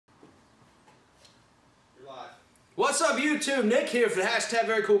What's up, YouTube? Nick here for the hashtag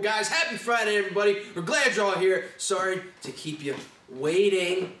Very Cool Guys. Happy Friday, everybody. We're glad you're all here. Sorry to keep you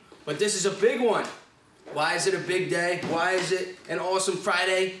waiting, but this is a big one. Why is it a big day? Why is it an awesome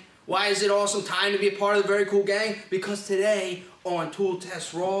Friday? Why is it awesome time to be a part of the Very Cool Gang? Because today on Tool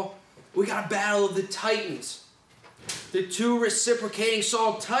Test Raw, we got a battle of the Titans. The two reciprocating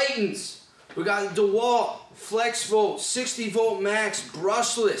saw Titans. We got the DeWALT Flexvolt 60-volt max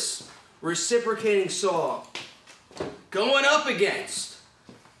brushless reciprocating saw going up against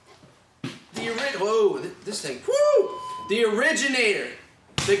the originator,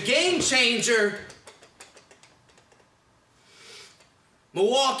 the game changer,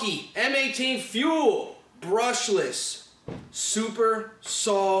 Milwaukee M18 fuel brushless super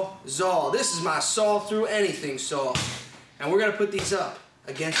Sawzall. This is my saw through anything saw, and we're gonna put these up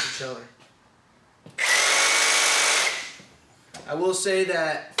against each other. I will say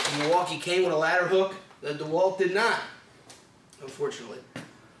that Milwaukee came with a ladder hook. The DeWALT did not, unfortunately.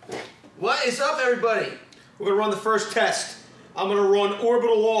 What is up, everybody? We're going to run the first test. I'm going to run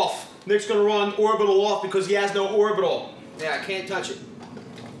orbital off. Nick's going to run orbital off because he has no orbital. Yeah, I can't touch it.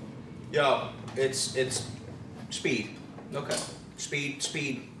 Yo, it's speed. Okay.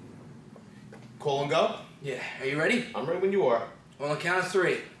 Speed. Call and go? Yeah, are you ready? I'm ready when you are. On the count of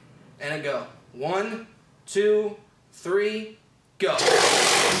 3, and a go. 1, 2, 3, go.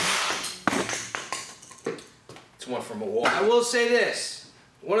 It's one from Milwaukee. I will say this.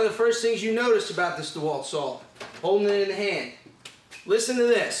 One of the first things you noticed about this DeWALT saw, holding it in the hand. Listen to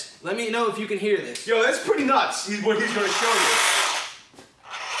this. Let me know if you can hear this. Yo, that's pretty nuts, what he's going to show you.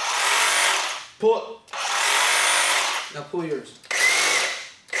 Pull it. Now pull yours.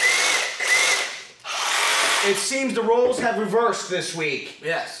 It seems the roles have reversed this week.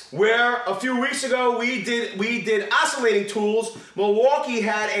 Yes. Where a few weeks ago we did oscillating tools, Milwaukee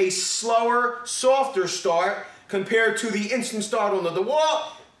had a slower, softer start compared to the instant start on the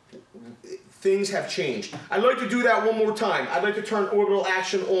DeWALT. Things have changed. I'd like to do that one more time. I'd like to turn orbital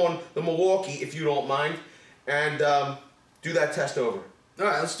action on the Milwaukee, if you don't mind, and do that test over. All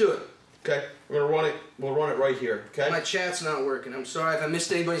right, let's do it. Okay, we're gonna run it. We'll run it right here. Okay. My chat's not working. I'm sorry if I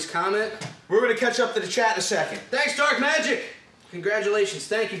missed anybody's comment. We're gonna catch up to the chat in a second. Thanks, Dark Magic. Congratulations.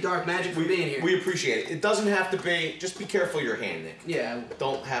 Thank you, Dark Magic, for being here. We appreciate it. It doesn't have to be. Just be careful of your hand, Nick. Yeah.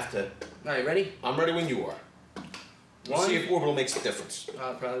 Don't have to. All right, ready? I'm ready when you are. Let's see if orbital makes a difference.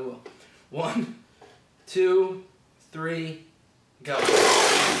 I probably will. 1, 2, 3, go. It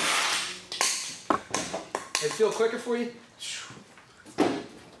feel quicker for you? It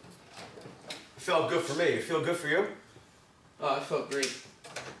felt good for me. It feel good for you? Oh, it felt great.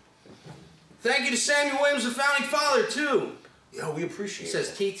 Thank you to Samuel Williams, the founding father, too. Yo, we appreciate it. It says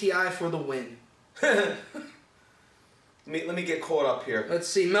TTI for the win. Let me get caught up here. Let's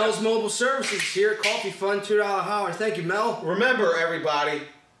see. Mel's Mobile Services here. Coffee Fund, $2 holler. Thank you, Mel. Remember, everybody,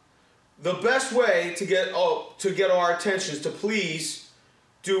 the best way to get our attention is to please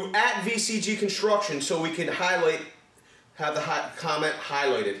do @VCG Construction so we can have the comment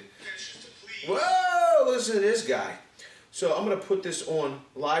highlighted. Whoa, listen to this guy. So I'm going to put this on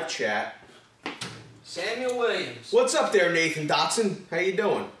live chat. Samuel Williams. What's up there, Nathan Dotson? How you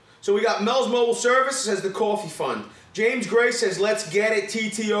doing? So we got Mel's Mobile Service says the Coffee Fund. James Gray says, let's get it,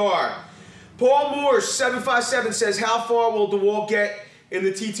 TTR. Paul Moore, 757, says, how far will DeWALT get in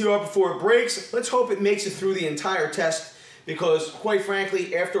the TTR before it breaks? Let's hope it makes it through the entire test, because, quite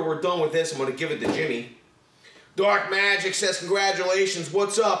frankly, after we're done with this, I'm going to give it to Jimmy. Dark Magic says, congratulations.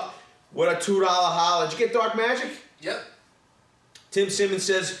 What's up? What a $2 holler. Did you get Dark Magic? Yep. Tim Simmons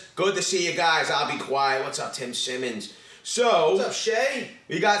says, good to see you guys. I'll be quiet. What's up, Tim Simmons? So, what's up, Shay?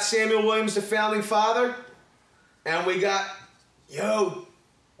 We got Samuel Williams, the founding father. And we got,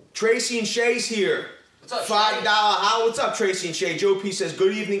 Tracy and Shay's here. What's up, $5 holler. What's up, Tracy and Shay? Joe P says,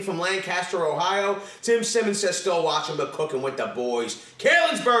 good evening from Lancaster, Ohio. Tim Simmons says, still watching but cooking with the boys.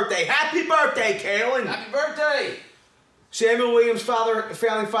 Kaylin's birthday. Happy birthday, Kaylin. Happy birthday. Samuel Williams'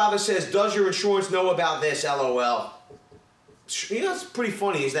 founding father says, does your insurance know about this? LOL. You know what's pretty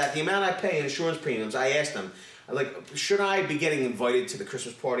funny is that the amount I pay in insurance premiums, I asked them, should I be getting invited to the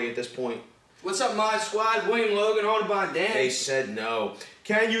Christmas party at this point? What's up, Mod Squad? William Logan, Audubon Dan. They said no.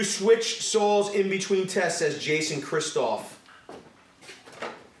 Can you switch saws in between tests, says Jason Christoph.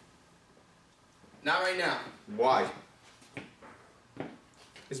 Not right now. Why?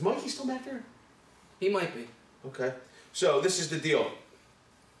 Is Monkey still back there? He might be. Okay. So, this is the deal.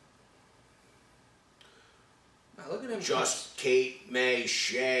 Wow, look at him. Just Kate May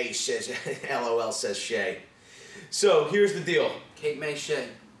Shay says, LOL says Shay. So, here's the deal. Kate May Shay.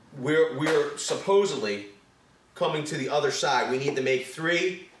 We're supposedly coming to the other side. We need to make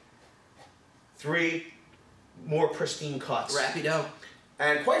three, more pristine cuts. Rapido.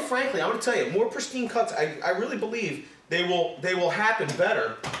 And quite frankly, I'm going to tell you, more pristine cuts, I really believe they will happen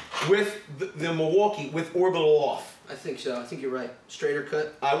better with the Milwaukee with orbital off. I think so. I think you're right. Straighter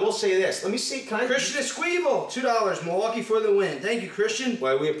cut. I will say this. Let me see. Can I... Christian Esquivel, $2. Milwaukee for the win. Thank you, Christian.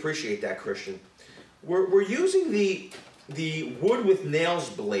 Well, we appreciate that, Christian. We're using the wood with nails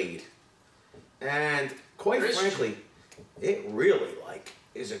blade, and quite frankly, it really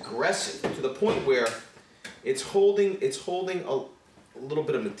is aggressive to the point where it's holding a little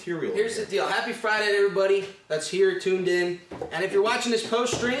bit of material. Here's the deal. Happy Friday to everybody that's here, tuned in. And if you're watching this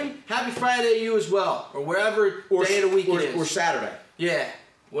post-stream, happy Friday to you as well. Or wherever day of the week it is. Or Saturday. Yeah,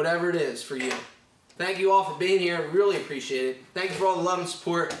 whatever it is for you. Thank you all for being here. Really appreciate it. Thank you for all the love and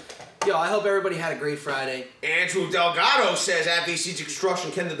support. Yo, I hope everybody had a great Friday. Andrew Delgado says, at VCG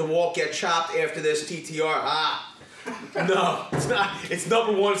Construction, can the DeWALT get chopped after this TTR? Ah. No, it's not. It's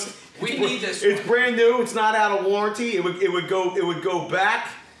number one. We need this. It's brand new. It's not out of warranty. It would go back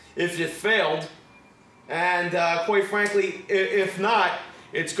if it failed, and quite frankly, if not,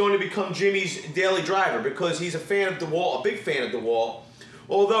 it's going to become Jimmy's daily driver because he's a fan of DeWALT, a big fan of DeWALT.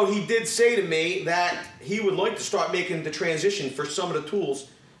 Although he did say to me that he would like to start making the transition for some of the tools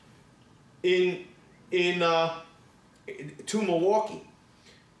to Milwaukee.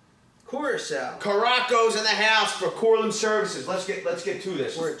 Curacao. Caraco's in the house for Corlin Services. Let's get to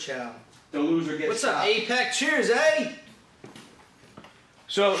this. Curacao. The loser gets What's shot. up, APEC? Cheers, eh?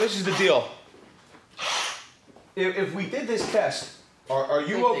 So this is the deal. If we did this test, are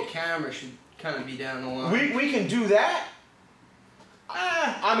you I think the camera should kind of be down the line. we can do that.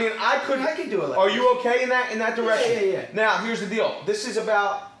 I mean, I can do it. Like are you okay in that direction? Yeah. Now here's the deal. This is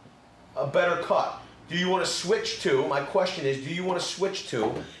about a better cut. Do you want to switch to? My question is, do you want to switch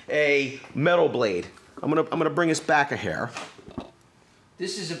to a metal blade? I'm gonna bring us back a hair.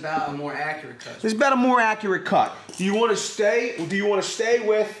 This is about a more accurate cut. This is about a more accurate cut. Do you want to stay? Do you want to stay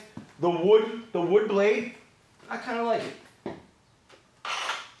with the wood blade? I kind of like it.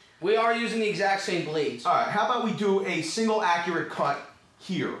 We are using the exact same blades. All right. How about we do a single accurate cut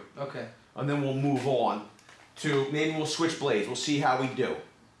here? Okay. And then we'll move on to maybe we'll switch blades. We'll see how we do.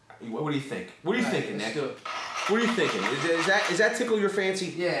 What do you think? What are you thinking, Nick? Do it. What are you thinking? Is that tickle your fancy?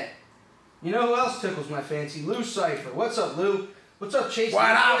 Yeah. You know who else tickles my fancy? Lou Cipher. What's up, Lou? What's up, Chase?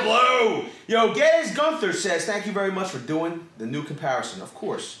 What up, Lou? Yo, Gaz Gunther says, thank you very much for doing the new comparison. Of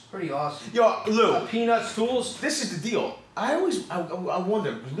course. Pretty awesome. Yo, Lou. Peanuts Tools. This is the deal. I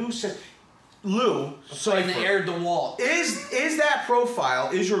wonder. Lou said, Lou Cipher. The Air DeWALT. Is that profile?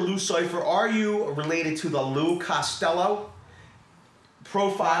 Is your Lou Cipher? Are you related to the Lou Costello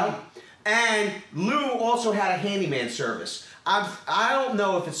profile? And Lou also had a handyman service. I don't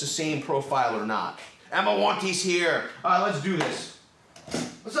know if it's the same profile or not. Emma Wanty's here. All right, let's do this.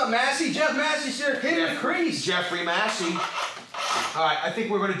 What's up, Massey? Jeff Massey's here. King of the Crease. Jeffrey Massey. All right, I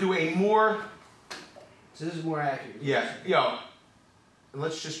think we're going to do a more... So this is more accurate. Yeah, yo.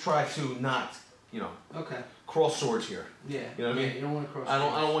 Let's just try to not, Okay. cross swords here. Yeah. You know what I mean? You don't want to cross. I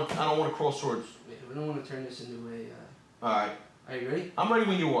don't want to cross swords. Yeah, we don't want to turn this into a. All right. Are you ready? I'm ready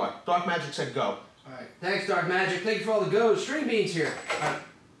when you are. Dark Magic said go. All right. Thanks, Dark Magic. Thank you for all the goes. Stream Beans here. All right.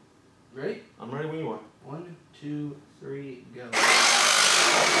 Ready? I'm ready when you are. 1, 2, 3, go.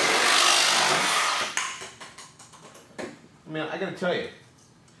 Man, I gotta tell you,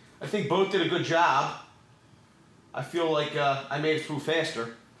 I think both did a good job. I feel like I made it through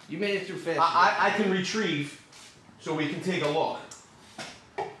faster. You made it through faster. I can retrieve, so we can take a look.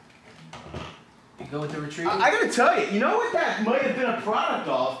 You go with the retrieve? I gotta tell you, you know what that might have been a product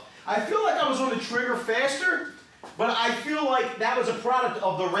of? I feel like I was on the trigger faster, but I feel like that was a product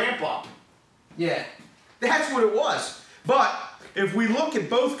of the ramp up. Yeah. That's what it was. But if we look at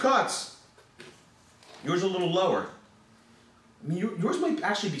both cuts, yours a little lower. I mean, yours might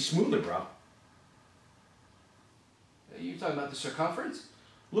actually be smoother, bro. Are you talking about the circumference?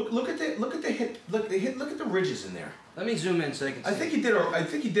 Look at the hip. Look at the ridges in there. Let me zoom in so I can see. I think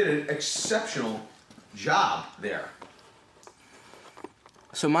you did an exceptional job there.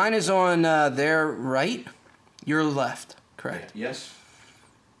 So mine is on their right, your left, correct? Yes.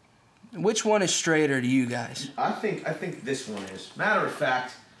 Which one is straighter to you guys? I think this one is. Matter of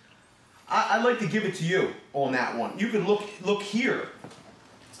fact, I'd like to give it to you on that one. You can look here.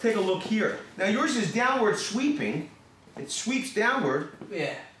 Let's take a look here. Now yours is downward sweeping. It sweeps downward.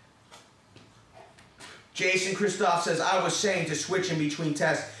 Yeah. Jason Christoph says, I was saying to switch in between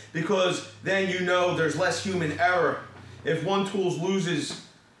tests because then you know there's less human error. If one tool loses,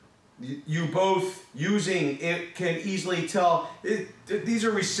 you both using it can easily tell. These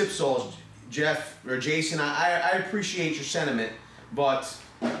are Reciprocating, Jeff or Jason. I appreciate your sentiment, but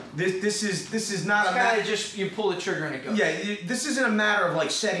This is not It's a matter. just you pull the trigger and it goes. Yeah, this isn't a matter of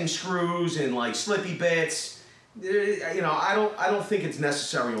like setting screws and like slippy bits. You know, I don't think it's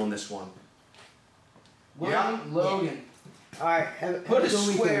necessary on this one. Yeah, Logan. All right, Put a have good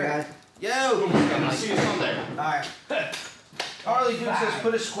square. weekend, Yo. I'll see you Sunday. guys. All right. Harley Dude says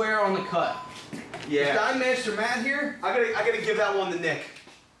put a square on the cut. Yeah. Is Dime Master Matt here? I gotta give that one to Nick.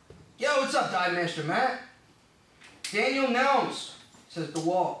 Yo, what's up, Dime Master Matt? Daniel Nelms says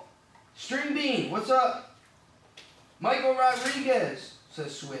DeWALT. String Bean, what's up? Michael Rodriguez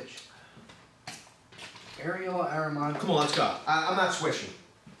says switch. Ariel Aramon. Come on, let's go. I'm not switching.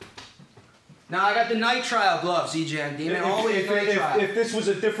 Now I got the nitrile gloves, EJ. Demon always nitrile. If this was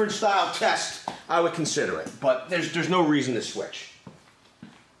a different style test, I would consider it. But there's no reason to switch.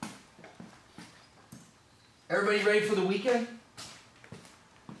 Everybody ready for the weekend?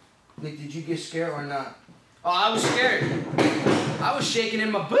 Nick, did you get scared or not? Oh, I was scared. I was shaking in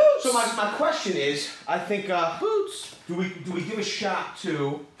my boots. So my question is, I think boots. do we give a shot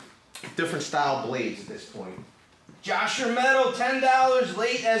to different style blades at this point? Joshua Metal, $10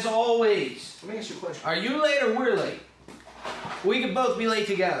 late as always. Let me ask you a question. Are you late or we're late? We could both be late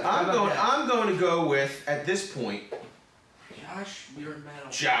together. How about that? I'm going to go with at this point. Josh, your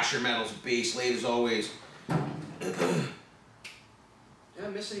metal. Josh, your metal's a beast, late as always. Did I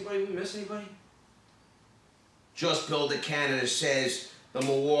miss anybody? We miss anybody? Just Build It Canada says the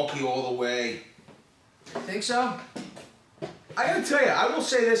Milwaukee all the way. Think so? I gotta tell you, I will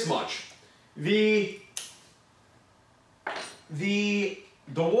say this much: the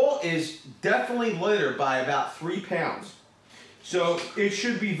DeWALT is definitely lighter by about 3 pounds, so it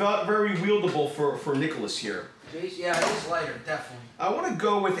should be very wieldable for Nicholas here. Yeah, it is lighter, definitely. I want to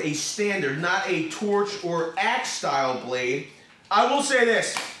go with a standard, not a torch or axe style blade. I will say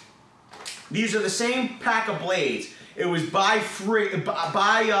this: these are the same pack of blades. It was buy 13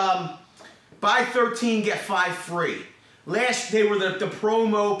 get 5 free. They were the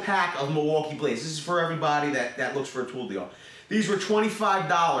promo pack of Milwaukee blades. This is for everybody that looks for a tool deal. These were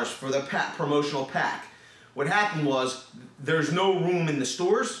 $25 for the promotional pack. What happened was there's no room in the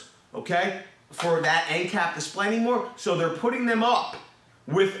stores, okay, for that end cap display anymore. So they're putting them up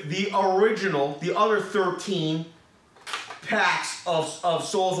with the original, the other 13 packs of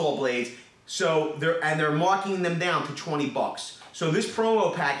Sawzall blades. So they're marking them down to $20. So this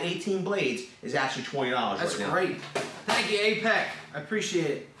promo pack, 18 blades, is actually $20 That's right now. great. Thank you, APEC. I appreciate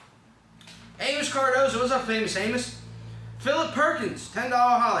it. Amos Cardozo, what's up, famous Amos? Philip Perkins, $10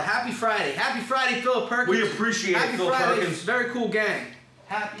 holler. Happy Friday. Happy Friday, Philip Perkins. We appreciate it, Philip Friday. Perkins. Very cool gang.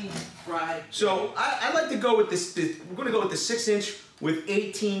 Happy Friday. So I like to go with this. We're going to go with the 6-inch with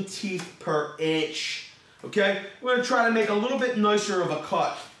 18 teeth per inch. Okay? We're going to try to make a little bit nicer of a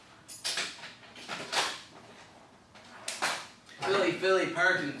cut. Philly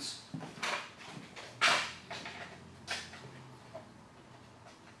Perkins.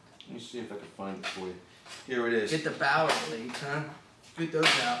 Let me see if I can find it for you. Here it is. Get the Bauer blades, huh? Get those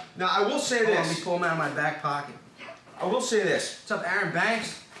out. Now I will say Hold on, this. let me pull them out of my back pocket. I will say this. What's up, Aaron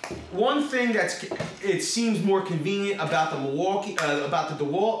Banks? One thing it seems more convenient about the about the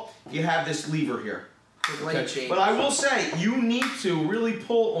DeWALT, you have this lever here. The blade change. But I will say, you need to really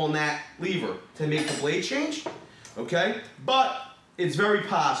pull on that lever to make the blade change, okay? But it's very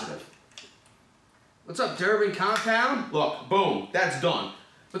positive. What's up, Durbin Compound? Look, boom, that's done.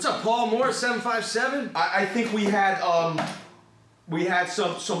 What's up, Paul Moore, 757? I think we had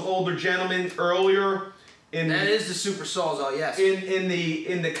some older gentlemen earlier in That is the Super Sawzall, yes. in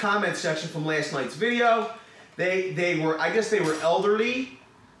the comment section from last night's video. They were, I guess they were elderly,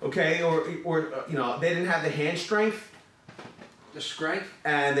 okay, or you know, they didn't have the hand strength. The strength?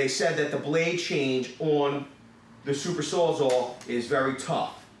 And they said that the blade change on the Super Sawzall is very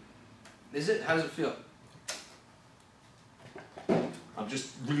tough. Is it? How does it feel? I'm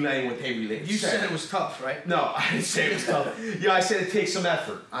just relaying what they relayed. You said it was tough, right? No, I didn't say it was tough. Yeah, I said it takes some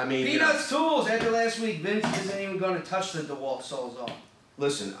effort. I mean, Peanuts Tools, after last week, Vince isn't even going to touch the DeWALT Sawzall.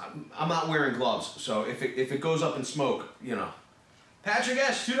 Listen, I'm not wearing gloves, so if it goes up in smoke, you know. Patrick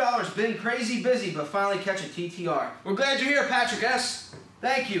S., $2. Been crazy busy, but finally catch a TTR. We're glad you're here, Patrick S.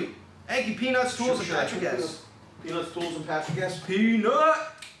 Thank you. Thank you, Peanuts Tools and Patrick S. Peanuts Tools and Patrick S. Peanut!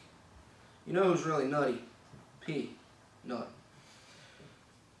 You know who's really nutty? Nut.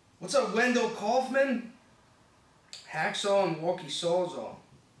 What's up, Wendell Kaufman? Hacksaw and Milwaukee Sawzall.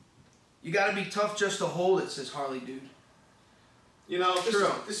 You gotta be tough just to hold it, says Harley Dude. You know,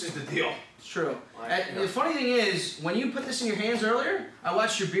 True. This is the deal. It's true. Right, The funny thing is, when you put this in your hands earlier, I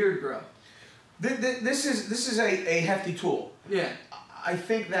watched your beard grow. This is a hefty tool. Yeah. I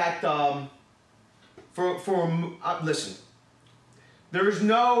think that listen, There is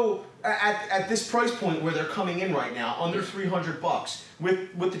no at this price point where they're coming in right now, under $300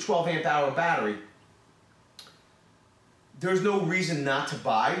 with the 12 amp hour battery. There's no reason not to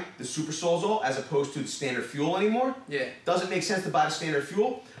buy the Super Sawzall as opposed to the standard fuel anymore. Yeah. Doesn't make sense to buy the standard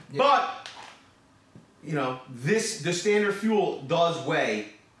fuel, Yeah. but you know the standard fuel does weigh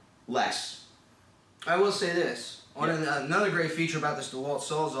less. I will say this. Another great feature about this DeWALT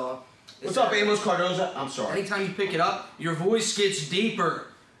Sawzall. What's up, Amos Cardoza? I'm sorry. Anytime you pick it up, your voice gets deeper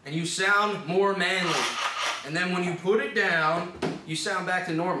and you sound more manly. And then when you put it down, you sound back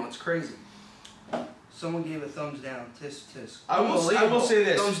to normal. It's crazy. Someone gave a thumbs down. Tisk, tisk. I will say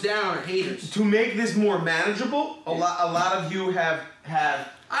this. Thumbs down or haters. To make this more manageable, a lot of you have.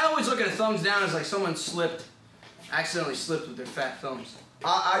 I always look at a thumbs down as like someone accidentally slipped with their fat thumbs. A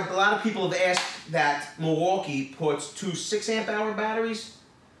lot of people have asked that Milwaukee puts 2 6 amp hour batteries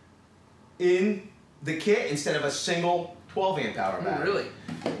in the kit instead of a single 12 amp hour battery. Really?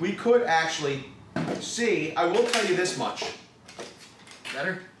 We could actually see. I will tell you this much.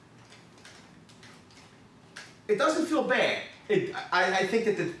 Better? It doesn't feel bad. I think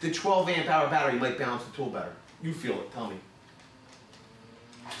that the 12 amp hour battery might balance the tool better. You feel it, tell me.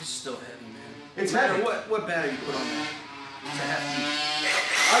 It's still heavy, man. It's no matter heavy. What battery you put on there. It's a hefty.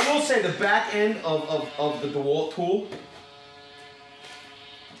 I will say the back end of the DeWALT tool.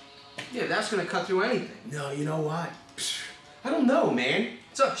 Yeah, that's gonna cut through anything. No, you know what? I don't know, man.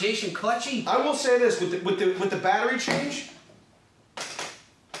 What's up, Jason Clutchy? I will say this with the battery change.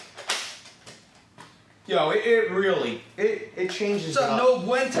 Yo, it really changes. What's up, it No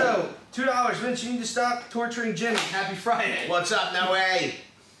Buento? $2. Vince, you need to stop torturing Jimmy. Happy Friday. What's up, No Way?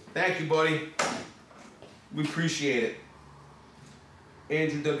 Thank you, buddy. We appreciate it.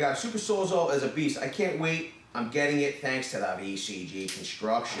 Andrew Doug got Super Sawzall as a beast. I can't wait. I'm getting it thanks to the VCG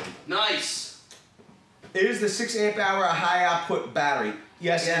construction. Nice. It is the 6 amp hour high output battery.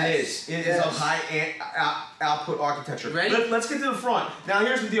 Yes, it is. It is a high output architecture. Ready? Let's get to the front. Now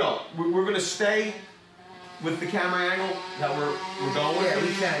here's the deal. We're gonna stay with the camera angle that we're going with. Yeah,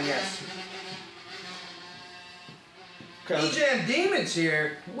 we can, yes. Okay. EJM Demon's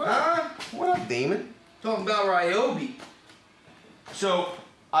here. Huh? What up, Damon? Talking about Ryobi. So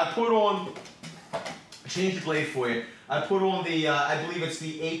I put on. Change the blade for you. I put on the. I believe it's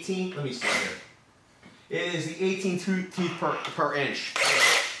the 18. Let me see here. It is the 18 teeth per inch.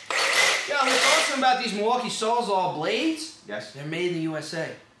 Yeah, I'm talking about these Milwaukee Sawzall blades. Yes. They're made in the USA.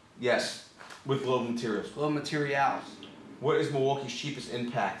 Yes. With global materials. Global materials. What is Milwaukee's cheapest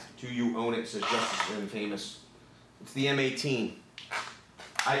impact? Do you own it? Says Justice Infamous. It's the M18.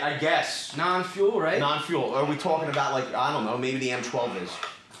 I guess. Non-fuel, right? Non-fuel. Are we talking about, like, I don't know, maybe the M12 is?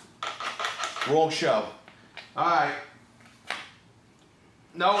 Wrong show. Alright.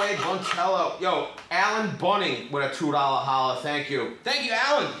 No way, Buntello. Yo, Alan Bunning with a $2 holla. Thank you. Thank you,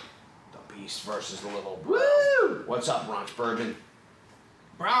 Alan. The Beast versus the Little. Woo! What's up, Bronx Bourbon?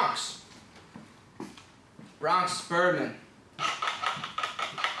 Bronx. Bronx Birdman.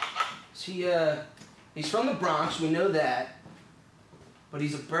 He's from the Bronx, we know that. But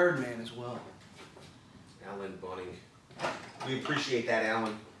he's a Birdman as well. Alan Bunning. We appreciate that,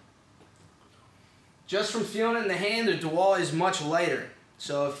 Alan. Just from feeling it in the hand, the DeWalt is much lighter.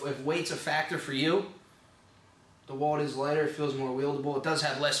 So if weight's a factor for you, the DeWalt is lighter, it feels more wieldable. It does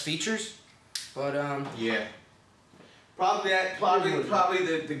have less features, but Yeah. Probably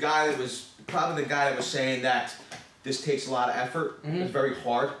the guy that was saying that this takes a lot of effort. It's very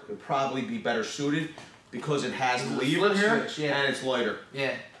hard. It'd probably be better suited because it has the lever here and it's lighter.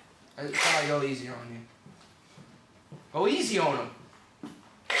 yeah, I'd probably go easier on you. Go easy on him.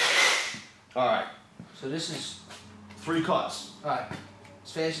 All right. So this is 3 cuts. all right,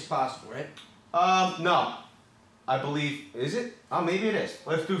 as fast as possible, right? No. I believe, is it? Oh, maybe it is.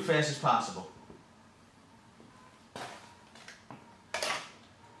 Let's do fast as possible.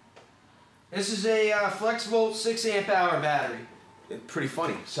 This is a Flexvolt 6 amp hour battery. It's pretty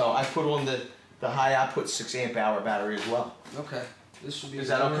funny. So I put on the high output 6 amp hour battery as well. Okay, this should be. Is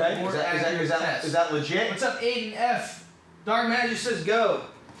that okay? Is that legit? What's up, Aiden F? Dark Magic says go.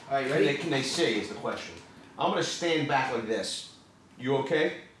 All right, ready? Can they see is the question. I'm gonna stand back like this. You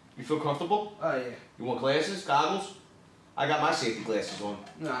okay? You feel comfortable? Oh yeah. You want glasses, goggles? I got my safety glasses on.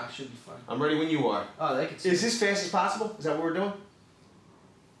 Nah, it should be fine. I'm ready when you are. Oh, they can see. Is this fast as possible? Is that what we're doing?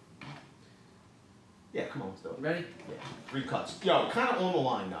 Yeah, come on, let's do it. Ready? Yeah, 3 cuts. Yo, kind of on the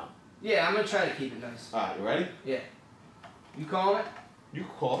line now. Yeah, I'm gonna try to keep it nice. All right, you ready? Yeah. You calling it? You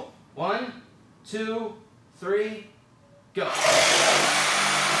can call it. 1, 2, 3, go.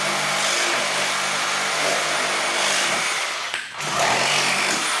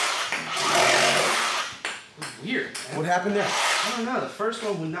 Weird, man. What happened there? I don't know. The first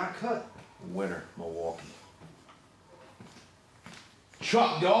one would not cut. Winner, Milwaukee.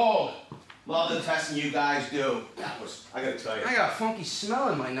 Chuck Dog. Love the testing you guys do. That was, I gotta tell you. I got a funky smell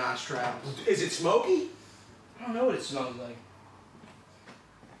in my nostrils. Is it smoky? I don't know what it smells like.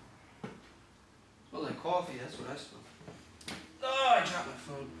 It smells like coffee. That's what I smell. Oh, I dropped my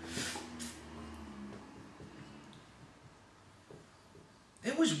phone.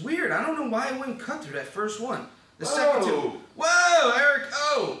 It was weird. I don't know why it wouldn't cut through that first one. The second two. Whoa, Eric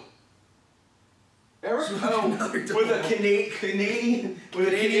O. Eric O. With a Canadian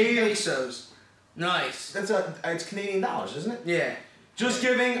pesos. Nice. That's it's Canadian dollars, isn't it? Yeah. Just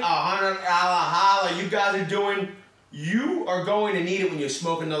giving $100 holla. You guys are doing. You are going to need it when you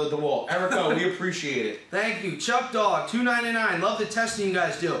smoke another DeWalt. Eric O, we appreciate it. Thank you, Chuck Dog, $2.99. Love the testing you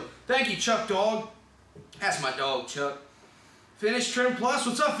guys do. Thank you, Chuck Dog. That's my dog, Chuck. Finish Trim Plus.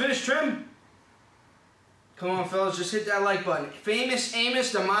 What's up, Finish Trim? Come on, fellas, just hit that like button. Famous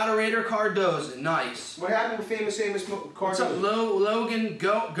Amos, the moderator, Cardoza. Nice. What happened with Famous Amos Cardoza? What's up, Logan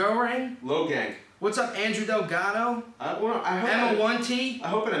Goring? Logang. What's up, Andrew Delgado? Emma 1T. I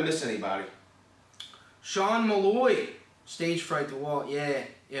hope I didn't miss anybody. Sean Malloy. Stage Fright DeWalt. Yeah,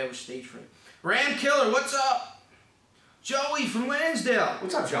 it was Stage Fright. Ram Killer, what's up? Joey from Lansdale.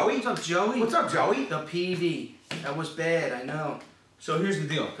 What's up, Joey? What's up, Joey? What's up, Joey? The PD. That was bad, I know. So here's the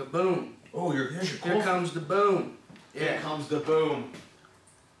deal. Kaboom. Oh, here's your coffee. Here comes the boom. Yeah. Here comes the boom.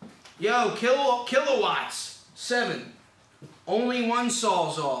 Yo, kilowatts. 7. Only one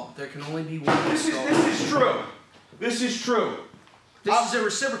Sawzall. There can only be one. This is true. This is true. This is a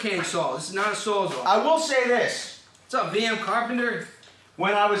reciprocating saw. This is not a Sawzall. I will say this. What's up, VM Carpenter?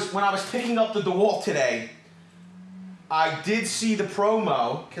 When I was picking up the DeWalt today, I did see the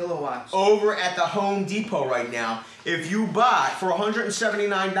promo Kilowatts. over at the Home Depot right now. If you buy for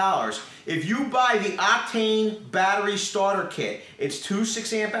 $179, if you buy the Octane battery starter kit, it's 2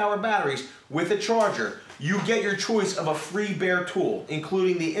 6-amp-hour batteries with a charger. You get your choice of a free bare tool,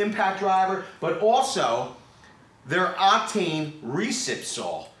 including the impact driver, but also their Octane Recip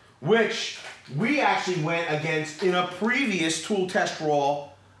saw, which we actually went against in a previous tool test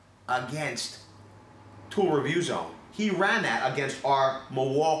roll against Tool Review Zone. He ran that against our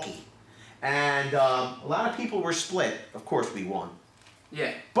Milwaukee. And a lot of people were split. Of course, we won.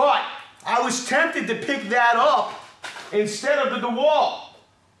 Yeah. But I was tempted to pick that up instead of the DeWalt.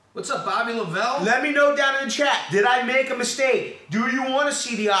 What's up, Bobby Lavelle? Let me know down in the chat. Did I make a mistake? Do you want to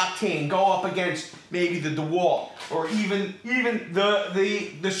see the Octane go up against maybe the DeWalt or even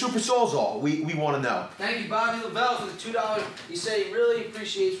the Super Sawzall? We want to know. Thank you, Bobby Lavelle, for the $2. He said he really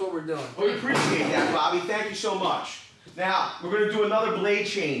appreciates what we're doing. We appreciate that, Bobby. Thank you so much. Now, we're going to do another blade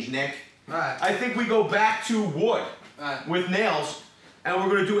change, Nick. All right. I think we go back to wood with nails, and we're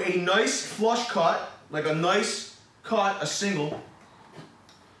going to do a nice flush cut, like a nice cut, a single.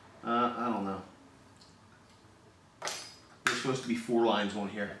 I don't know. There's supposed to be 4 lines on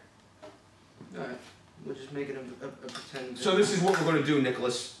here. All right. We'll just make it a pretend. So this is what we're going to do,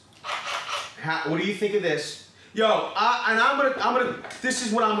 Nicholas. What do you think of this? Yo, I'm gonna. This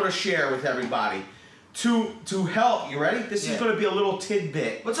is what I'm gonna share with everybody. To help, you ready? This is going to be a little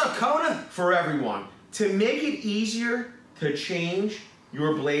tidbit. What's up, Kona? For everyone. To make it easier to change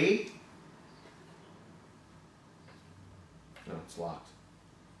your blade. No, it's locked.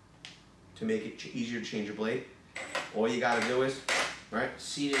 To make it easier to change your blade, all you got to do is, right?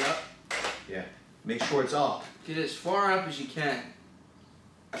 Seat it up. Yeah. Make sure it's up. Get it as far up as you can.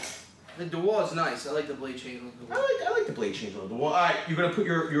 The DeWalt's nice. I like the blade change on the DeWalt. I like the blade change on the DeWalt. All right, you're gonna put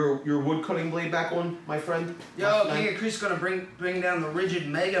your wood cutting blade back on, my friend. Yo, King of Chris gonna bring down the rigid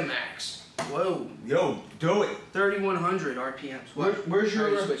Mega Max. Whoa. Yo, do it. 3,100 RPMs. What? Where's your?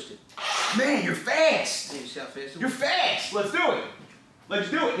 You switched it. Man, you're fast. Yeah, you see how fast it was? You're fast. Let's do it.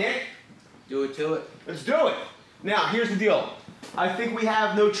 Let's do it, Nick. Do it to it. Let's do it. Now, here's the deal. I think we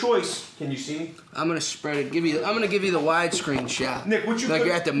have no choice. Can you see me? I'm gonna spread it. I'm gonna give you the widescreen shot. Nick, what you like put,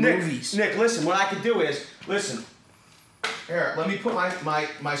 you're at the movies. Nick, listen. What I could do is listen. Here, let me put my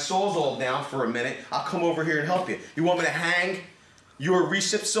Sawzall down for a minute. I'll come over here and help you. You want me to hang your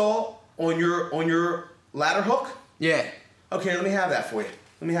recip saw on your ladder hook? Yeah. Okay, let me have that for you.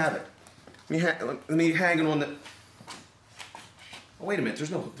 Let me have it. Let me hang it on the. Oh, wait a minute.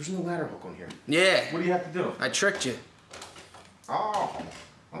 There's no ladder hook on here. Yeah. What do you have to do? I tricked you. Oh,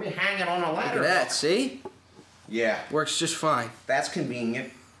 let me hang it on a ladder. Look at that. See? Yeah. Works just fine. That's convenient.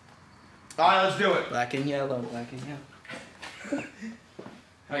 All right, let's do it. Black and yellow. Black and yellow.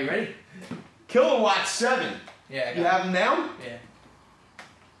 Are you ready? Kilowatt 7. Yeah. You have them down? Yeah.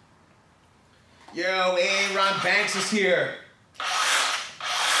 Yo, Ron Banks is here.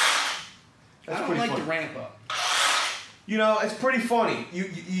 I don't like the ramp up. You know, it's pretty funny. You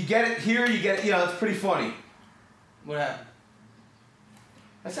get it here, you get it. You know, it's pretty funny. What happened?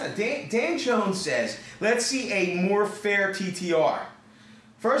 That's not Dan Jones says, let's see a more fair TTR.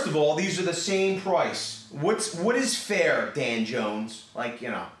 First of all, these are the same price. What is fair, Dan Jones? Like, you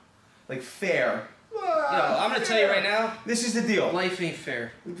know, like fair. Yo, I'm gonna tell you right now. This is the deal. Life ain't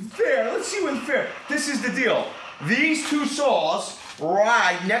fair. Fair. Let's see what's fair. This is the deal. These two saws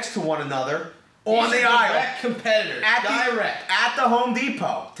ride next to one another on the aisle. Direct competitors. At the Home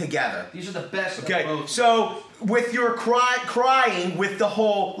Depot together. These are the best. Okay. So with your crying with the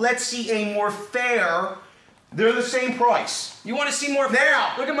whole, let's see a more fair. They're the same price. You want to see more fair?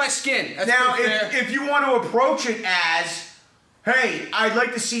 Now, look at my skin. That's now, fair. if you want to approach it as, hey, I'd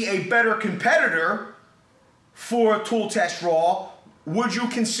like to see a better competitor for Tool Test Raw, would you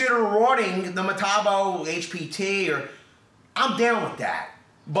consider running the Metabo HPT? Or I'm down with that.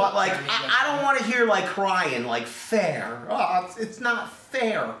 But like, I don't want to hear like crying, like fair. Oh, it's not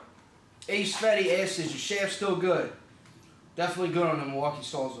fair. Ace Fetty asks, is your shaft still good? Definitely good on the Milwaukee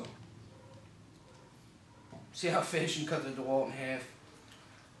Sawzall. See how fast you can cut the DeWALT in half.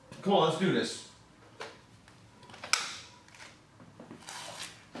 Come on, let's do this.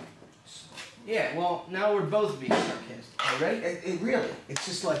 Yeah, well, now we're both being sarcastic. Are you ready? It really, it's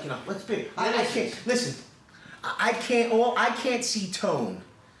just like, you know, let's be. I can't, listen, I can't see tone.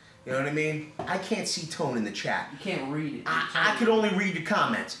 You know what I mean? I can't see tone in the chat. You can't read it. I could only read the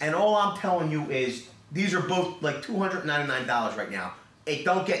comments. And all I'm telling you is, these are both like $299 right now. It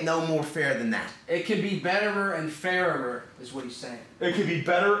don't get no more fair than that. It can be betterer and fairer, is what he's saying. It could be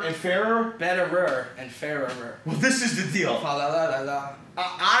better and fairer? Betterer and fairer. Well, this is the deal. La, la, la, la.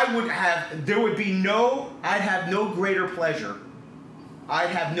 I would have, there would be no, I'd have no greater pleasure. I'd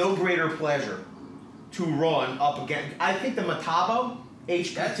have no greater pleasure to run up against, I think the Metabo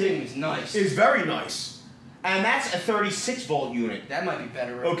HPT that thing is nice. Is very nice. And that's a 36 volt unit. That might be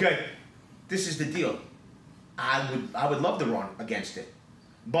better. Okay, this is the deal. I would love to run against it.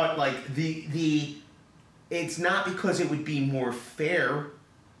 But like it's not because it would be more fair.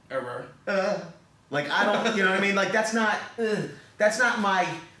 Like I don't, you know what I mean? Like that's not my,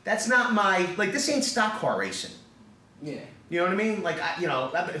 like this ain't stock car racing. Yeah. You know what I mean? Like,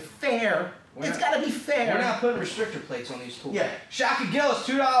 fair. It's got to be fair. We're not putting restrictor plates on these tools. Yeah. Shaka Gillis,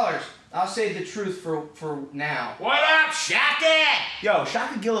 $2. I'll say the truth for now. What up, Shaka? Yo,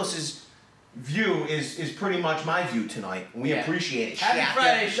 Shaka Gillis's view is pretty much my view tonight. We appreciate it. Happy Shaka.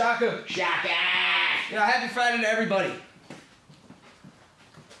 Friday, Shaka. Shaka. You know, happy Friday to everybody.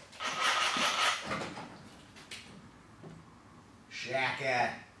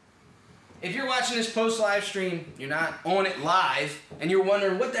 Shaka. If you're watching this post live stream, you're not on it live, and you're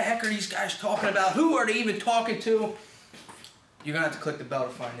wondering what the heck are these guys talking about? Who are they even talking to? You're gonna have to click the bell to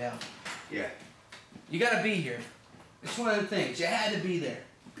find out. Yeah. You gotta be here. It's one of the things. You had to be there.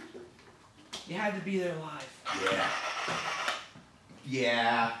 You had to be there live. Yeah.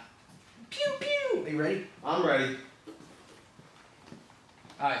 Yeah. Pew pew. Are you ready? I'm ready.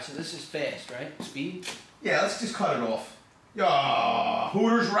 Alright, so this is fast, right? Speed? Yeah, let's just cut it off. Yo,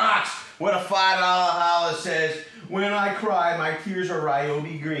 Hooters rocks. What a $5 holla says, when I cry, my tears are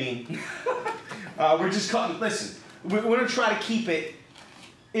Ryobi green. We're just cutting, listen, we're going to try to keep it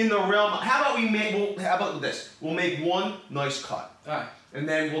in the realm. How about we make, how about this? We'll make one nice cut. Alright. And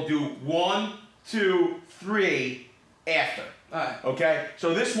then we'll do 1, 2, 3 after. Alright. Okay?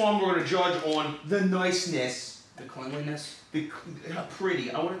 So this one we're going to judge on the niceness. The cleanliness. Pretty.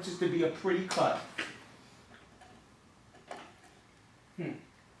 I want it just to be a pretty cut.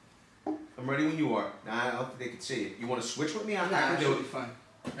 I'm ready when you are. Nah, I don't think they can see it. You want to switch with me? I'm not going to do it. Fine.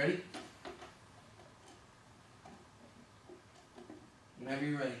 Ready? Whenever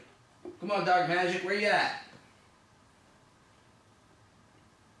you're ready. Come on, Dark Magic. Where you at?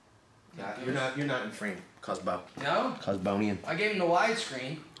 You're not in frame, Cosbo. No? Cosbonian. I gave him the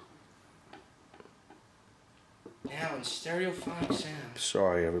widescreen. Now in stereophonic sound.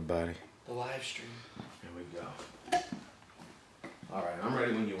 Sorry, everybody. The live stream. Here we go. All right, I'm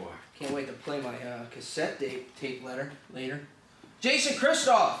ready when you are. Can't wait to play my cassette tape later. Jason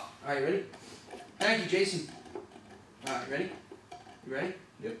Christoph. All right, ready? Thank you, Jason. All right, ready? You ready?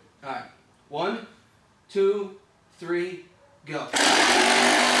 Yep. All right. 1, 2, 3, go.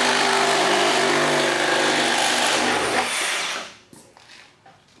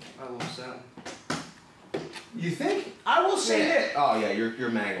 I lost that one. You think? I will say Yeah. it. Oh yeah, you're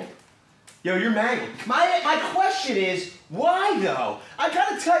mangled. Yo, you're mangled. My question is, why though? I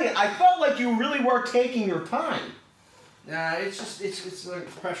gotta tell you, I felt like you really were taking your time. Nah, it's like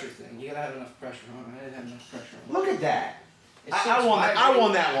a pressure thing. You gotta have enough pressure on it. I didn't have enough pressure on it. Look at that. I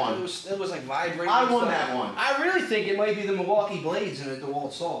won that one. It was like vibrating. I won that one. I really think it might be the Milwaukee blades in a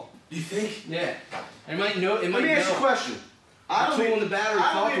DeWALT saw. You think? Yeah. It might know. It Let might me ask you a question. I don't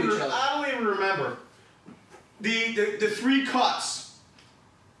even remember. The 3 cuts.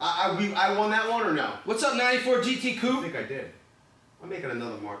 I won that one or no? What's up, 94 GT I Coupe? think I did. I'm making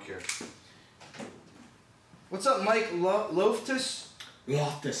another mark here. What's up, Mike Loftus?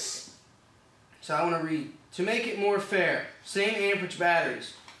 Loftus. So I want to read. To make it more fair, same amperage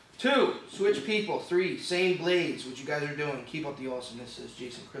batteries. 2, switch people. 3, same blades, which you guys are doing. Keep up the awesomeness, says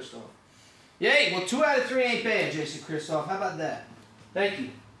Jason Christoph. Yay, well 2 out of 3 ain't bad, Jason Christoph. How about that? Thank you.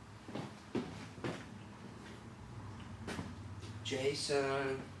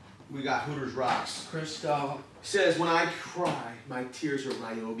 Jason. We got Hooters Rocks. Christoph. Says, when I cry, my tears are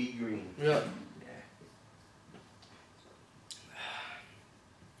Ryobi green. Yeah.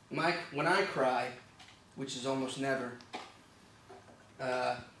 Mike, when I cry, which is almost never,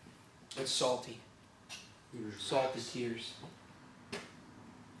 it's salty. Salty tears.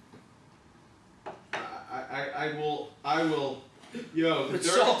 I will. Yo,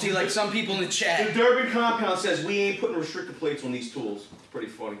 It's salty like some people in the chat. The Durbin Compound says we ain't putting restrictor plates on these tools. It's pretty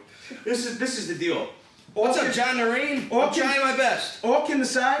funny. This is the deal. What's up, John Noreen? I'm trying my best. All kidding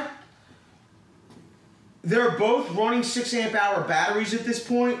aside, they're both running 6 amp hour batteries at this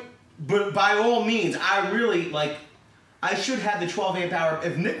point, but by all means, I should have the 12 amp hour.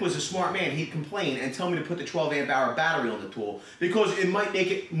 If Nick was a smart man, he'd complain and tell me to put the 12 amp hour battery on the tool because it might make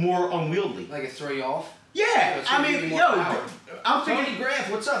it more unwieldy. Like it throw you off? Yeah, I mean, yo, I'm thinking. Tony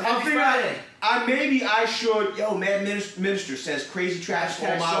Graff, what's up? Happy Friday. Maybe I should. Yo, Mad Minister says crazy trash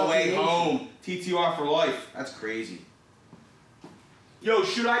on my way home. TTR for life. That's crazy. Yo,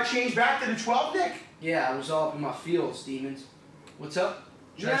 should I change back to the 12, Nick? Yeah, I was all up in my fields, demons. What's up?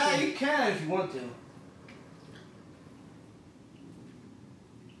 Yeah, you can if you want to.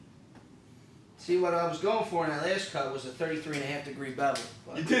 See, what I was going for in that last cut was a 33.5 degree bevel.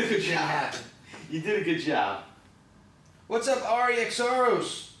 You did a good job. You did a good job. What's up,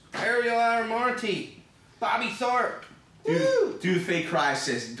 REXROS? Ariel Aramonti, Bobby Tharp. Dude, fake cry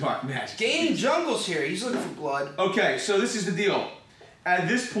says dark magic. Game Jungle's here. He's looking for blood. Okay, so this is the deal. At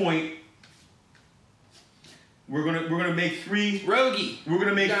this point, we're gonna make 3. Rogie. We're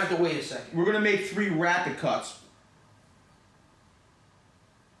gonna make. You don't have to wait a second. We're gonna make 3 rapid cuts.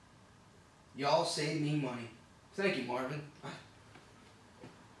 Y'all saved me money. Thank you, Marvin.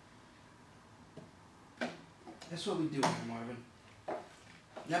 That's what we do here, Marvin.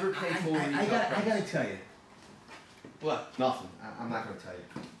 Never pay full retail price. I gotta tell you. What? Nothing. I'm not gonna tell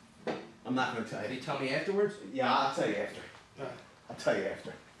you. I'm not gonna tell Can you. you tell me afterwards? Yeah, I'll tell you after. Alright. I'll tell you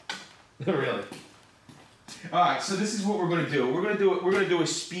after. Really. All right. So this is what we're gonna do. We're gonna do a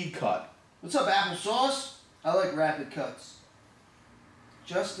speed cut. What's up, applesauce? I like rapid cuts.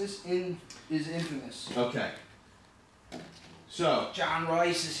 Justice is infamous. Okay. So John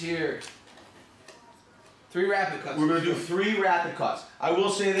Rice is here. 3 rapid cuts. we're gonna do 3 rapid cuts. I will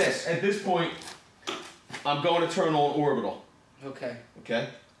say this. At this point, I'm going to turn on orbital. Okay. Okay.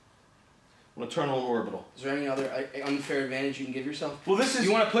 I'm gonna turn on orbital. Is there any other unfair advantage you can give yourself? Well, this is.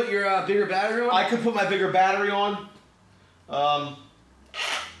 You want to put your bigger battery on? I could put my bigger battery on.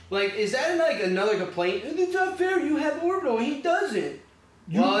 Like, is that like another complaint? It's not fair. You have orbital. He doesn't.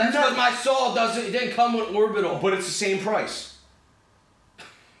 Well, that's no. because my saw doesn't. It didn't come with orbital. But it's the same price.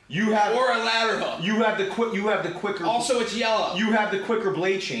 You have or a ladder hook. You have the quicker. Also, it's yellow. You have the quicker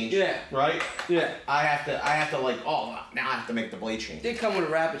blade change. Yeah. Right. Yeah. I have to like. Oh, now I have to make the blade change. It did come with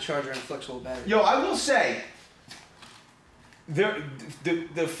a rapid charger and a Flexvolt battery. Yo, I will say. The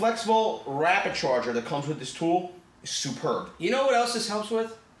Flexvolt rapid charger that comes with this tool is superb. You know what else this helps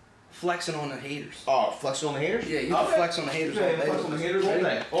with? Flexing on the haters. Oh, flexing on the haters? Yeah, you can flex on the haters all day. Flex on the haters all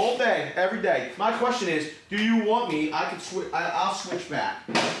day. All day, every day. My question is, do you want me? I can switch. I'll switch back.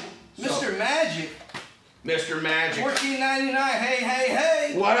 Mr. Magic. Mr. Magic. $14.99. Hey, hey,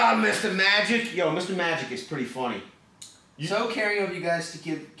 hey. What up, Mr. Magic? Yo, Mr. Magic is pretty funny. So caring of you guys to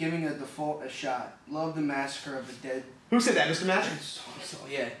giving a default a shot. Love the massacre of the dead. Who said that, Mr. Magic? So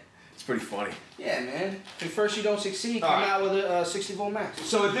yeah. It's pretty funny. Yeah, man. If first you don't succeed, come out with a 60-volt max.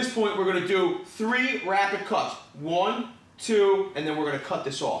 So at this point, we're going to do 3 rapid cuts. 1, 2, and then we're going to cut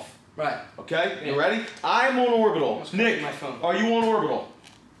this off. Right. Okay? Yeah. You ready? I'm on orbital. Nick, my phone. are you on orbital?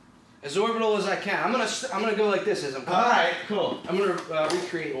 As orbital as I can. I'm gonna go like this as I'm. All right, cool. I'm gonna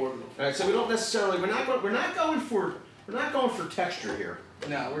recreate orbital. All right, so we don't necessarily. We're not going for texture here.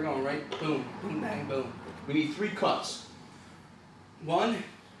 No, we're going right. Boom, boom, bang, boom. We need 3 cuts. 1,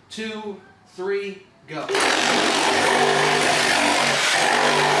 2, 3, go.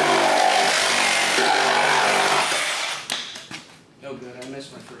 no good. I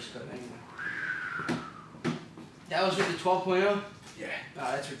missed my first cut anyway. That was with the 12.0? Yeah.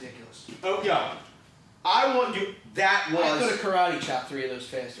 Oh, that's ridiculous. Oh, yo. I want you. That was. I could have karate chopped 3 of those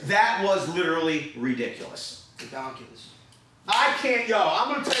faster. That was literally ridiculous. Ridiculous. I can't. Yo,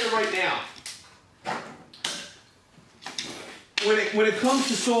 I'm gonna tell you right now. When it comes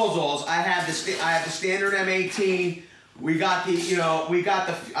to Sawzalls, I have the standard M18. We got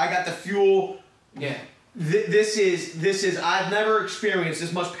the I got the fuel. Yeah. This is I've never experienced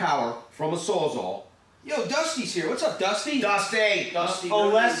this much power from a Sawzall. Yo, Dusty's here. What's up, Dusty? Dusty. Dusty.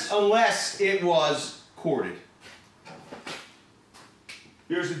 Unless it was corded.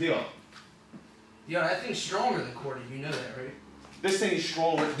 Here's the deal. Yo, that thing's stronger than corded. You know that, right? This thing is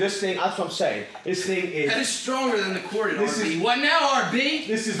stronger. This thing, that's what I'm saying. This thing is. That is stronger than the corded This RB. is- What now, RB?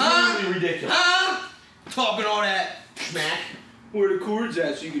 This is huh? literally ridiculous. Huh? Talking all that Schmack. where the cord's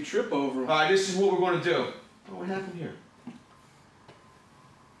at so you can trip over them. All right, this is what we're going to do. Oh, what happened here?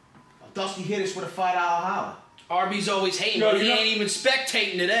 Dusty hit us with a $5 holler. RB's always hating, Yo, but he you know- ain't even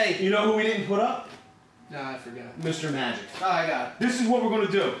spectating today. You know who we didn't put up? Nah, I forgot. Mr. Magic. Oh, I got it. This is what we're going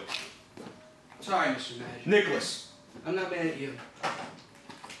to do. Sorry, Mr. Magic. Nicholas, I'm not mad at you.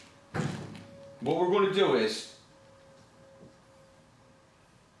 what we're going to do is.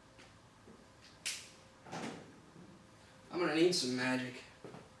 I'm gonna need some magic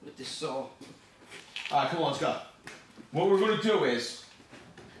with this saw. All right, come on, let's go. What we're going to do is.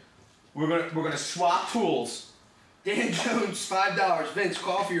 We're gonna swap tools. Dan Jones, $5. Vince,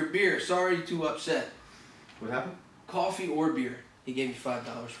 coffee or beer? Sorry to upset. What happened? Coffee or beer? He gave you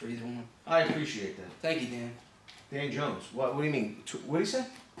 $5 for either one. I appreciate that. Thank you, Dan. Dan Jones. What do you mean? What did he say?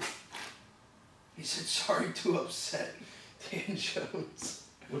 He said, sorry to upset Dan Jones.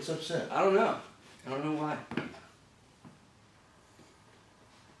 What's upset? I don't know. I don't know why.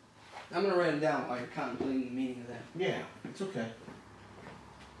 I'm going to write it down while you're contemplating the meaning of that. Yeah, it's okay.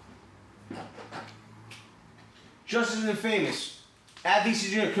 Justice and Famous. At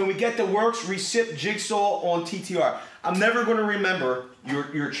VCG, can we get the Works Recip Jigsaw on TTR? I'm never going to remember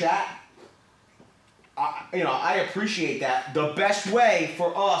your chat. I appreciate that. The best way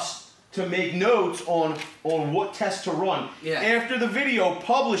for us to make notes on what test to run. Yeah. After the video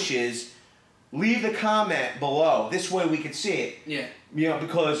publishes, leave the comment below. This way we can see it. Yeah.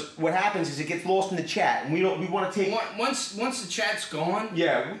 Because what happens is it gets lost in the chat, and we want to take. Once the chat's gone,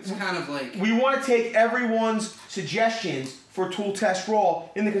 Yeah. it's kind of like. We want to take everyone's suggestions for tool test raw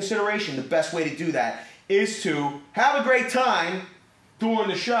into consideration. The best way to do that is to have a great time during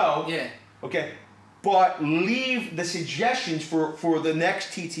the show. Yeah. Okay. But leave the suggestions for the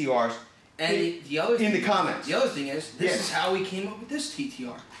next TTRs And the other in thing, the comments. The other thing is, this Yeah. is how we came up with this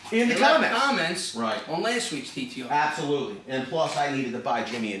TTR. In the They left comments. comments Right. on last week's TTR. Absolutely. And plus, I needed to buy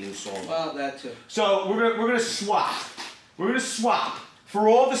Jimmy a new saw. Well, that too. So we're gonna swap. We're gonna swap for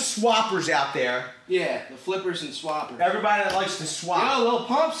all the swappers out there. Yeah, the flippers and swappers. Everybody that likes to swap. Yo, little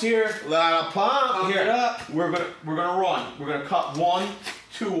pumps here. Lot of pump. Pump Here. it up. We're gonna run. We're gonna cut 1,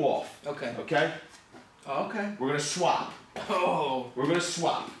 2 off. Okay. Okay. Oh, okay. We're gonna swap. Oh. We're gonna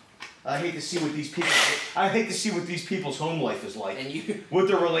swap. I hate to see what these people. I hate to see what these people's home life is like. And you. What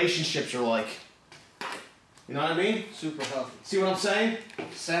their relationships are like. You know what I mean? Super healthy. See what I'm saying?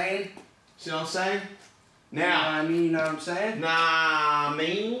 Saying. See what I'm saying? You know what Now. I mean, you know what I'm saying? Nah,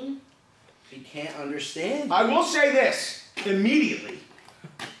 mean. You can't understand. I will say this immediately.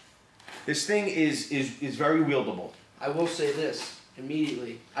 This thing is very wieldable. I will say this.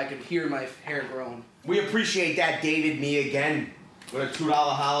 Immediately, I could hear my hair growing. We appreciate that, David. Me again. With a $2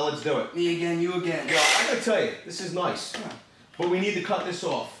 holla, let's do it. Me again, you again. Yo, I gotta tell you, this is nice. Huh. But we need to cut this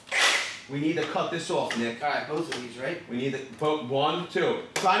off. We need to cut this off, Nick. Alright, both of these, right? We need to put 1, 2.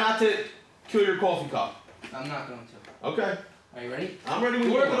 Try not to kill your coffee cup. I'm not going to. Okay. Are you ready? I'm ready The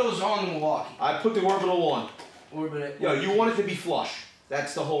when you are. orbital's on the Milwaukee. I put the orbital on. Orbital. Yo, you want it to be flush.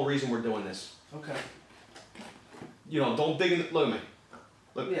 That's the whole reason we're doing this. Okay. Don't dig in. Look at me.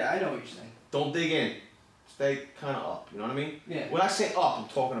 Look. Yeah, I know what you're saying. Don't dig in. Stay kind of up. You know what I mean? Yeah. When I say up, I'm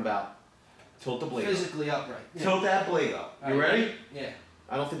talking about tilt the blade up. Physically upright. Yeah. Tilt that blade up. You Alright, ready? Yeah.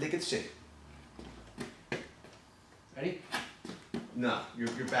 I don't think they can see. Ready? No, your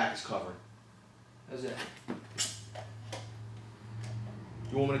back is covered. How's that?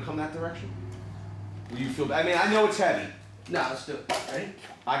 You want me to come that direction? Will you feel? I mean, I know it's heavy. No, let's do it. Ready?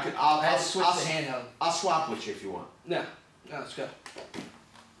 I had I'll switch the handheld. I'll swap with you if you want. No. No, let's go.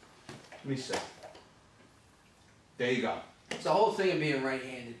 Let me see. There you go. It's the whole thing of being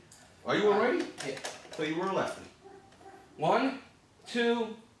right-handed. Are you a righty? Yeah. I thought you were a lefty. 1, 2,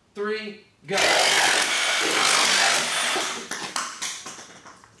 3, go.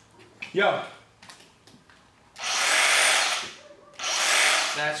 Yo.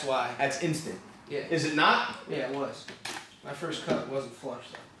 That's why. That's instant. Yeah. Is it not? Yeah, it was. My first cut wasn't flush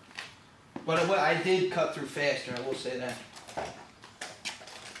though. But I did cut through faster, I will say that.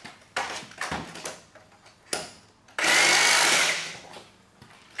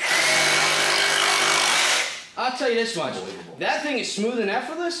 I'll tell you this much. That thing is smooth and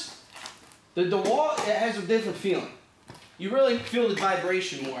effortless. The DeWALT, it has a different feeling. You really feel the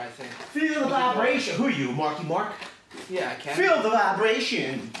vibration more, I think. Feel the vibration. Who are you, Marky Mark? Yeah, I can. Feel the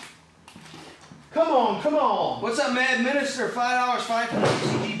vibration. Come on, come on. What's up, Mad Minister? $5, 5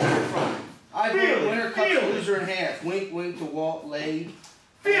 CD beer from. I vote winner cuts the loser in half. Wink, wink to Walt Lade.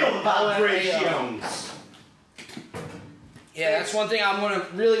 Feel the vibrations. Yeah, that's one thing I'm gonna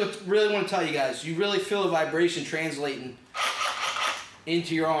really want to tell you guys. You really feel the vibration translating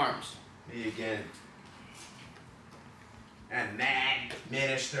into your arms. Me again. And Mad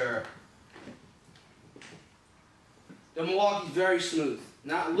Minister. The Milwaukee's very smooth.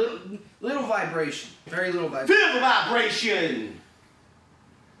 Not little vibration. Very little vibration. Feel the vibration.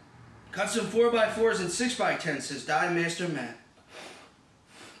 Cut some 4x4s and 6x10s, says Die Master Matt.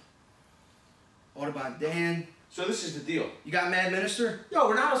 Autobot Dan. So this is the deal. You got Mad Minister? Yo,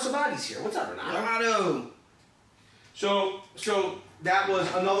 Renato Savati's here. What's up, Renato? Renato. So that was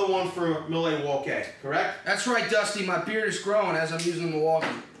another one for Milwaukee, correct? That's right, Dusty. My beard is growing as I'm using the Milwaukee.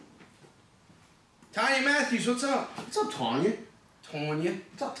 Tanya Matthews, what's up? What's up, Tanya? Tanya.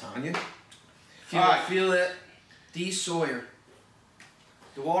 What's up, Tanya? Feel it. D. Sawyer.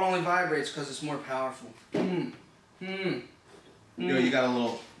 The DeWALT only vibrates because it's more powerful. Yo, you got a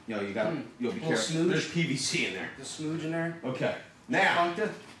little. Yo, you got. Yo, be careful. Smooch. There's PVC in there. The smooge in there. Okay. Now. Funked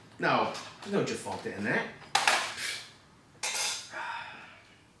it? No, there's no Jafunkta in there.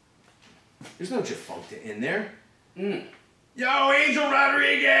 There's no Jafunkta in there. Yo, Angel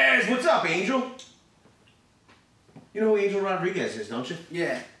Rodriguez! What's up, Angel? You know who Angel Rodriguez is, don't you?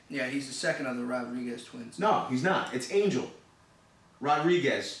 Yeah. Yeah, he's the second of the Rodriguez twins. No, he's not. It's Angel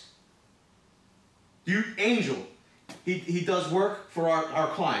Rodriguez. Angel. He does work for our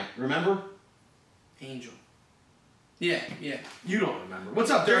client, remember? Angel. Yeah, yeah. You don't remember.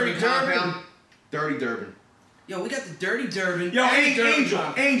 What's up, Dirty Compound? Dirty Durbin. Yo, we got the Dirty Durbin. Yo,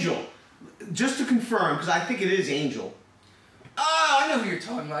 Angel. Just to confirm, because I think it is Angel. Oh, I know who you're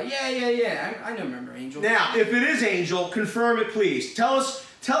talking about. Yeah. I remember Angel. Now, if it is Angel, confirm it, please. Tell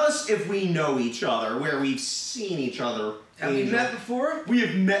us if we know each other, where we've seen each other. Have we met before? We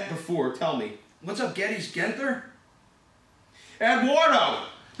have met before. Tell me. What's up, Geddes Genther? Eduardo,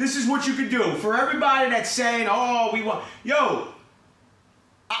 this is what you can do. For everybody that's saying, oh, we want... Yo,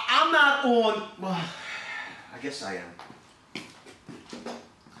 I'm not on... Well, I guess I am.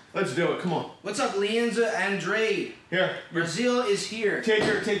 Let's do it. Come on. What's up, Lienza Andrade? Here. Brazil is here.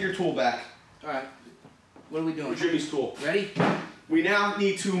 Take your tool back. All right. What are we doing? Jimmy's tool. Ready? We now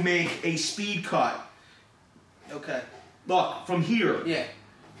need to make a speed cut. Okay. Look, from here. Yeah.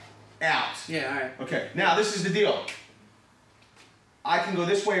 Out. Yeah, all right. Okay, now this is the deal. I can go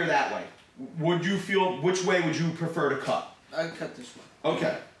this way or that way. Which way would you prefer to cut? I cut this one.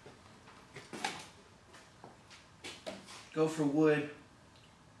 Okay. Go for wood.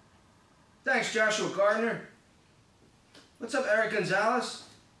 Thanks, Joshua Gardner. What's up, Eric Gonzalez?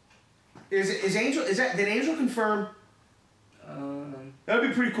 Did Angel confirm? That'd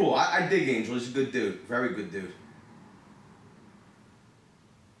be pretty cool. I dig Angel. He's a good dude. Very good dude.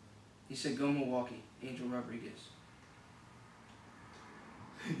 He said go Milwaukee. Angel Rodriguez.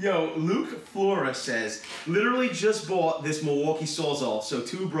 Yo, Luke Flora says, literally just bought this Milwaukee Sawzall, so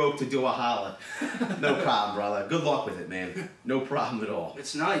too broke to do a holla. No problem, brother. Good luck with it, man. No problem at all.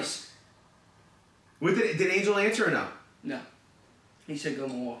 It's nice. Did Angel answer or no? No. He said go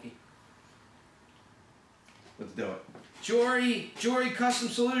Milwaukee. Let's do it. Jory Custom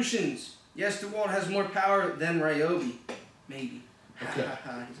Solutions. Yes, DeWALT has more power than Ryobi. Maybe. Okay. He's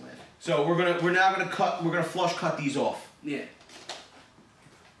laughing. So we're now gonna flush cut these off. Yeah.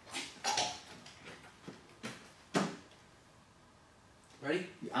 Ready?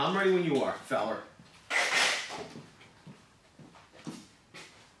 I'm ready when you are, feller.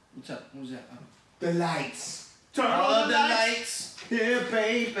 What's up? What was that? The lights. Turn on the lights. Yeah,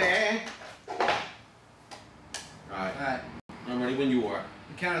 baby. Alright. Alright. I'm ready when you are.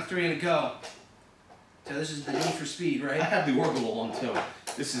 The count of 3 and a go. So this is the Need for Speed, right? I have the orbital on too.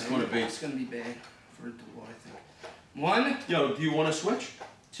 This is going to be... It's going to be bad for DeWALT, I think. 1. Yo, do you want to switch?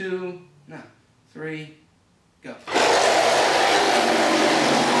 2. No. 3. Go.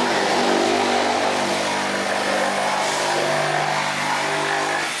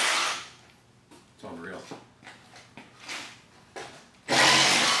 It's unreal.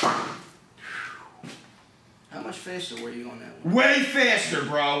 How much faster were you on that one? Way faster,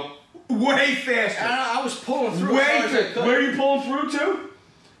 bro. Way faster. I was pulling through. Way as far as I could. Where are you pulling through to?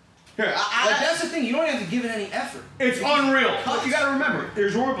 Here, Like, that's the thing. You don't have to give it any effort. It's unreal. But you got to remember,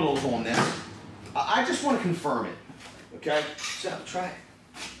 there's orbitals on this. I just want to confirm it. Okay. So try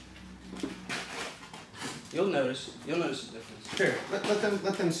it. You'll notice. You'll notice the difference. Here,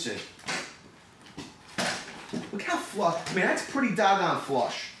 let them see. Look how flush. I mean, that's pretty doggone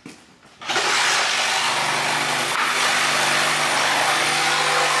flush.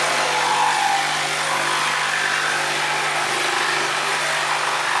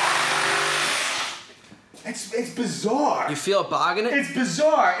 It's bizarre. You feel it bogging it? It's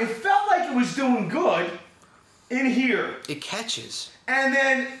bizarre. It felt like it was doing good in here. It catches. And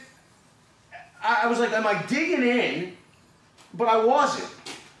then I was like, am I digging in? But I wasn't.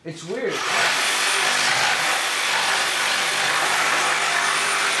 It's weird.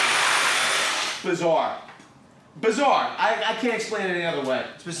 Bizarre. Bizarre. I can't explain it any other way.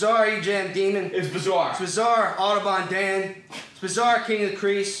 It's bizarre, E-Jam Demon. It's bizarre. It's bizarre, Audubon Dan. It's bizarre, King of the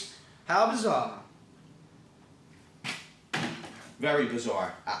Crease. How bizarre. Very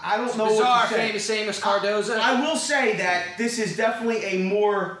bizarre. I don't know Bizarre, what to say. famous Amos Cardoza. I will say that this is definitely a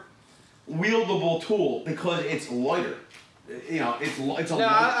more wieldable tool because it's lighter. You know, it's a. No,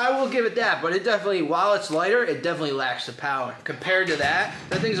 I will give it that, but it definitely, while it's lighter, it definitely lacks the power. Compared to that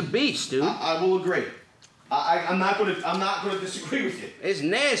thing's a beast, dude. I will agree. I'm not gonna disagree with you. It's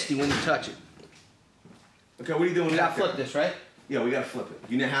nasty when you touch it. Okay, what are you doing? We gotta flip this, right? Yeah, we gotta flip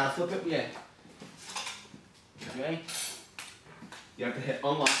it. You know how to flip it? Yeah. Okay. You have to hit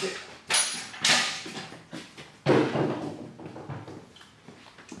unlock it.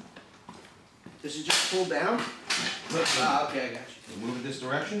 Does it just pull down? Ah, okay, I got you. Move it this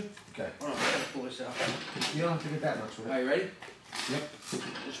direction. Okay. Hold on, I gotta pull this out. You don't have to get that much with it. Are you ready? Yep.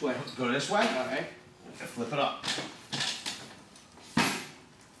 This way. Go this way. All right. And flip it up.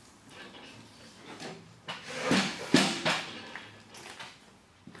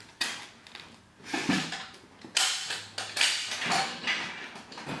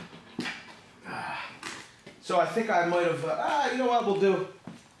 So I think I might have, you know what we'll do?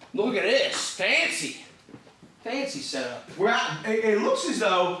 Look at this. Fancy. Fancy setup. We're at, it looks as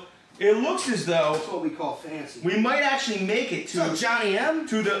though, That's what we call fancy. we might actually make it What's up, Johnny M?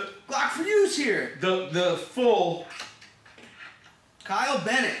 to the Glock for You's here. the full. Kyle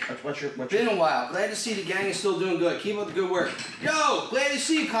Bennett. What's your Been a while. Glad to see the gang is still doing good. Keep up the good work. Yo, glad to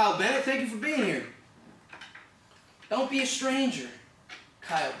see you, Kyle Bennett. Thank you for being here. Don't be a stranger,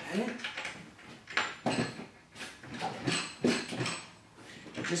 Kyle Bennett.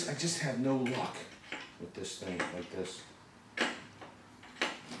 I just have no luck with this thing like this.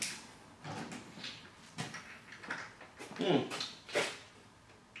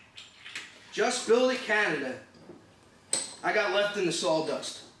 Just build it, Canada. I got left in the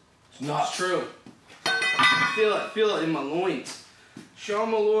sawdust. It's not It's true. I feel it in my loins.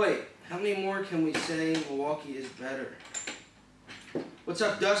 Sean Malloy, how many more can we say Milwaukee is better? What's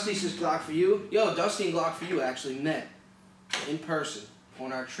up, Dusty? Says Glock for You. Yo, Dusty and Glock for You actually met in person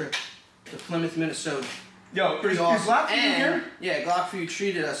on our trip to Plymouth, Minnesota. Yo, Pretty is awesome. Glock for You And, here? yeah, Glock for You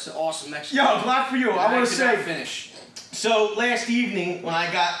treated us awesome next Yo, Glock for You. I want to say. Finish. So last evening when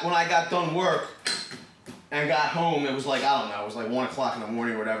I got done work and got home, it was like, I don't know, it was like 1 o'clock in the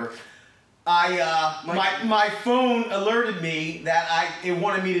morning or whatever. My phone alerted me that it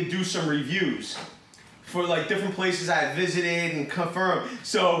wanted me to do some reviews for like different places I had visited and confirmed.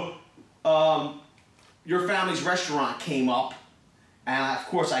 So your family's restaurant came up, and of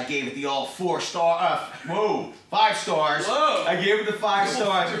course I gave it the all 5 stars. Whoa. I gave it the 5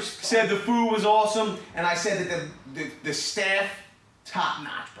 stars. Said the food was awesome, and I said that the staff top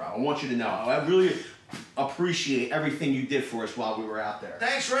notch, bro. I want you to know. I really appreciate everything you did for us while we were out there.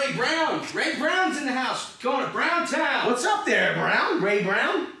 Thanks, Ray Brown. Ray Brown's in the house. Going to Browntown. What's up there, Brown? Ray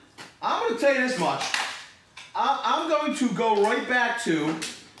Brown? I'm going to tell you this much. I'm going to go right back to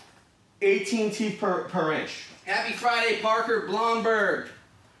 18 teeth per inch. Happy Friday, Parker Blomberg.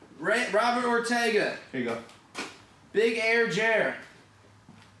 Robert Ortega. Here you go. Big Air Jer.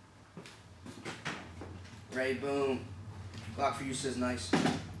 Ray Boom. Glock for You says nice.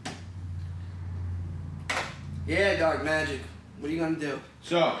 Yeah, Dark Magic. What are you going to do?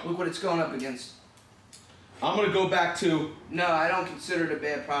 So, Look what it's going up against. I'm going to go back to, No, I don't consider it a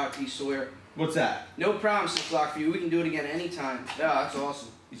bad product, you swear. what's that? No problem, says Glock for You. We can do it again anytime. Yeah, that's awesome.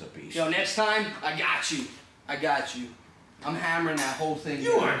 He's a beast. Yo, next time, I got you. I got you. I'm hammering that whole thing.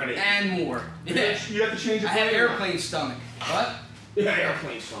 You aren't gonna- And more. Yeah. You have to change I your have blade. airplane stomach. What? Yeah,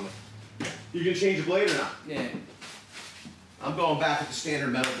 airplane stomach. You can change the blade or not? Yeah. I'm going back with the standard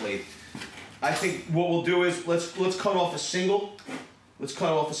metal blade. I think what we'll do is let's cut off a single. Let's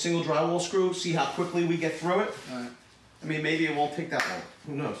cut off a single drywall screw. See how quickly we get through it. All right. I mean, maybe it won't take that long.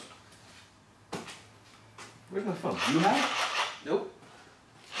 Who knows? Where's my phone? You have it? Nope.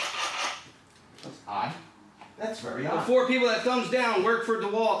 That's odd. That's very odd. The 4 people that thumbs down work for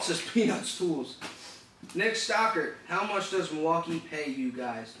DeWALT, says Peanuts Tools. Nick Stockert, how much does Milwaukee pay you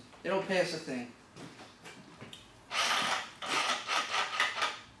guys? They don't pay us a thing.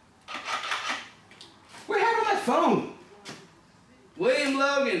 What happened to my phone? William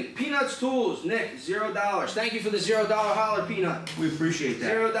Logan, Peanuts Tools. Nick, $0. Thank you for the $0 holler, Peanut. We appreciate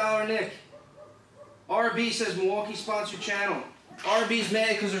that. $0 Nick. RB says Milwaukee sponsored channel. RB's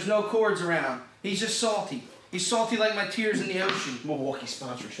mad because there's no cords around. He's just salty. He's salty like my tears in the ocean. Milwaukee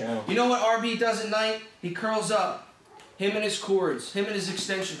sponsor channel. You know what RB does at night? He curls up. Him and his cords. Him and his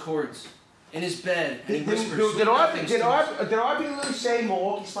extension cords. In his bed. And he whispers Did sweet nothings to us. RB really say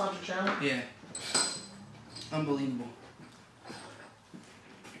Milwaukee sponsor channel? Yeah. Unbelievable.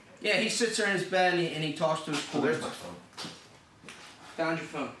 Yeah, he sits there in his bed and he talks to his Oh, cords. there's my phone. Found your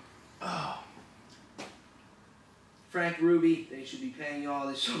phone. Oh. Frank Ruby, they should be paying you all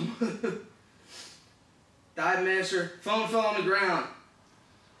this. Dive Master, phone fell on the ground.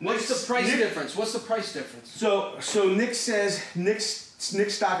 What's the price difference? What's the price difference? So Nick says, Nick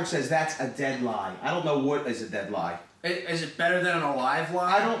Stocker says that's a dead lie. I don't know what is a dead lie. Is it better than an alive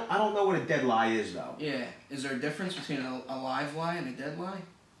lie? I don't know what a dead lie is though. Yeah. Is there a difference between a live lie and a dead lie?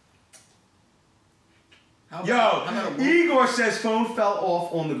 How about Igor says phone fell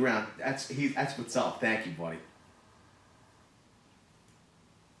off on the ground. That's what's up. Thank you, buddy.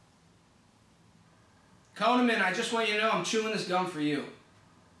 Coneman, I just want you to know I'm chewing this gum for you.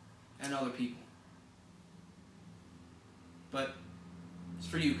 And other people. But it's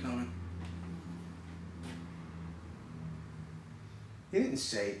for you, Conan. He didn't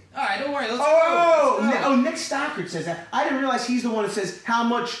say. Alright, don't worry, let's go. Nick Stockard says that. I didn't realize he's the one that says how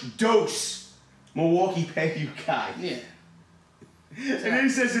much dose Milwaukee pay you guys. Yeah. And then he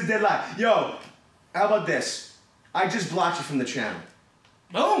says a dead lie. Yo, how about this? I just blocked you from the channel.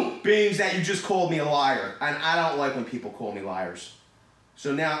 Boom! Being that you just called me a liar, and I don't like when people call me liars.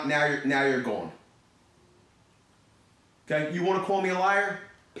 So now you're gone. Okay, you want to call me a liar?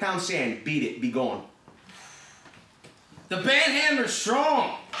 Pound sand, beat it, be gone. The bandhammer's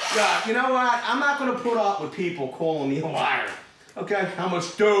strong. Yeah, you know what? I'm not gonna put up with people calling me a liar. Okay, how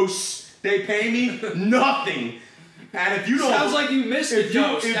much dose they pay me? Nothing. And if you don't, sounds like you missed a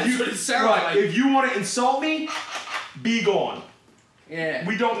dose. That's what it sounds like. If you want to insult me, be gone. Yeah.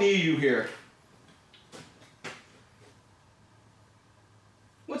 We don't need you here.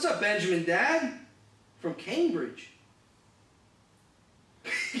 What's up, Benjamin Dad? From Cambridge.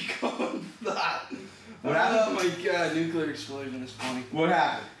 What happened? Oh my god, nuclear explosion is funny. What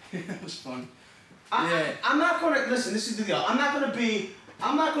happened? That was fun. I'm not gonna listen. This is the deal. I'm not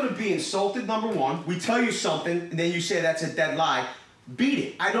gonna be insulted. Number one, we tell you something, and then you say that's a dead lie. Beat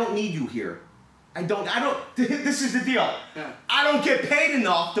it. I don't need you here. I don't. This is the deal. Yeah. I don't get paid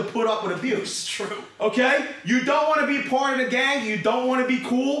enough to put up with abuse. It's true. Okay? You don't want to be part of the gang. You don't want to be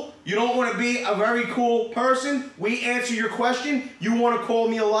cool. You don't want to be a very cool person. We answer your question. You want to call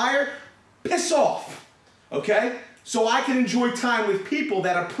me a liar? Piss off. Okay? So I can enjoy time with people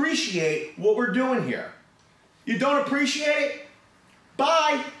that appreciate what we're doing here. You don't appreciate it?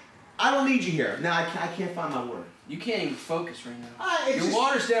 Bye. I don't need you here. Now I can't find my word. You can't even focus right now. Your just,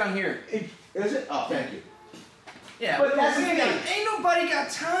 water's down here. Is it? Oh, thank you. Yeah, but that's the thing. Ain't nobody got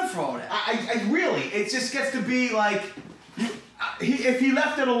time for all that. I really, it just gets to be like, if he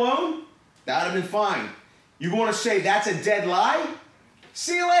left it alone, that would have been fine. You want to say that's a dead lie?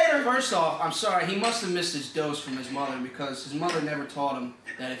 See you later. First off, I'm sorry, he must have missed his dose from his mother because his mother never taught him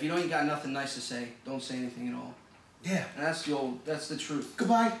that if you ain't got nothing nice to say, don't say anything at all. Yeah. And that's the truth.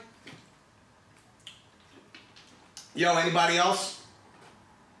 Goodbye. Yo, anybody else?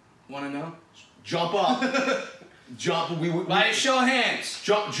 Want to know? Jump up. Jump. By a show of hands.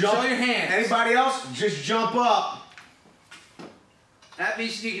 Jump. Show your hands. Anybody else? Just jump up. At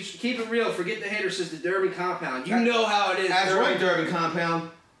VCD, keep it real. Forget the hater, says the Durbin Compound. You know how it is. That's right, Durbin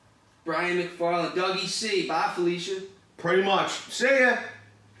Compound. Brian McFarland, Dougie C. Bye, Felicia. Pretty much. See ya.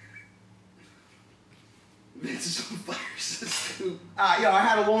 Vince is on fire, says Scoop. Yo, I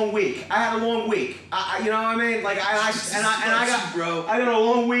had a long week. You know what I mean? Like I got a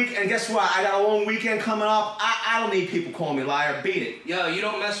long week, and guess what? I got a long weekend coming up. I don't need people calling me liar. Beat it. Yo, you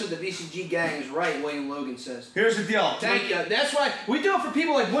don't mess with the VCG gang is right. William Logan says. Here's the deal. Thank you. That's why we do it for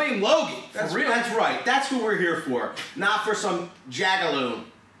people like William Logan. That's real. That's right. That's who we're here for, not for some jagaloon.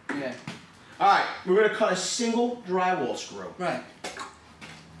 Yeah. All right, we're gonna cut a single drywall screw. Right.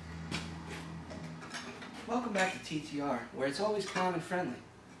 Welcome back to TTR, where it's always calm and friendly.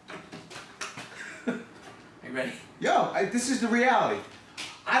 Are you ready? Yo, this is the reality.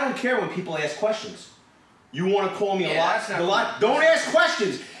 I don't care when people ask questions. You want to call me a lot? Don't ask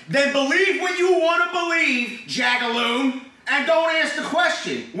questions. Then believe what you want to believe, Jagaloon, and don't ask the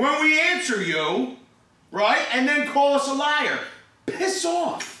question. When we answer you, right, and then call us a liar. Piss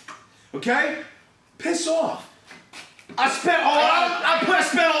off, okay? Piss off. I spent a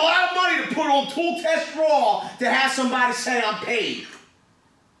lot of money to put on Tool Test Raw to have somebody say I'm paid.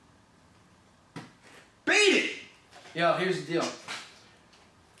 Beat it. Yo, here's the deal.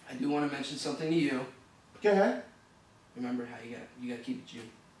 I do want to mention something to you. Go ahead. Remember how you gotta keep it Jew.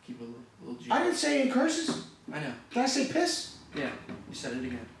 Keep it a little Jew. I didn't say any curses. I know. Did I say piss? Yeah, you said it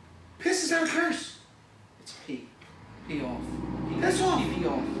again. Piss is not a curse. It's pee. Pee off. Piss off. Pee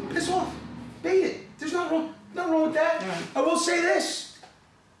off. Piss off. Beat it. There's nothing wrong with that. Yeah. I will say this.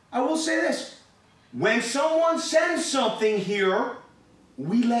 When someone sends something here,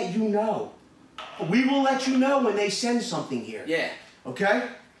 we let you know. We will let you know when they send something here. Yeah. Okay?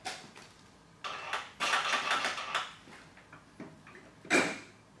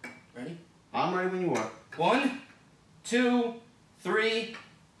 Ready? I'm ready when you are. 1, 2, 3.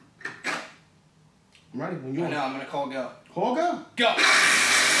 I'm ready when you are. I know, I'm gonna call go. Call go. Go!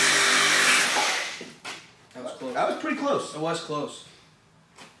 That was close. That was pretty close. It was close.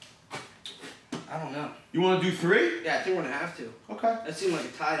 I don't know. You want to do 3? Yeah, I think we're gonna have to. Okay. That seemed like a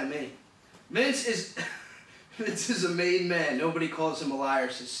tie to me. Vince is a made man. Nobody calls him a liar,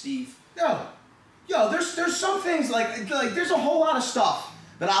 says Steve. Yo, there's some things like there's a whole lot of stuff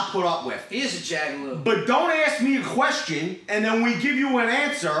that I put up with. He is a jagaloo. But don't ask me a question and then we give you an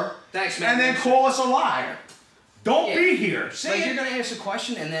answer. Thanks, man. And then call us a liar. Don't be here. Like you're gonna ask a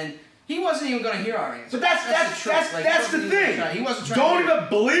question and then he wasn't even gonna hear our answer. But that's the thing. He wasn't trying. Don't even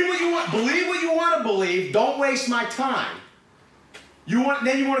believe what you want. Believe what you want to believe. Don't waste my time.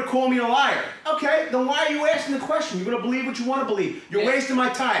 Then you want to call me a liar. Okay, then why are you asking the question? You're gonna believe what you want to believe. You're wasting my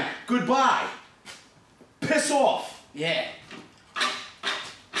time. Goodbye. Piss off. Yeah.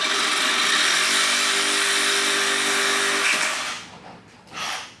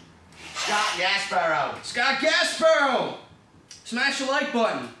 Scott Gasparo! Smash the like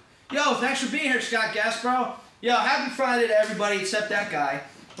button. Yo, thanks for being here, Scott Gasparo. Yo, happy Friday to everybody except that guy.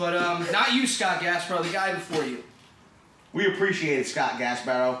 But not you, Scott Gasparo, the guy before you. We appreciate it, Scott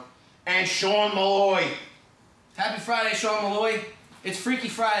Gasparo. And Sean Malloy. Happy Friday, Sean Malloy. It's Freaky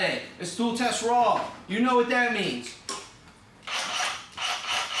Friday. It's Tool Test Raw. You know what that means.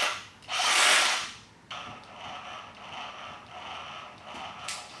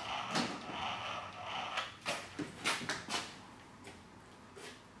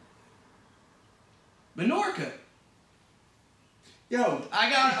 Menorca. Yo,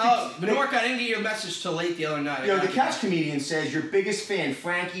 Menorca, I didn't get your message till late the other night. Yo, the couch comedian says your biggest fan,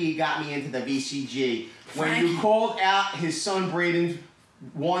 Frankie, got me into the VCG. When Frankie. you called out his son Braden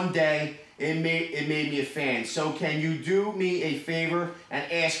one day, it made me a fan. So can you do me a favor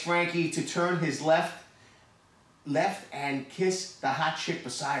and ask Frankie to turn his left and kiss the hot chick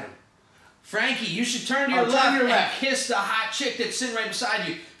beside him? Frankie, you should turn to your left and kiss the hot chick that's sitting right beside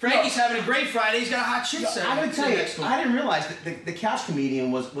you. Frankie's having a great Friday. He's got a hot chick sitting I'm gonna tell you, next to him. I didn't realize that the couch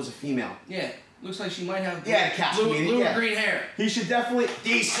comedian was a female. Yeah, looks like she might have the couch comedian, blue green hair. He should definitely,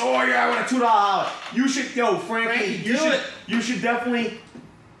 D. Sawyer, I want a $2 You should, Frankie, you should definitely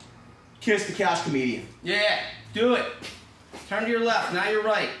kiss the couch comedian. Yeah, do it. Turn to your left, now you're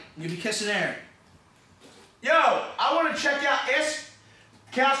right. You'll be kissing air. Yo, I want to check out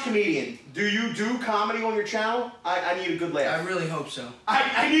Couch Comedian. Do you do comedy on your channel? I need a good laugh. I really hope so.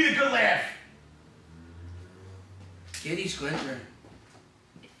 I need a good laugh. Giddy Splinter.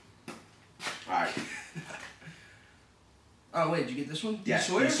 Alright. Oh, wait, did you get this one? Yes,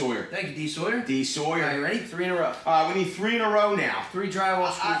 D. Sawyer? D. Sawyer. Thank you, D. Sawyer. D. Sawyer. Alright, ready? 3 in a row. We need 3 in a row now. 3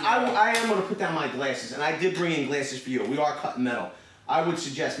 drywall screws. I am going to put down my glasses, and I did bring in glasses for you. We are cutting metal. I would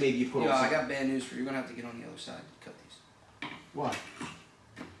suggest maybe you put on I got bad news for you. You're going to have to get on the other side to cut these. Why?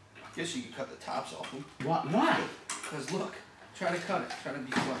 Guess you could cut the tops off them. Why? Because look, try to cut it. Try to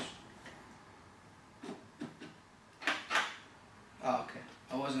be flush. Oh, okay.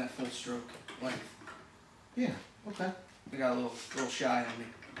 I wasn't at full stroke length. Yeah, okay. I got a little shy on me.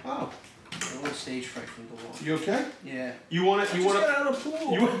 Oh. A little stage fright from DeWALT. You okay? Yeah. You want it? You want to get out of the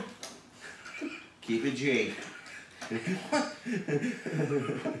pool. Keep it G.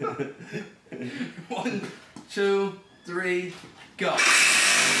 1, 2, 3, go.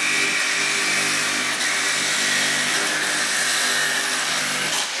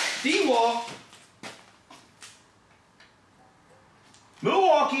 DeWALT.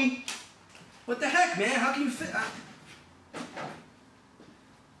 Milwaukee What the heck, man? How can you fit?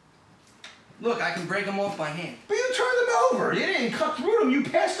 Look, I can break them off by hand. But you turned them over. You didn't cut through them. You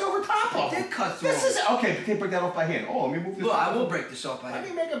passed over top of them. I did cut through This them. is okay. You can't break that off by hand. Oh, let me move this. Look, I will break this off by Let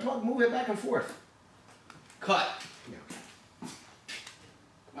hand. me make it move it back and forth. Cut. Yeah.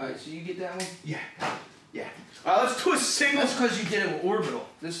 All right, so you get that one. Yeah. Yeah. All right, let's do a single. That's because you did it with orbital.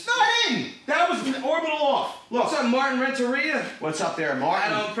 This. No, I didn't. That was orbital off. Look. What's up, Martin Renteria? What's up there,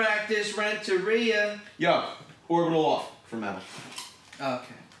 Martin? I don't practice Renteria. Yo, orbital off for metal.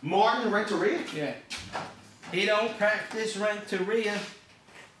 Okay. Martin Renteria? Yeah. He don't practice Renteria.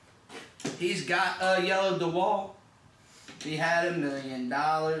 He's got a yellow DeWALT. He had $1 million.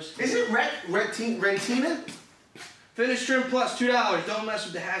 Is it Rentina? Finish Trim Plus, $2. Don't mess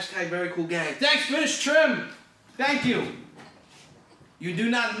with the hashtag Very Cool Gang. Thanks, Finish Trim. Thank you. You do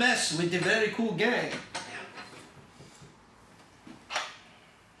not mess with the Very Cool Gang.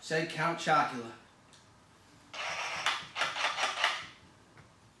 Say Count Chocula.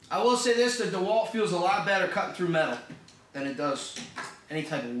 I will say this, the DeWALT feels a lot better cutting through metal than it does any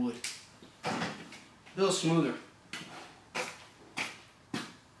type of wood. A little smoother.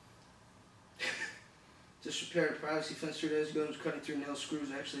 Just repaired a privacy fence 2 days ago and was cutting through nail screws.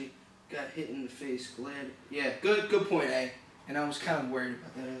 Actually got hit in the face. Glad. Yeah, good point, A. And I was kind of worried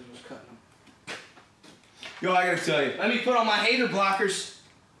about that as I was cutting them. Yo, I gotta tell you. Let me put on my hater blockers.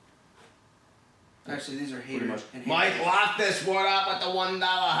 Actually, these are hater. Mike Loftus, what up with the $1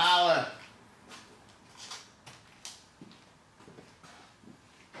 holla?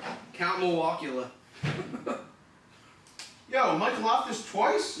 Count Milwaukee. Yo, Mike Loftus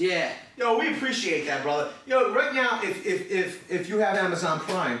twice? Yeah. Yo, we appreciate that, brother. Yo, right now, if you have Amazon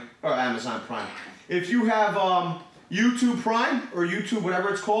Prime, if you have YouTube Prime or YouTube, whatever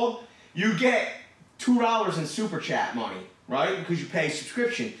it's called, you get $2 in super chat money, right? Because you pay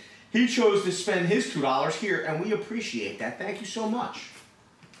subscription. He chose to spend his $2 here, and we appreciate that. Thank you so much.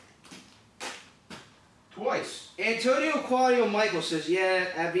 Twice. Antonio Quadio Michael says, yeah,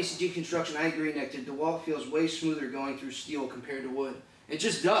 at VCG Construction, I agree, Nick. The DeWALT feels way smoother going through steel compared to wood. It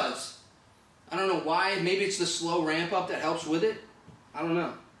just does. I don't know why. Maybe it's the slow ramp up that helps with it. I don't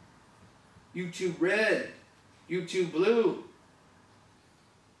know. YouTube Red. YouTube Blue.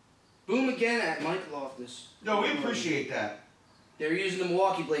 Boom again at Mike Loftus. No, we appreciate that. They're using the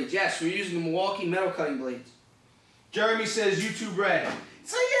Milwaukee blades. Yes, we're using the Milwaukee metal cutting blades. Jeremy says YouTube Red.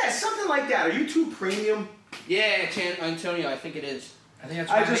 So yeah, something like that. Are YouTube Premium? Yeah, Antonio, I think it is. I think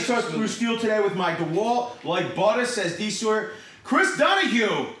that's I just cut through steel today with my DeWALT, like butter, says D-Sawyer. Chris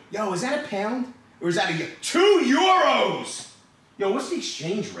Donahue. Yo, is that a pound? Or is that a €2? Yo, what's the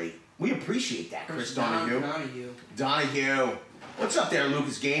exchange rate? We appreciate that, Chris Donahue. Donahue. What's up there,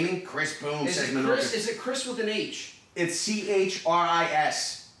 Lucas Gaming? Chris Boom says Chris, is it Chris with an H? It's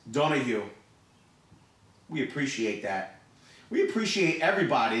C-H-R-I-S. Donahue. We appreciate that. We appreciate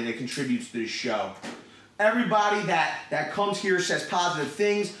everybody that contributes to this show. Everybody that comes here says positive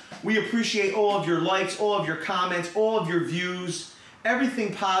things. We appreciate all of your likes, all of your comments, all of your views,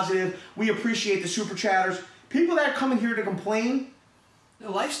 everything positive. We appreciate the super chatters. People that are coming here to complain.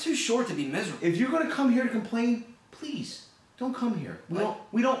 No, life's too short to be miserable. If you're going to come here to complain, please don't come here.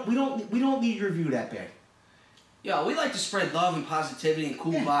 We don't need your view that bad. Yo, we like to spread love and positivity and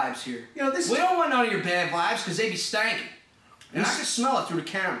cool vibes here. You know, we don't want none of your bad vibes because they be stanking. And I can smell it through the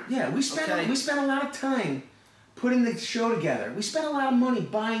camera. Yeah, we spent a lot of time putting the show together. We spent a lot of money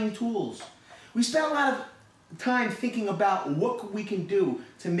buying tools. We spent a lot of time thinking about what we can do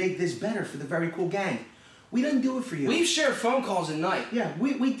to make this better for the Very Cool Gang. We didn't do it for you. We've shared phone calls at night. Yeah,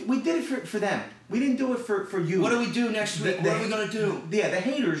 we did it for them. We didn't do it for you. What do we do next week? What are we gonna do? Yeah, the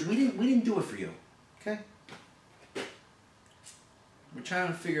haters. We didn't do it for you. Okay. We're trying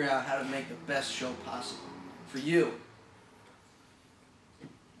to figure out how to make the best show possible for you.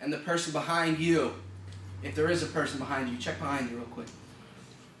 And the person behind you. If there is a person behind you, check behind you real quick.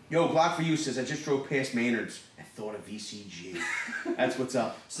 Yo, Glock for you says, I just drove past Maynard's and thought of VCG. That's what's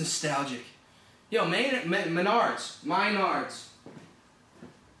up. It's nostalgic. Yo, Menards.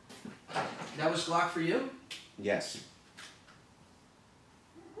 That was Glock for you? Yes.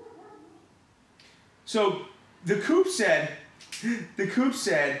 So, the Coop said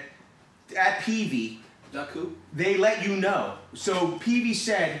at PV, they let you know. So PV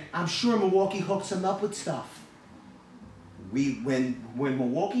said, I'm sure Milwaukee hooks them up with stuff. When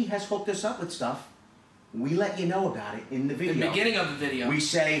Milwaukee has hooked us up with stuff, we let you know about it in the video. The beginning of the video. We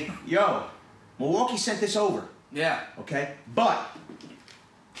say, yo, Milwaukee sent this over. Yeah. Okay? But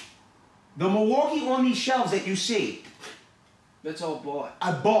the Milwaukee on these shelves that you see, that's all bought.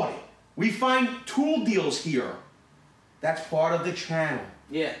 I bought it. We find tool deals here. That's part of the channel.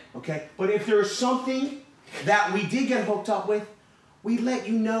 Yeah. Okay? But if there's something that we did get hooked up with, we let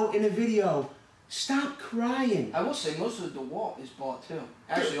you know in a video. Stop crying. I will say most of the DeWalt is bought too.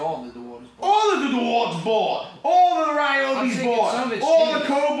 Actually, all of the DeWalt is bought. All of the DeWalt's bought. All of the Ryobi's bought. All the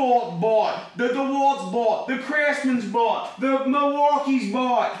Cobalt bought. The DeWalt's bought. The Craftsman's bought. The Milwaukee's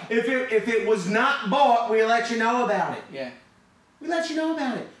bought. If it was not bought, we let you know about it. Yeah. We let you know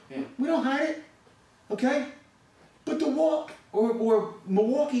about it. Yeah. We don't hide it. Okay? But DeWalt or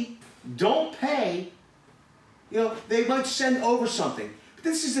Milwaukee don't pay. You know, they might send over something. But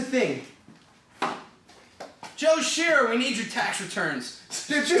this is the thing. Joe Shearer, we need your tax returns.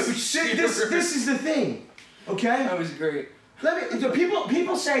 This is the thing, okay? That was great.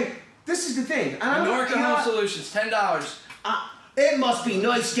 People say, this is the thing. Menorca Home Solutions, $10. It must be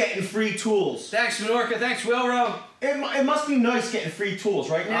nice getting free tools. Thanks, Menorca. Thanks, Wilro. It must be nice getting free tools,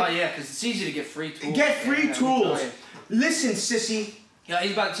 right, Nick? Oh, yeah, because it's easy to get free tools. Get free tools. Listen, sissy. Yeah,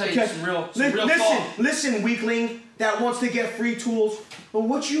 he's about to tell you some real Listen, weakling that wants to get free tools. But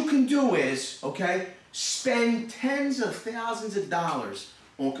what you can do is, okay, spend tens of thousands of dollars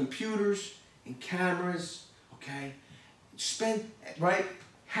on computers and cameras, okay?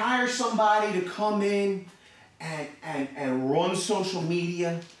 Hire somebody to come in and run social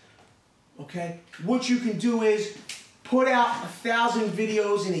media, okay? What you can do is put out 1,000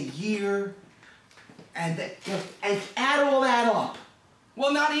 videos in a year and add all that up.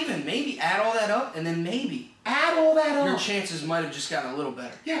 Well, not even. Maybe add all that up and then maybe. Add all that up. Your chances might have just gotten a little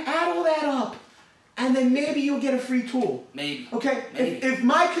better. Yeah, add all that up. And then maybe you'll get a free tool. Maybe. Okay. Maybe. If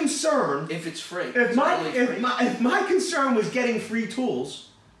my concern, if it's free, if my concern was getting free tools,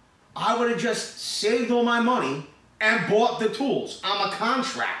 I would have just saved all my money and bought the tools. I'm a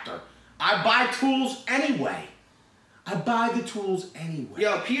contractor. I buy tools anyway.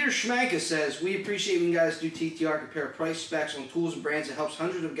 Yo, Peter Schmanka says, we appreciate when you guys do TTR, compare price specs on tools and brands. It helps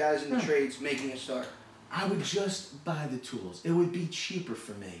hundreds of guys in the trades making a start. I would just buy the tools. It would be cheaper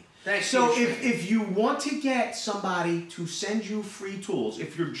for me. Thanks, so if you want to get somebody to send you free tools,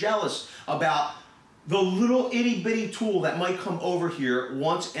 if you're jealous about the little itty bitty tool that might come over here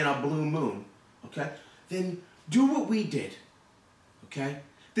once in a blue moon, okay, then do what we did, okay?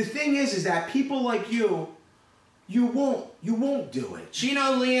 The thing is that people like you won't do it.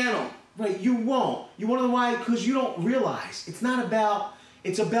 Chino Liano. Right, you won't. You wanna know why? Because you don't realize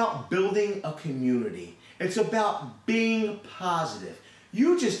it's about building a community. It's about being positive.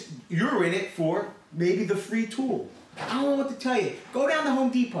 You're in it for maybe the free tool. I don't know what to tell you. Go down to Home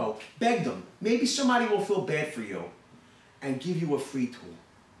Depot, beg them. Maybe somebody will feel bad for you and give you a free tool.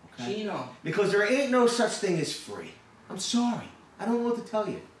 Okay? Chino. Because there ain't no such thing as free. I'm sorry. I don't know what to tell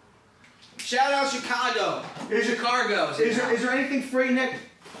you. Shout out Chicago. Chicago. Is there anything free, Nick?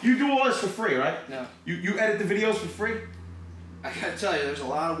 You do all this for free, right? No. You edit the videos for free? I gotta tell you, there's a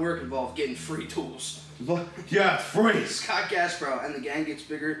lot of work involved getting free tools. Yeah, free. Scott Gasparo, and the gang gets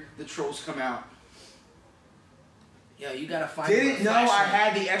bigger, the trolls come out. Yo, you gotta find. Didn't know I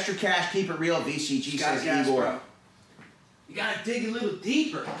had the extra cash. Keep it real. VCG Scott says Igor. You gotta dig a little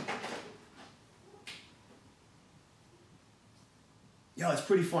deeper. Yo, it's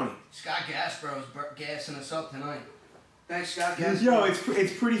pretty funny. Scott Gasparo's gassing us up tonight. Thanks, Scott Gasparo. Yo,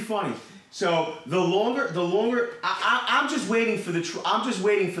 it's pretty funny. So the longer I'm just waiting for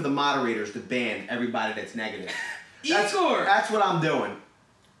the moderators to ban everybody that's negative. Igor. That's what I'm doing.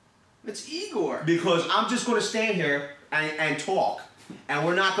 It's Igor. Because I'm just going to stand here and talk, and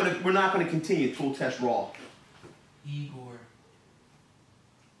we're not going to continue Tool Test Raw. Igor.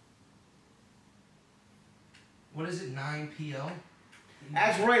 What is it? 9PL.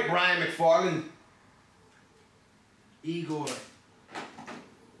 That's right, Brian McFarland. Igor.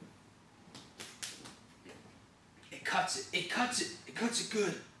 It cuts it. It cuts it. It cuts it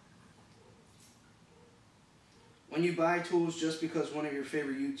good. When you buy tools just because one of your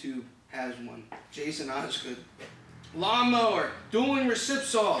favorite YouTube has one. Jason Osgood. Lawnmower. Dueling recip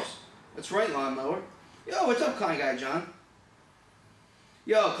saws. That's right, Lawnmower. Yo, what's up, Klein Guy John?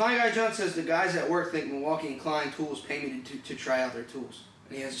 Yo, Klein Guy John says the guys at work think Milwaukee and Klein tools pay me to try out their tools.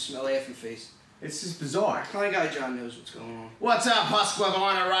 And he has a smell laughing face. It's just bizarre. Klein Guy John knows what's going on. What's up,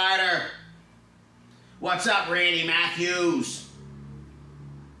 Husqvarna Rider? What's up, Randy Matthews?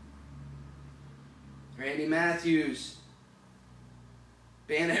 Randy Matthews.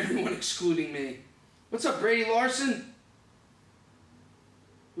 Ban everyone excluding me. What's up, Brady Larson?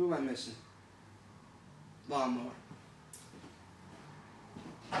 Who am I missing? Lawnmower.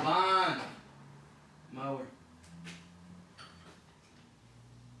 Lawn. Mower.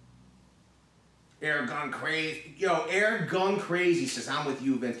 Air Gun Crazy. Yo, Air Gun Crazy says, I'm with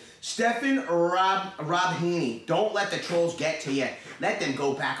you, Vince. Stefan Rob Haney, don't let the trolls get to you. Let them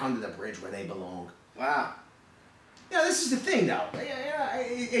go back under the bridge where they belong. Wow. Yeah, this is the thing, though.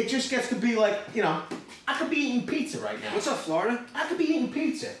 It just gets to be like, you know, I could be eating pizza right now. What's up, Florida? I could be eating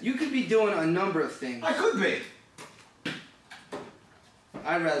pizza. You could be doing a number of things. I could be.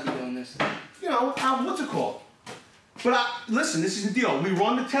 I'd rather be doing this. You know, what's it called? But listen, this is the deal. We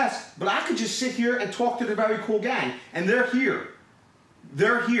run the test, but I could just sit here and talk to the very cool gang, and they're here.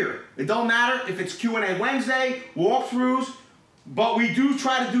 They're here. It don't matter if it's Q&A Wednesday, walkthroughs, but we do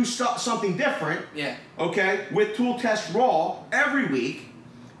try to do something different. Yeah. Okay, with Tool Test Raw every week,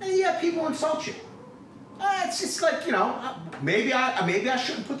 and yeah, people insult you. It's like, you know, maybe I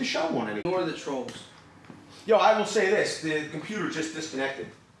shouldn't put the show on anymore. Ignore the trolls. Yo, I will say this: the computer just disconnected.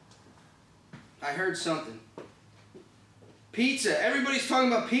 I heard something. Pizza. Everybody's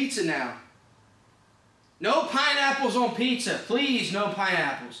talking about pizza now. No pineapples on pizza. Please, no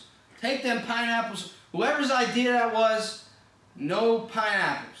pineapples. Take them pineapples. Whoever's idea that was, no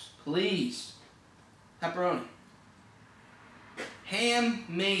pineapples. Please. Pepperoni. Ham,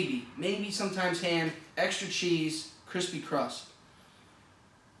 maybe. Maybe sometimes ham. Extra cheese. Crispy crust.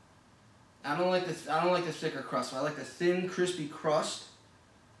 I don't like the thicker crust. I like the thin, crispy crust.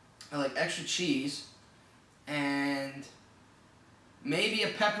 I like extra cheese. And maybe a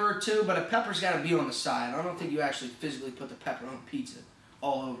pepper or two, but a pepper's got to be on the side. I don't think you actually physically put the pepper on pizza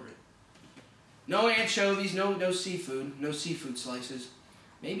all over it. No anchovies, no seafood, no seafood slices.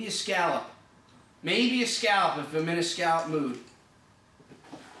 Maybe a scallop. Maybe a scallop if I'm in a scallop mood.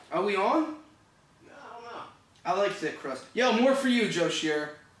 Are we on? No, I don't know. I like thick crust. Yo, more for you, Joe Shearer.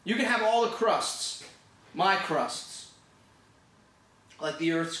 You can have all the crusts. My crusts. Like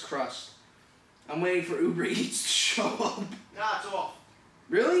the Earth's crust. I'm waiting for Uber Eats to show up. Nah, it's off.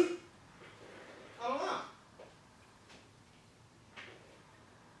 Really? I don't know.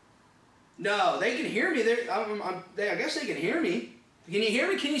 No, they can hear me. I guess they can hear me. Can you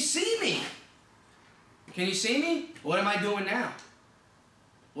hear me? Can you see me? Can you see me? What am I doing now?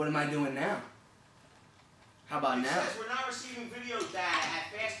 What am I doing now? How about It now? says we're not receiving video data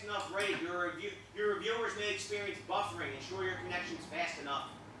at fast enough rate. Your reviewers may experience buffering. Ensure your connection's fast enough.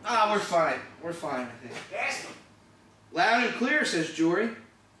 Ah, we're fine. We're fine, I think. Ask them. Loud and clear, says Jory.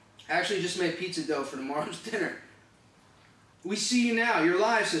 Actually just made pizza dough for tomorrow's dinner. We see you now. You're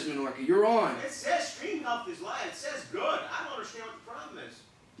live, says Minorca. You're on. It says stream health is live. It says good. I don't understand what the problem is.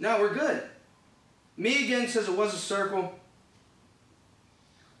 No, we're good. Me again says it was a circle.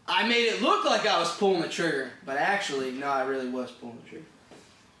 I made it look like I was pulling the trigger, but actually, no, I really was pulling the trigger.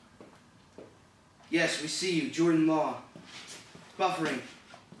 Yes, we see you, Jordan Law. Buffering.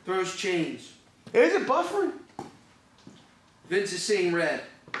 Throws chains. Is it buffering? Vince is seeing red.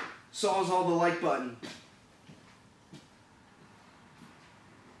 Sawzall the like button.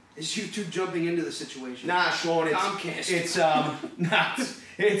 Is YouTube jumping into the situation? Nah, Sean,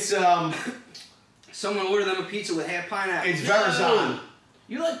 it's Someone order them a pizza with half pineapple. it's Verizon.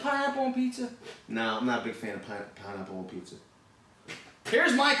 You like pineapple on pizza? No, I'm not a big fan of pineapple on pizza.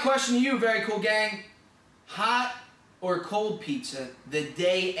 Here's my question to you, very cool gang. Hot or cold pizza the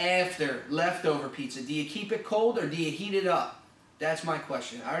day after leftover pizza? Do you keep it cold or do you heat it up? That's my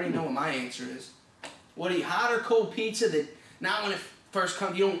question. I already know what my answer is. What are you, hot or cold pizza that not when it first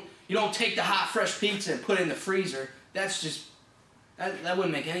comes, you don't take the hot fresh pizza and put it in the freezer. That's just that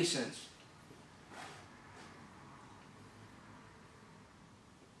wouldn't make any sense.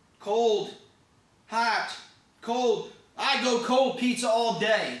 Cold, hot, cold. I go cold pizza all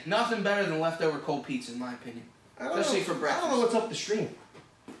day. Nothing better than leftover cold pizza, in my opinion. Especially for breakfast. I don't know what's up the stream.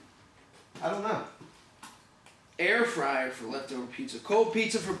 I don't know. Air fryer for leftover pizza. Cold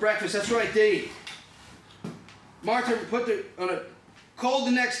pizza for breakfast. That's right, Dave. Martin put on a cold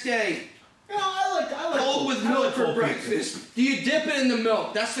the next day. You know, I like Cold with milk for breakfast. Do you dip it in the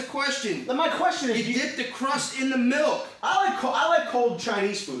milk? That's the question. My question is, You dip the crust in the milk. I like cold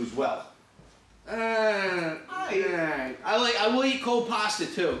Chinese food as well. I will eat cold pasta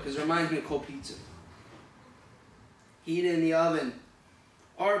too, because it reminds me of cold pizza. Heat it in the oven.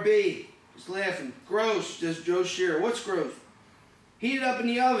 RB, just laughing. Gross, says Joe Shearer. What's gross? Heat it up in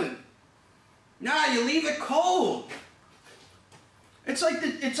the oven. Nah, you leave it cold. It's like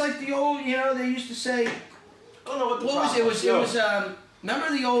the old, you know, they used to say. I don't know what the What was problem it? It was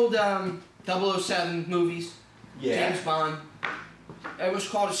remember the old 007 movies? Yeah. James Bond. It was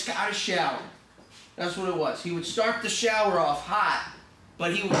called a Scottish shower. That's what it was. He would start the shower off hot,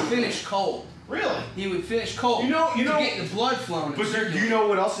 but he would finish cold. Really? He would finish cold. You know, to get the blood flowing. But do you know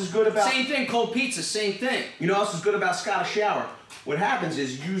what else is good about? Same thing. Cold pizza. Same thing. You know what else is good about Scottish shower? What happens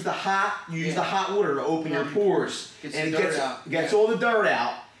is you use the hot water to open your pores, Gets and the it dirt gets out. all the dirt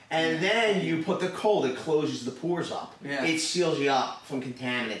out, and then you put the cold. It closes the pores up. Yeah. It seals you up from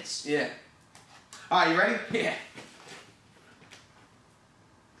contaminants. Yeah. All right, you ready? Yeah.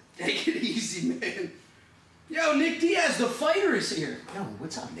 Take it easy, man. Yo, Nick Diaz, the fighter, is here. Yo,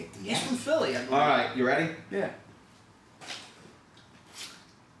 what's up, Nick He's Diaz? from Philly, I believe. All right, you ready? Yeah.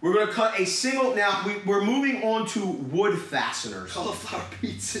 We're gonna cut a single. Now we're moving on to wood fasteners. Cauliflower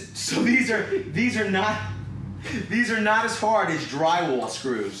pizza. So these are not as hard as drywall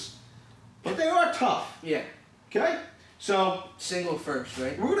screws, but they are tough. Yeah. Okay, so Single first,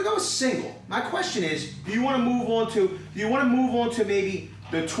 right? we're gonna go with single. My question is, do you want to move on to maybe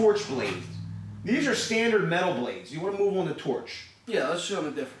the torch blades? These are standard metal blades. You want to move on to torch. Yeah, let's show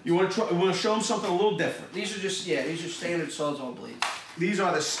them a difference. You want to show them something a little different. These are just, these are standard Sawzall blades. These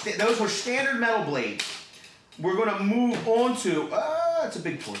are those were standard metal blades. We're gonna move on to it's a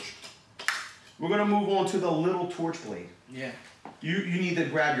big torch. We're gonna move on to the little torch blade. Yeah. You need to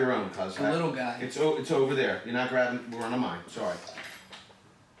grab your own, cuz. The little guy. It's over there. You're not grabbing one of mine. Sorry.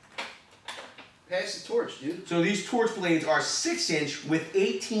 Pass the torch, dude. So these torch blades are 6-inch with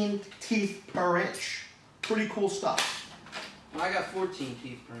 18 teeth per inch. Pretty cool stuff. Well, I got 14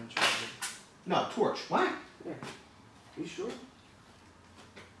 teeth per inch right here. No, torch. What? Yeah. You sure?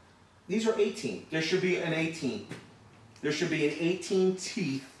 These are 18. There should be an 18. There should be an 18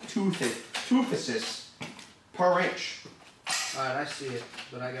 teeth toothpieces per inch. Alright, I see it,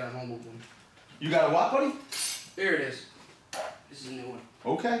 but I got a humble one. You got a what, buddy? Here it is. This is a new one.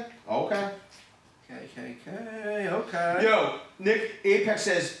 Okay. Okay. Okay. Yo, Nick Apex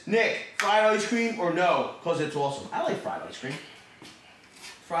says, Nick, fried ice cream or no? Because it's awesome. I like fried ice cream.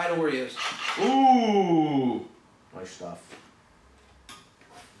 Fried Oreos. Ooh. Nice stuff.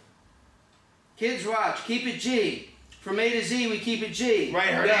 Kids watch, keep it G. From A to Z, we keep it G.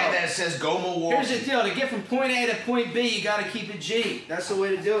 Right, Hernandez says go Milwaukee. Here's the deal, to get from point A to point B, you gotta keep it G. That's the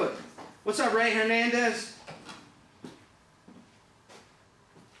way to do it. What's up, Ray Hernandez?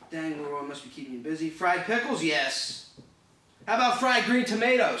 Dang, Leroy must be keeping you busy. Fried pickles? Yes. How about fried green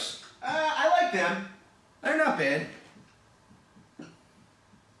tomatoes? I like them. They're not bad.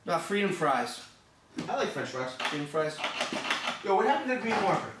 About freedom fries. I like French fries. Freedom fries? Yo, what happened to the green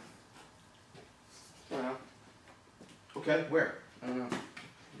marker? I don't know. Okay, where? I don't know.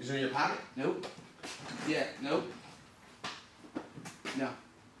 Is it in your pocket? Nope. Yeah, nope. No.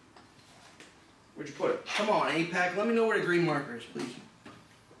 Where'd you put it? Come on, APAC. Let me know where the green marker is, please.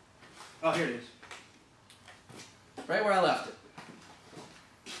 Oh, here it is. Right where I left it.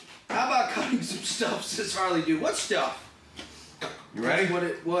 How about cutting some stuff, says Harley Dude? What stuff? You ready? That's what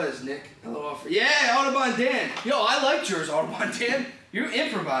it was, Nick. Hello, offer. Yeah, Audubon Dan. Yo, I liked yours, Audubon Dan. You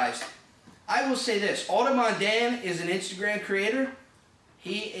improvised. I will say this. Audubon Dan is an Instagram creator.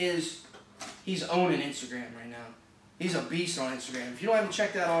 He's owning Instagram right now. He's a beast on Instagram. If you don't haven't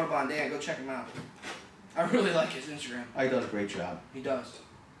checked out Audubon Dan, go check him out. I really like his Instagram. He does a great job. He does.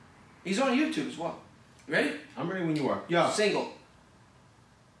 He's on YouTube as well. You ready? I'm ready when you are. Yo. Single.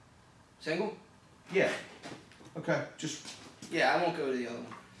 Single? Yeah. Okay, just... Yeah, I won't go to the other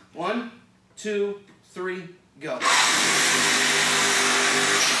one. 1, 2, 3, go. That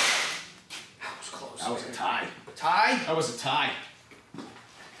was close. That was a tie. Tie? That was a tie.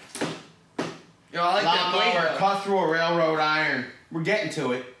 Yo, I like that blade. Lawnmower, cut through a railroad iron. We're getting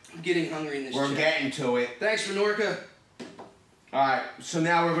to it. I'm getting hungry in this We're chat. getting to it. Thanks for Norca. Alright, so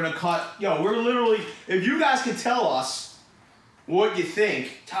now we're gonna cut. Yo, we're literally, if you guys could tell us what you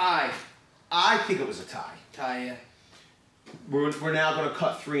think, Tie. I think it was a tie. Tie, yeah. We're now gonna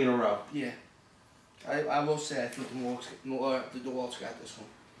cut 3 in a row. Yeah. I will say I think the DeWalt's got this one.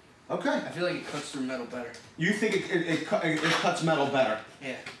 Okay. I feel like it cuts through metal better. You think it cuts metal better?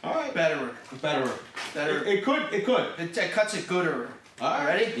 Yeah. Alright. Betterer. Better. Better. It could. It cuts it gooder. Alright.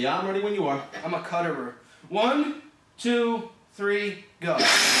 Ready? Yeah, I'm ready when you are. I'm a cutterer. 1, 2, 3, go.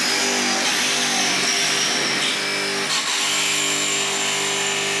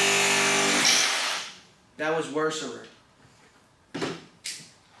 That was worser.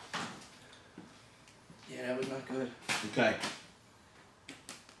 Yeah, that was not good. Okay.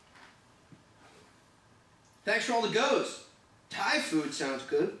 Thanks for all the goes. Thai food sounds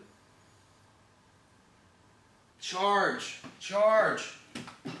good. Charge.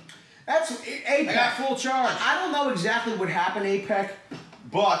 That's APEC. I got full charge. I don't know exactly what happened, APEC,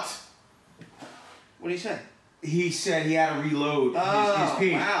 but What do you say? he said he had to reload his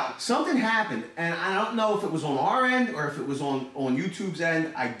page. Wow. Something happened, and I don't know if it was on our end or if it was on YouTube's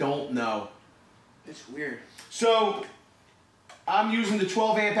end. I don't know. It's weird. So I'm using the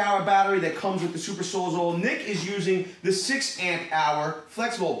 12 amp hour battery that comes with the Super Sawzall. Nick is using the 6 amp hour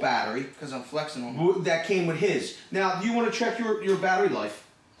Flexvolt battery. Because I'm flexing on it. That came with his. Now, do you want to check your battery life?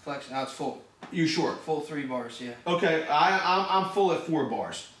 Flex, now it's full. You sure? Full 3 bars, yeah. Okay, I'm full at 4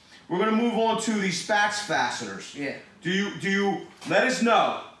 bars. We're gonna move on to the Spax fasteners. Yeah. Do you let us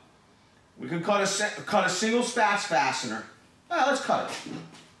know? We can cut a single Spax fastener. Let's cut it.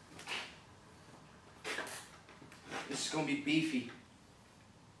 This is gonna be beefy.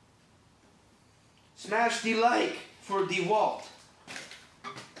 Smash the like for DeWALT.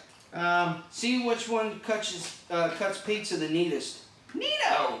 See which one cuts pizza the neatest.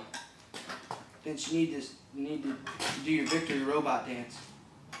 Neato! Then you need to do your victory robot dance.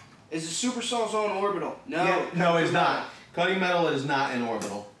 Is the Super Sawzall an orbital? No. Yeah, no, it's not. Cutting metal is not an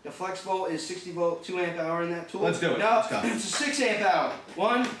orbital. The Flexvolt is 60 volt, 2 amp hour in that tool. Let's do it. No, Let's go. it's a 6 amp hour.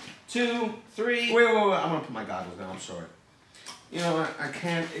 1, 2, 3. Wait. I'm gonna put my goggles down. I'm sorry. You know what? I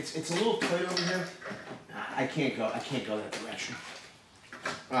can't. It's a little tight over here. I can't go that direction.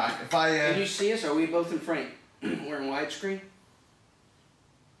 All right. If I. Can you see us? Are we both in frame? We're in widescreen.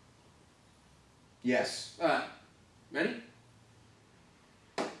 Yes. Ready?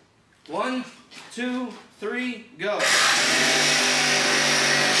 1, 2, 3, go.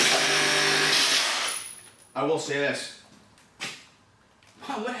 I will say this.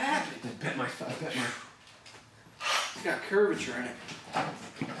 Oh, what happened? I bet my. It's got curvature in it.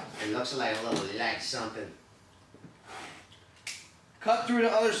 It looks like a little lag something. Cut through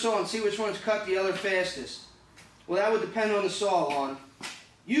the other saw and see which one's cut the other fastest. Well, that would depend on the saw, Lon.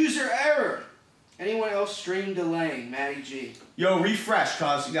 User error. Anyone else stream delaying? Matty G. Yo, refresh,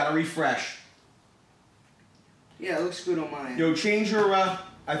 cuz you gotta refresh. Yeah, it looks good on my end. Yo, change your.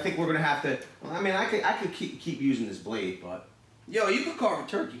 I think we're gonna have to. Well, I mean, I could keep using this blade, but. Yo, you could carve a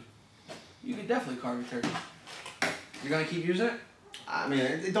turkey. You could definitely carve a turkey. You're gonna keep using it? I mean,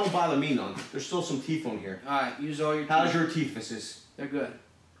 it don't bother me none. There's still some teeth on here. All right, use all your. How's your teeth, Mrs.? They're good.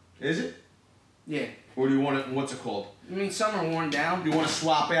 Is it? Yeah. Or do you want it? What's it called? I mean, some are worn down. Do you want to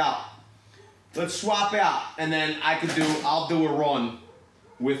swap out? Let's swap out, and then I'll do a run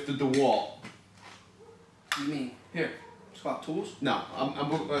with the DeWALT. You mean here? Swap tools? No, I'm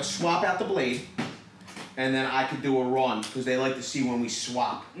gonna swap out the blade, and then I could do a run because they like to see when we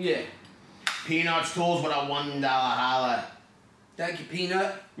swap. Yeah. Peanuts Tools with a $1 holla. Thank you,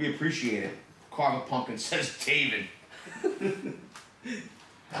 Peanut. We appreciate it. Carve a pumpkin, says David.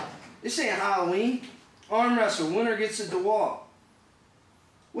 This ain't Halloween. Arm wrestle. Winner gets a DeWALT.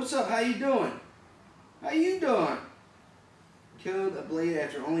 What's up? How you doing? How you doing? Killed a blade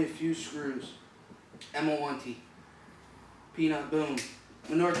after only a few screws. M18. Peanut, boom.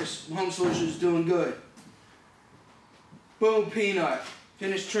 Menorcas Home Solutions doing good. Boom, Peanut.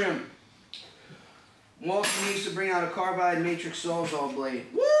 Finished trim. Milwaukee needs to bring out a carbide matrix Sawzall blade.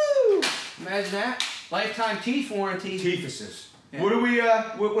 Woo! Imagine that. Lifetime teeth warranty. Teethuses. Yeah. What do we?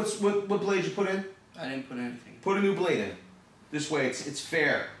 What blade you put in? I didn't put anything. Put a new blade in. This way, it's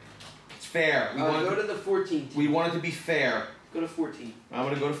fair. It's fair. We want Go to the 14. We want it to be fair. Go to 14. I'm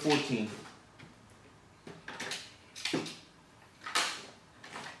gonna go to 14.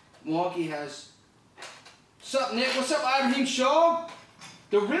 Milwaukee has. What's up, Nick? What's up, Ibrahim Shaw?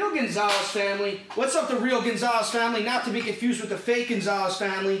 The real Gonzalez family. What's up, the real Gonzalez family? Not to be confused with the fake Gonzalez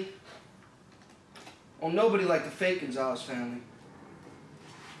family. Oh, nobody like the fake Gonzalez family.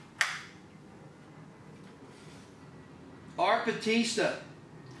 Art Batista.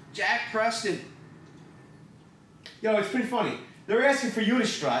 Jack Preston. Yo, it's pretty funny. They're asking for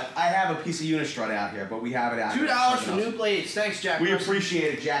Unistrut. I have a piece of Unistrut out here, but we have it out here. $2 for new blades. Thanks, Jack We Preston.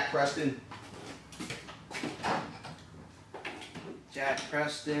 appreciate it, Jack Preston. Jack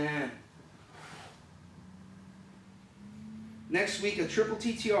Preston. Next week, a triple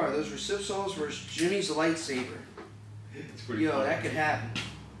TTR. Those Reciprocating versus Jimmy's lightsaber. It's pretty Yo, funny. that could happen.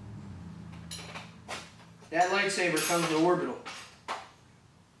 That lightsaber comes with orbital.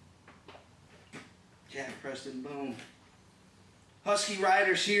 Jack Preston, boom. Husky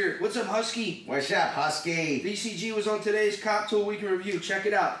Riders here. What's up, Husky? What's up, Husky? VCG was on today's cop tool we can review. Check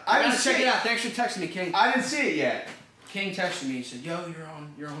it out. I didn't gotta check see it it. out. Thanks for texting me, King. I didn't see it yet. King texted me. He said, "Yo,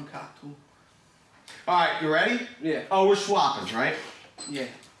 you're on cop tool." All right, you ready? Yeah. Oh, we're swapping, right? Yeah.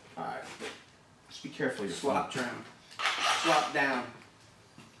 All right. Just be careful. Your Swap down. Swap down.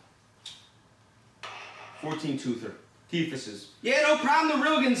 14 toother. Teethuses. Yeah, no problem. The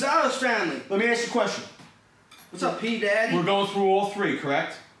real Gonzalez family. Let me ask you a question. What's up, P Daddy? We're going through all three,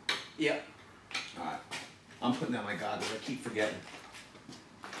 correct? Yep. All right. I'm putting down my goggles. I keep forgetting.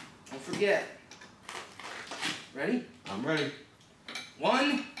 Don't forget. Ready? I'm ready.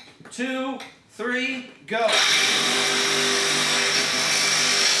 1, 2, 3, go.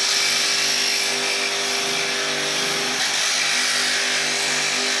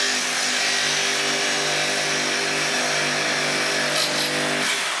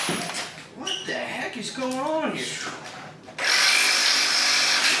 What the heck is going on here?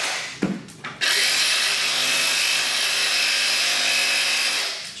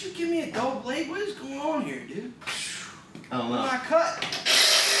 Did you give me a dull blade? What is going on here, dude? I don't know. Why not cut?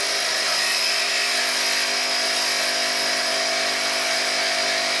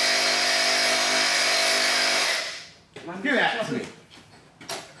 Give that to me.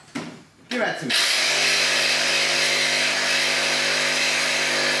 Give that to me.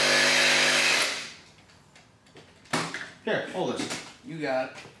 Here, hold this. You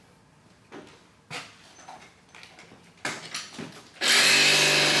got it.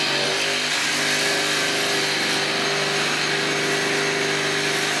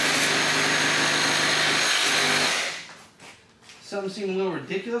 Something seemed a little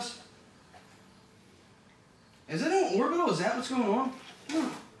ridiculous. Is it an orbital? Is that what's going on?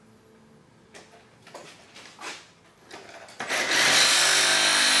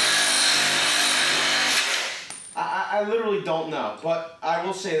 I literally don't know, but I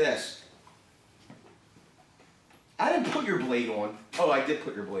will say this. I didn't put your blade on. Oh, I did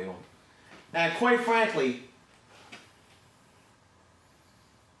put your blade on. And quite frankly,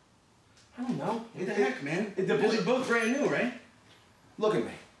 I don't know. What the heck, man? The Those are blade, both brand new, right? look at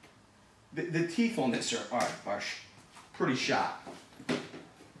me. The teeth on this are pretty shot.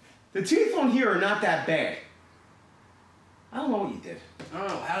 The teeth on here are not that bad. I don't know what you did. I don't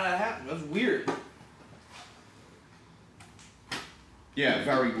know how that happened. That was weird. Yeah,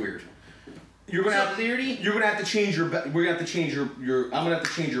 very weird. You're gonna have You're gonna have to change your. We're gonna have to change your. I'm gonna have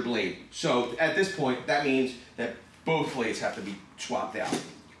to change your blade. So at this point, that means that both blades have to be swapped out.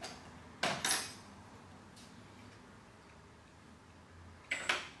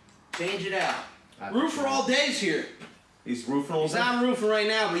 Change it out. Roofer all day's here. He's roofing all He's day. not roofing right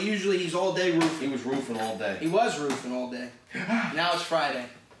now, but usually he's all day roofing. He was roofing all day. He was roofing all day. Now it's Friday.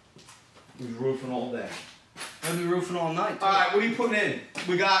 He was roofing all day. He'll be roofing all night, too. All right, what are you putting in?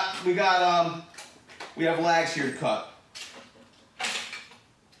 We have lags here to cut.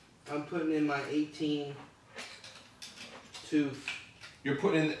 I'm putting in my 18 tooth. You're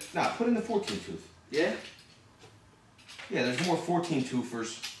putting in. Put in the 14 tooth. Yeah? Yeah, there's more 14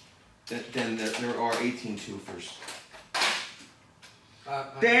 toothers than there are 18 toothers.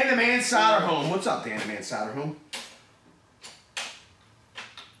 Dan the Man Solder Home. What's up, Dan the Man Solder Home?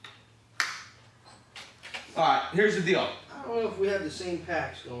 Alright, here's the deal. I don't know if we have the same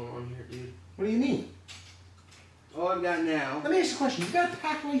packs going on here, dude. What do you mean? All I've got now. Let me ask you a question. You got a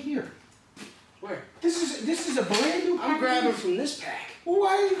pack right here. Where? This is a brand new pack. I'm grabbing from this pack. Well,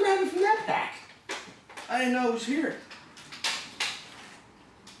 why are you grabbing from that pack? I didn't know it was here.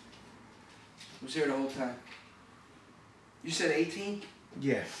 It was here the whole time. You said 18?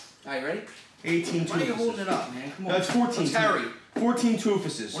 Yeah. Alright, ready? 18 Why are you holding toofuses. it up, man? Come on. That's 14. Let's hurry. 14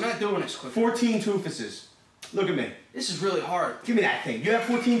 toofuses. We're not doing this quick. 14 toofuses. Look at me. This is really hard. Give me that thing. You have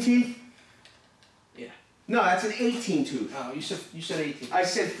 14 teeth? Yeah. No, that's an 18 tooth. Oh, you said 18. I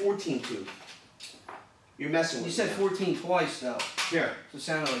said 14 tooth. You're messing with You said me. 14 twice, though. Here. So it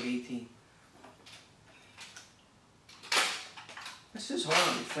sounded like 18. This is hard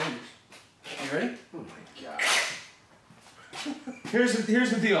on your fingers. You ready? Oh my god. Here's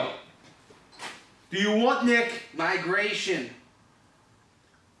the deal. Do you want Nick? Migration.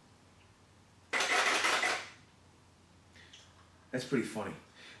 That's pretty funny.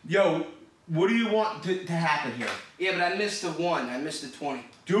 Yo, what do you want to happen here? Yeah, but I missed the 1. I missed the 20.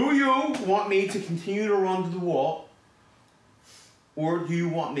 Do you want me to continue to run to the wall? Or do you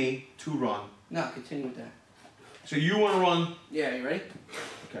want me to run? No, continue with that. So you want to run? Yeah, you ready?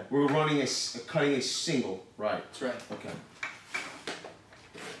 Okay. We're running cutting a single, right? That's right. Okay.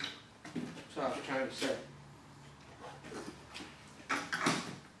 That's what I was trying to say.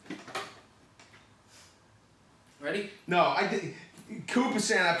 Ready? No, I did. Coop is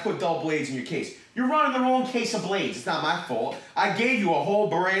saying I put dull blades in your case. You're running the wrong case of blades. It's not my fault. I gave you a whole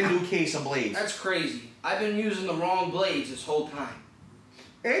brand new case of blades. That's crazy. I've been using the wrong blades this whole time.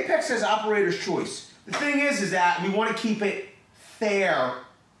 Apex says operator's choice. The thing is that we want to keep it fair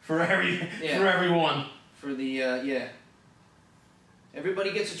for everyone. For the, yeah.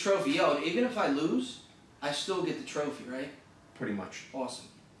 Everybody gets a trophy. Yo, even if I lose, I still get the trophy, right? Pretty much. Awesome.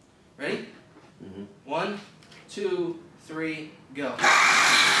 Ready? Mm-hmm. 1, 2, 3, go.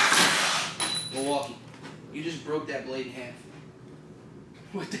 Milwaukee. You just broke that blade in half.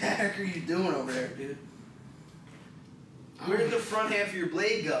 What the heck are you doing over there, dude? Where did the front half of your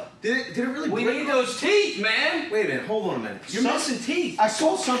blade go? Did it really break? We need those teeth, man! Wait a minute, hold on a minute. You're missing teeth. I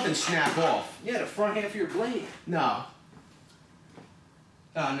saw something snap off. Yeah, the front half of your blade. No.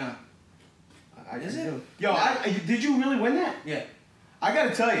 Oh, no. Is it? Yo, did you really win that? Yeah. I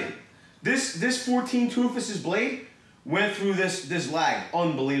gotta tell you, this 14 Toothless's blade went through this lag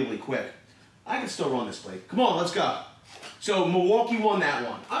unbelievably quick. I can still run this blade. Come on, let's go. So Milwaukee won that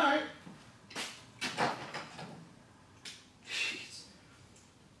one. All right. Jeez.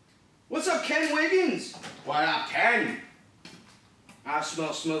 What's up, Ken Wiggins? What up, Ken? I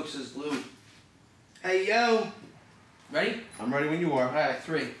smell smoke, says Lou. Hey, yo. Ready? I'm ready when you are. All right,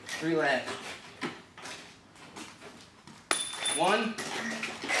 three. Three laps. 1.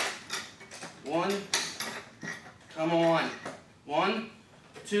 1. Come on. 1,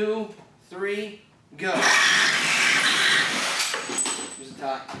 2, 3, go. It was a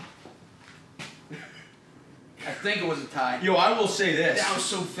tie. I think it was a tie. Yo, I will say this. That was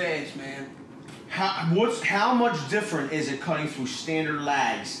so fast, man. How much different is it cutting through standard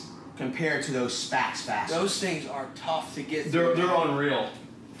lags compared to those SPACs fast? Those things are tough to get through. They're unreal.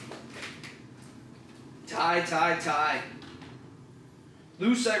 Tie, tie, tie.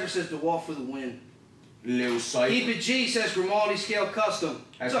 Lou Cypher says DeWALT for the win. Lou Cypher. Keep it G says Grimaldi Scale Custom.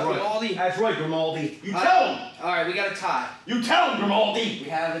 That's What's up, right. Grimaldi? That's right, Grimaldi. You tell him. All right, we got a tie. You tell him, Grimaldi. We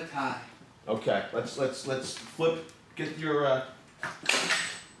have a tie. Okay, let's flip. Get your.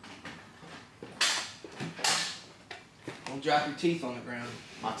 Don't drop your teeth on the ground.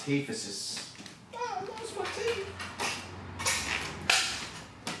 My teeth is. Oh, I lost my teeth.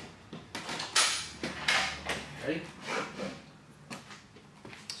 Ready?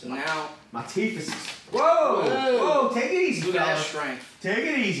 So now. My teeth is. Whoa! Whoa. Whoa! Take it easy, Look at that fella. strength. Take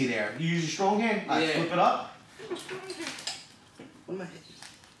it easy there. You use your strong hand. All right, Yeah. flip it up. What am I hitting?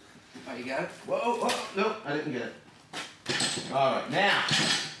 Oh, you got it? Whoa! Oh, nope, I didn't get it. All right, now.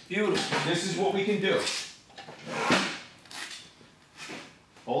 Beautiful. This is what we can do.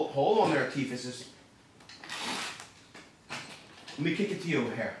 Hold on there, Teefuses. Let me kick it to you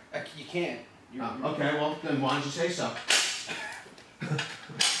over here. You can't. Okay, well, then why don't you say so?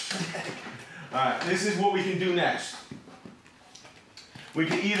 Alright, this is what we can do next. We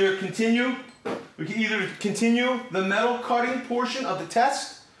can either continue the metal cutting portion of the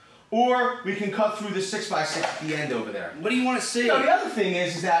test, or we can cut through the 6x6 at the end over there. What do you want to see? No, the other thing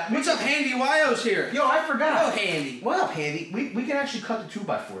is that... What's up, Handy Wyo's here? Yo, I forgot. Oh, Handy. What up, Handy? We can actually cut the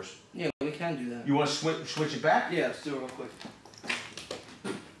 2x4s. Yeah, we can do that. You want to switch it back? Yeah, let's do it real quick.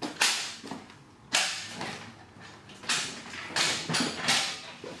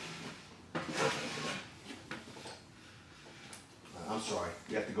 I'm sorry.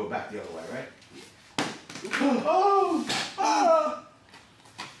 You have to go back the other way, right? Oh! Oh!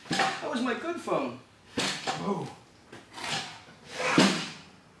 That was my good phone. Oh.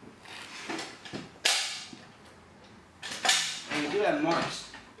 And we do have marks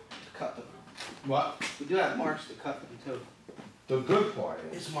to cut them. What? We do have marks to cut them too. The good part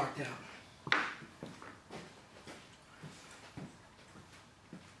is... It's marked out.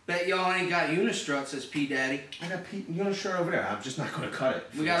 Bet y'all ain't got Unistrut, says P Daddy. I got Unishirt over there. I'm just not going to cut it.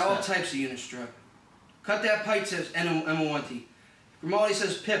 We got all types of Unistrut. Cut that pipe, says M18. Grimaldi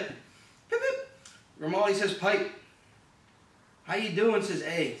says pip. Pip pip. Grimaldi says pipe. How you doing, says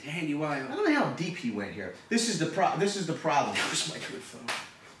A. Handy Wyo. I don't know how deep he went here. This is the problem. That was my good phone.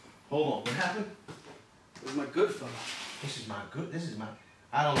 Hold on. What happened? It was my good phone. This is my...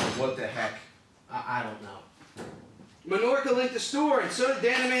 I don't know what the heck. I don't know. Menorca linked the store, and so did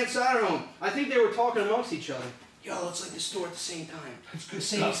Dan the Man Soderholm. I think they were talking amongst each other. Yo, let's link the store at the same time. That's good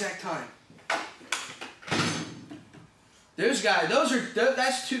Same stuff. exact time. Those guys, those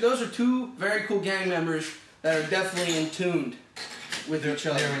are two very cool gang members that are definitely in tuned with each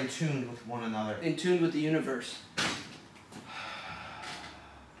other. They're in tune with one another. In tune with the universe.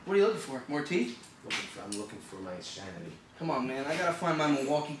 What are you looking for? More teeth? I'm looking for my sanity. Come on, man. I gotta find my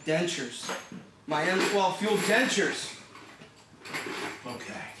Milwaukee dentures. My M12 fuel dentures.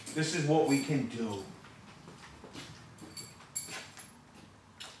 Okay. This is what we can do.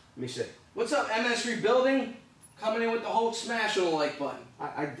 Let me see. What's up, MS Rebuilding? Coming in with the Hulk smash on the like button.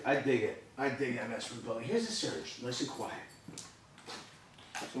 I dig it. I dig MS Rebuilding. Here's the surge. Nice and quiet.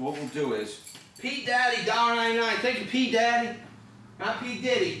 So what we'll do is... P Daddy, $1.99. Thank you, P Daddy. Not P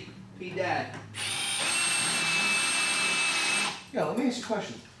Diddy. P Dad. Yeah, let me ask you a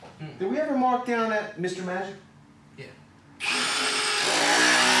question. Did we ever mark down that Mr. Magic? Yeah.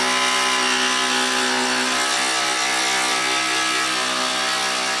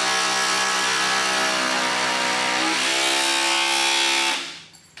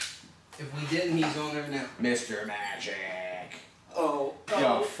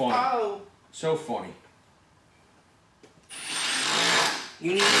 funny. Oh. So funny.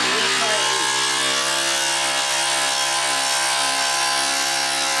 You need to get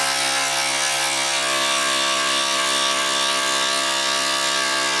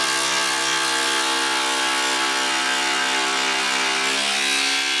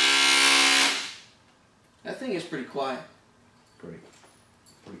That thing is pretty quiet. Pretty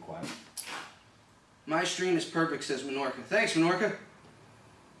quiet. My stream is perfect, says Menorca. Thanks, Menorca.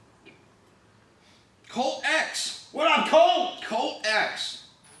 Colt X. What up, Cole? Colt X.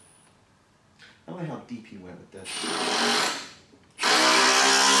 I don't know how deep he went with this.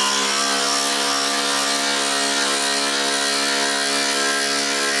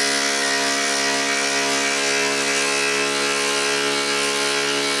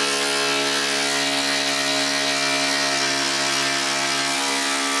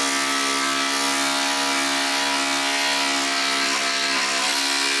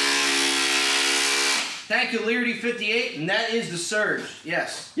 Thank you, Leardy58, and that is the Surge.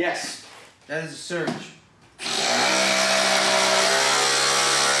 Yes, Yes. that is the Surge.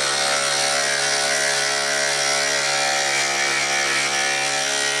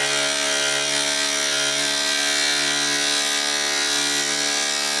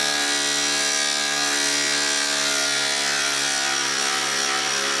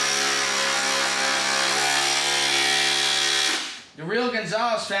 The real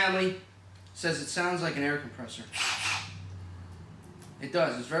Gonzalez family says it sounds like an air compressor. It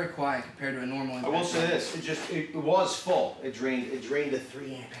does. It's very quiet compared to a normal. I will say this. It was full. It drained a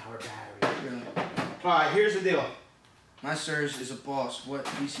 3 amp hour battery. Really. All right, here's the deal. My Surge is a boss. What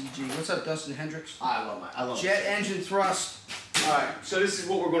BCG? What's up, Dustin Hendricks? I love Jet engine thrust. All right, so this is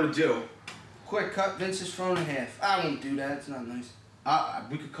what we're going to do. Quick, cut Vince's phone in half. I won't do that. It's not nice.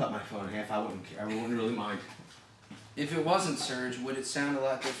 We could cut my phone in half. I wouldn't care. I wouldn't really mind. If it wasn't Surge, would it sound a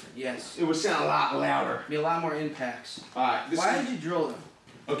lot different? Yes. It would sound a lot louder. Be a lot more impacts. All right. Why did you drill them?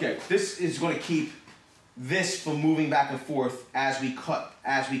 Okay, this is going to keep this from moving back and forth as we cut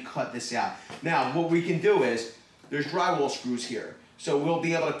this out. Now, what we can do is there's drywall screws here, so we'll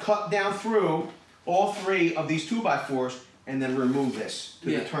be able to cut down through all 3 of these 2x4s and then remove this to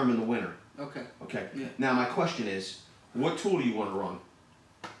determine the winner. Okay. Okay. Yeah. Now, my question is, what tool do you want to run?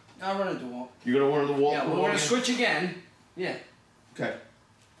 I'll run a DeWALT. You're going to run the DeWALT? Yeah, we're going to switch again. Yeah. Okay.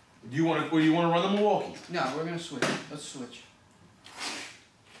 Do you want to run the Milwaukee? No, we're going to switch. Let's switch.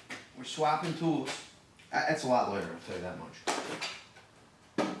 We're swapping tools. That's a lot later, I'll tell you that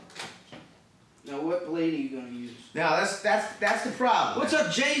much. Now, what blade are you going to use? Now, that's the problem. What's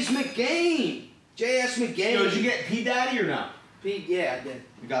up, Jays McGain? JS McGain. Yo, did you get P Daddy or no? P? Yeah, I did.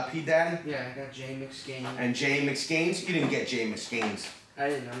 You got P Daddy? Yeah, I got J McGain. And J McScains? You didn't get J McScains. I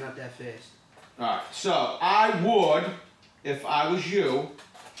didn't. I'm not that fast. Alright, so I would, if I was you,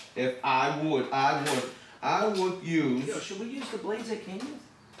 I would use. Yo, should we use the blades that came with?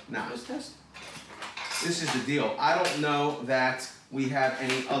 Nah. This test? This is the deal. I don't know that we have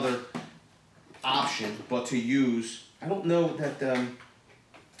any other option but to use. I don't know that.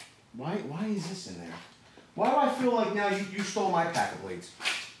 Why is this in there? Why do I feel like now you stole my pack of blades?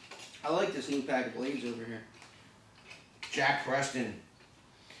 I like this new pack of blades over here. Jack Preston.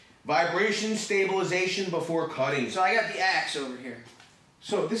 Vibration stabilization before cutting. So I got the axe over here.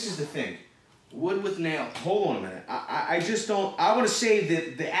 So this is the thing. Wood with nail. Hold on a minute. I just don't. I want to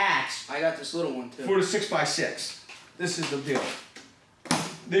save the axe I got this little one too. for the 6x6. This is the deal.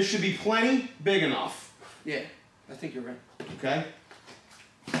 This should be plenty big enough. Yeah, I think you're right. Okay?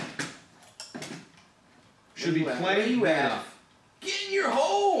 Should be Where plenty you big at? enough. Get in your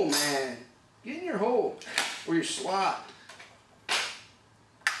hole, man. Get in your hole. Or your slot.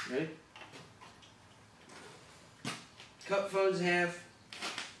 Ready? Cut phones in half.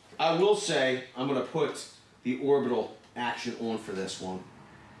 I will say I'm going to put the orbital action on for this one.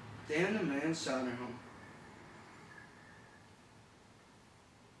 Dan the man solder home.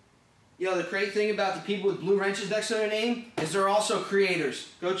 Yo, the great thing about the people with blue wrenches next to their name is they're also creators.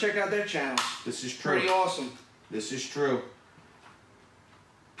 Go check out their channels. This is true. Pretty awesome. This is true.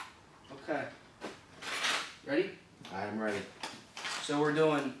 Okay. Ready? I am ready. So we're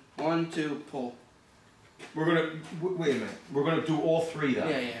doing 1, 2, pull. We're going to, wait a minute. We're going to do all 3 though.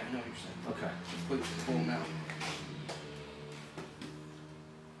 Yeah, I know what you're saying. Okay. Quick, pull them out.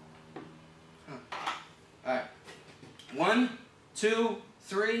 Alright. 1, 2,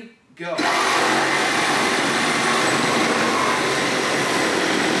 3, go.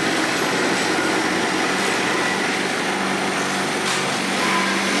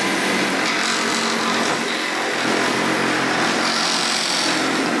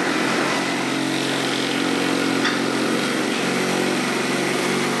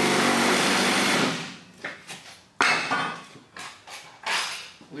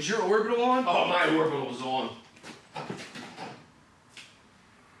 on? Oh, my orbital was on.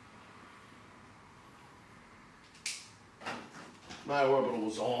 My orbital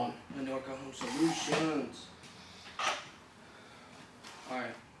was on. Minorca Home Solutions.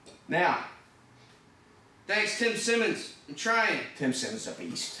 Alright. Now, Thanks, Tim Simmons. I'm trying. Tim Simmons a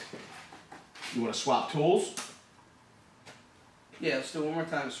beast. You want to swap tools? Yeah, let's do it one more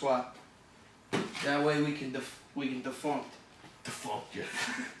time, swap. That way we can defunct. Defunct you.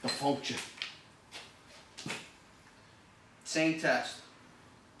 Defunct you. Same test.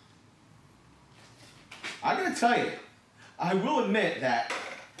 I gotta tell you, I will admit that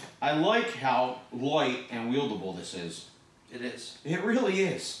I like how light and wieldable this is. It is. It really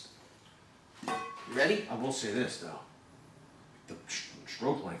is. You ready? I will say this though, the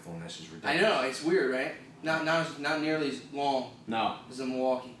stroke length on this is I ridiculous. know, it's weird, right? Not nearly as long No, as the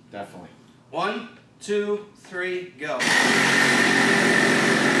Milwaukee. definitely. 1, 2, 3, go.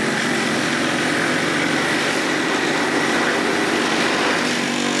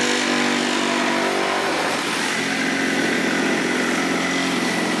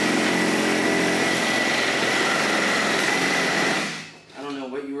 I don't know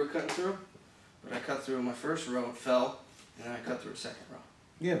what you were cutting through, but I cut through my first row, it fell, and then I cut through a second row.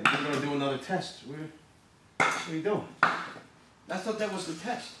 Yeah, but we're gonna do another test. What are you doing? I thought that was the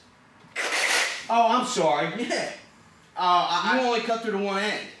test. Oh, I'm sorry. Yeah. I You only cut through the one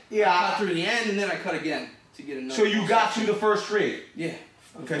end. Yeah, I cut through the end and then I cut again to get another. so you got through the first three. Yeah.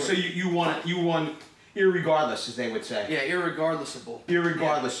 Okay, so you won irregardless, as they would say. Yeah, irregardlessable.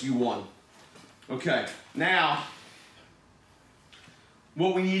 Irregardless, you won. Okay, now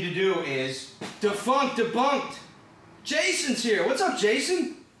what we need to do is Defunct, debunked. Jason's here. What's up,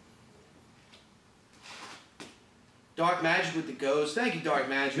 Jason? Dark Magic with the goes. Thank you, Dark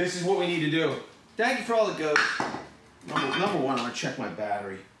Magic. this is what we need to do. Thank you for all the goes. Number one, I'm gonna check my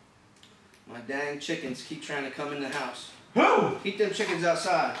battery. My dang chickens keep trying to come in the house. Who? Keep them chickens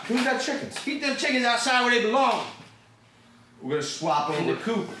outside. Who's got chickens? Keep them chickens outside where they belong. We're gonna swap In the over.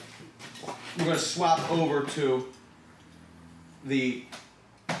 coop. We're gonna swap over to the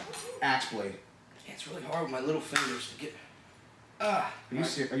axe blade. It's really hard with my little fingers to get.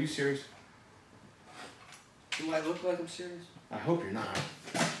 Are you serious? Do I look like I'm serious? I hope you're not.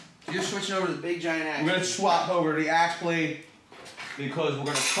 You're switching over to the big giant axe. We're gonna swap over to the axe blade because we're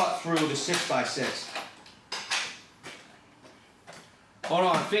gonna cut through the 6x6. Hold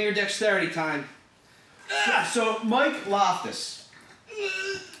on, finger dexterity time. So Mike Loftus,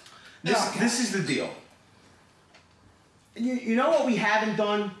 this is the deal. You know what we haven't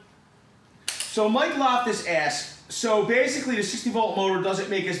done? So Mike Loftus asks, so basically the 60 volt motor doesn't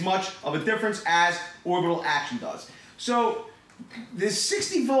make as much of a difference as orbital action does. So the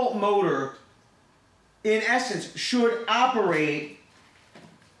 60 volt motor, in essence, should operate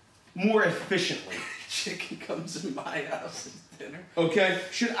more efficiently. Chicken comes in my house at dinner. Okay,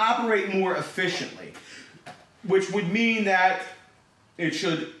 should operate more efficiently, which would mean that it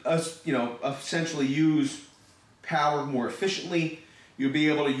should, essentially use power more efficiently. You'll be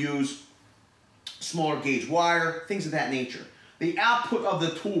able to use smaller gauge wire, things of that nature. The output of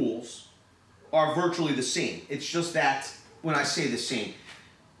the tools are virtually the same. It's just that when I say the same,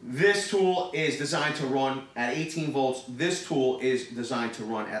 this tool is designed to run at 18 volts. This tool is designed to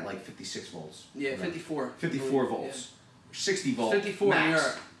run at like 56 volts. Yeah, 54. 54 volts. 60 volts. 54 max. in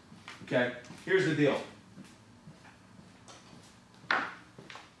Europe. Okay, here's the deal.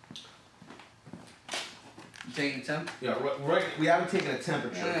 You taking the temp? Yeah, right. We haven't taken a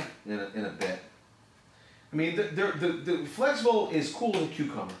temperature in a bit. I mean, the Flexvolt is cool as a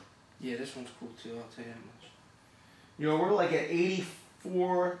cucumber. Yeah, this one's cool too, I'll tell you that much. You know, we're like at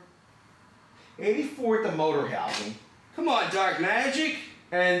 84 at the motor housing. Come on, Dark Magic.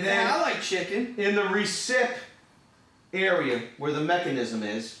 And then Yeah, I like chicken. in the recip area where the mechanism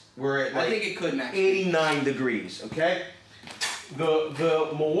is, we're at I like think it could max. 89 degrees, okay? The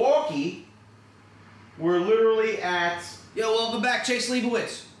Milwaukee, we're literally at Yo, welcome back, Chase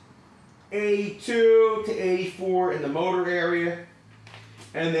Leibowitz. 82 to 84 in the motor area.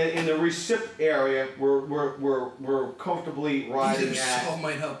 And then in the recip area, we're comfortably riding Either at salt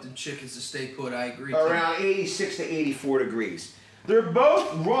might help the chickens to stay put, I agree. around 86 to 84 degrees. They're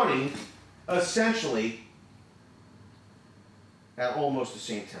both running essentially at almost the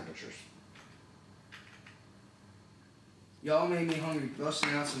same temperatures. Y'all made me hungry, busting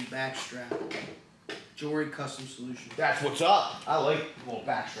out some backstrap. Jory Custom Solutions. That's what's up. I like a little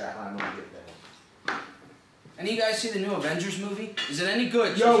backstrap. I know get that. Any of you guys see the new Avengers movie? Is it any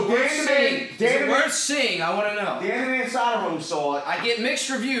good? Yo, Is it worth seeing? Is it worth seeing? I want to know. The enemy inside room saw it. I get mixed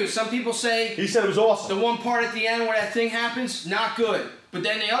reviews. Some people say He said it was awesome. the one part at the end where that thing happens, not good. But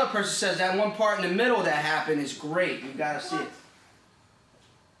then the other person says that one part in the middle that happened is great. You gotta see it.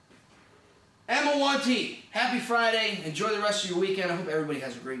 M18, happy Friday. Enjoy the rest of your weekend. I hope everybody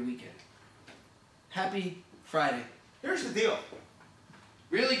has a great weekend. Happy Friday. Here's the deal.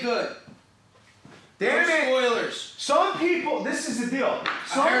 Really good. Damn No it. spoilers. Some people, this is the deal.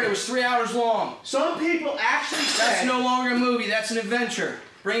 I heard it was 3 hours long. Some people actually say... That's no longer a movie. That's an adventure.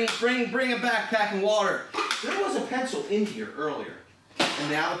 Bring a backpack and water. There was a pencil in here earlier,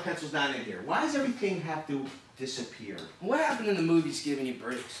 and now the pencil's not in here. Why does everything have to disappear? What happened in the movies giving you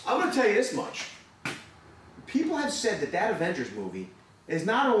breaks? I'm going to tell you this much. People have said that that Avengers movie is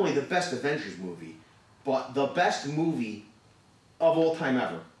not only the best Avengers movie, but the best movie of all time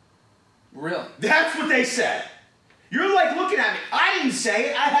ever. Really? That's what they said. You're like looking at me. I didn't say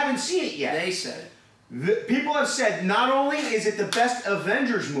it. I haven't seen it yet. They said it. People have said not only is it the best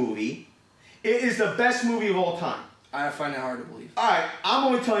Avengers movie, it is the best movie of all time. I find that hard to believe. All right, I'm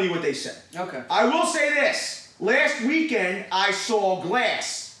only telling you what they said. Okay. I will say this. Last weekend, I saw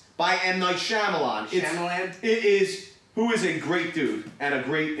Glass by M. Night Shyamalan. Shyamalan? It is, who is a great dude and a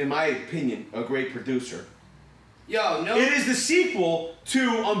great, in my opinion, a great producer. Yo, no. It is the sequel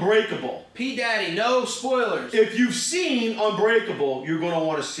to Unbreakable. P. Daddy, no spoilers. If you've seen Unbreakable, you're going to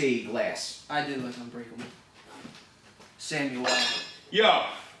want to see Glass. I did like Unbreakable. Samuel L. Yo,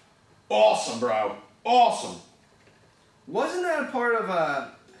 awesome, bro. Awesome. Wasn't that a part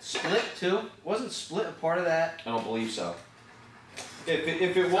of Split too? Wasn't Split a part of that? I don't believe so.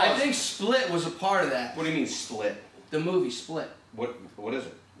 If it was... I think Split was a part of that. What do you mean, Split? The movie Split. What is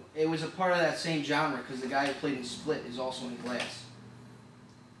it? It was a part of that same genre because the guy who played in Split is also in Glass.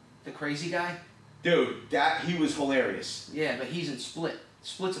 The crazy guy? Dude, he was hilarious. Yeah, but he's in Split.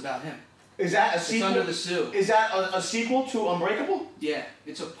 Split's about him. Is that a It's sequel? under the Sioux. Is that a sequel to Unbreakable? Yeah,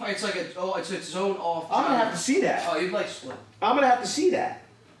 it's its own off. I'm gonna genre. have to see that. Oh, you'd like Split. I'm gonna have to see that.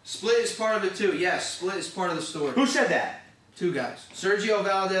 Split is part of it too. Yes, Split is part of the story. Who said that? Two guys, Sergio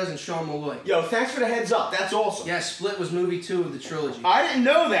Valdez and Sean Malloy. Yo, thanks for the heads up. That's awesome. Yeah, Split was movie 2 of the trilogy. I didn't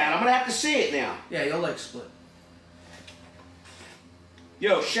know that. I'm gonna have to see it now. Yeah, you'll like Split.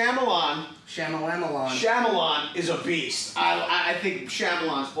 Yo, Shyamalan. Shyamalan. Is a beast. I think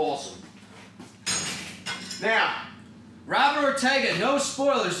Shyamalan's awesome. Now, Robert Ortega, no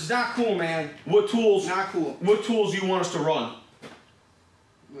spoilers. It's not cool, man. what tools? Not cool. What tools do you want us to run?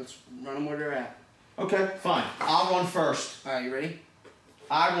 Let's run them where they're at. Okay, fine. I'll run first. All right, you ready?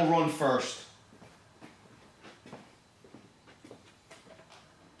 I will run first.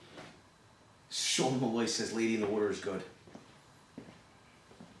 Sean Malloy says Lady in the Water is good.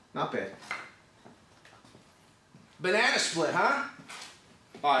 Not bad. Banana Split, huh?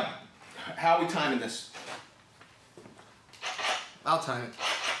 Alright, how are we timing this? I'll time it.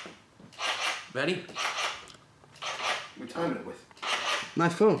 Ready? We're timing it with. My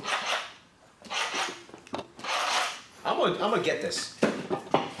phone. I'm gonna get this.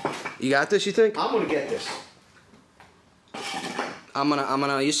 You got this, you think? I'm gonna get this.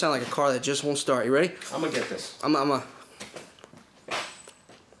 You sound like a car that just won't start. You ready? I'm gonna get this. Alright.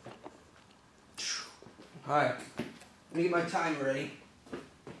 Let me get my timer ready.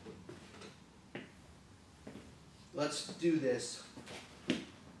 Let's do this.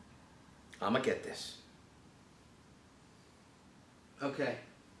 I'm gonna get this. Okay.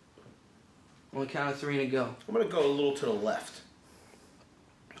 On the count of 3 and go. I'm gonna go a little to the left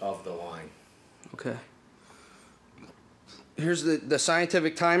of the line. Okay. Here's the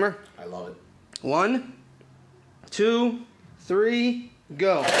scientific timer. I love it. 1, 2, 3,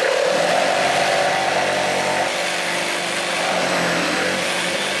 go.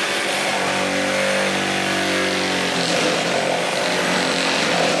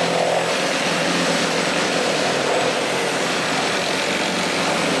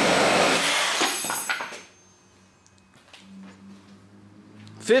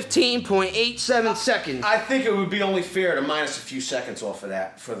 15.87 seconds. I think it would be only fair to minus a few seconds off of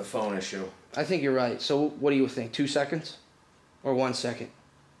that for the phone issue. I think you're right. So what do you think? 2 seconds? Or 1 second?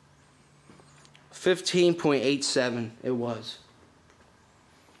 15.87 it was.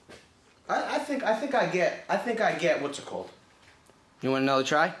 I think I get what's it called? You want another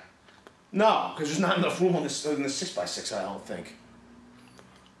try? No, because there's not enough room on this in the 6x6. I don't think.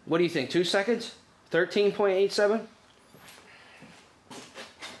 What do you think? 2 seconds? 13.87?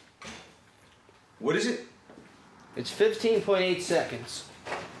 What is it? It's 15.8 seconds.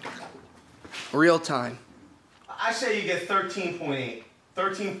 Real time. I say you get 13.8.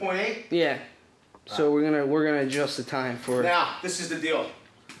 13.8? Yeah. So we're gonna adjust the time for. Now, this is the deal.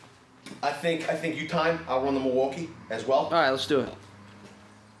 I think you time. I'll run the Milwaukee as well. All right, let's do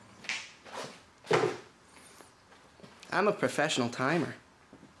it. I'm a professional timer.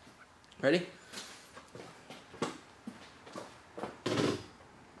 Ready?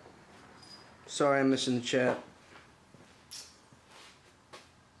 Sorry, I'm missing the chat.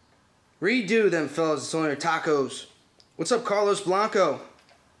 Redo them, fellas. It's on your tacos. What's up, Carlos Blanco?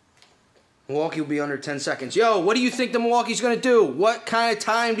 Milwaukee will be under 10 seconds. Yo, what do you think the Milwaukee's going to do? What kind of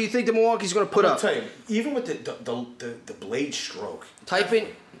time do you think the Milwaukee's going to put up? I'll tell you, even with the blade stroke. Type in.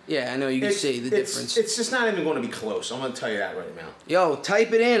 Yeah, I know you can see the difference. It's just not even going to be close. I'm going to tell you that right now. Yo,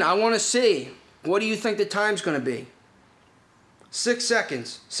 type it in. I want to see. What do you think the time's going to be? 6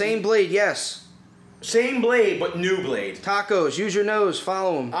 seconds. Same blade, yes. Same blade, but new blade. Tacos. Use your nose.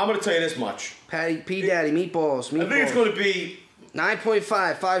 Follow them. I'm going to tell you this much. Patty, P Daddy, meatballs. I think it's going to be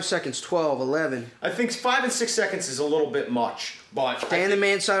 9.5, 5 seconds, 12, 11. I think 5 and 6 seconds is a little bit much, but Dan the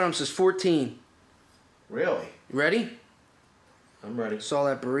Man Sidearm says 14. Really? You ready? I'm ready. Saw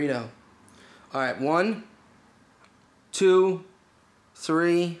that burrito. All right, 1, 2,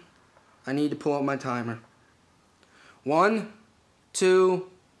 3. I need to pull up my timer. 1, 2,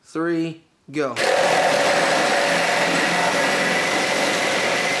 3, go.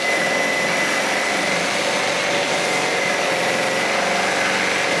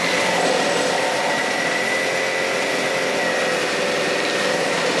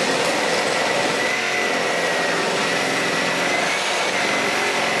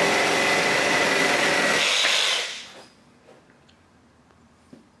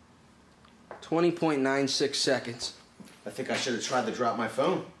 .96 seconds. I think I should have tried to drop my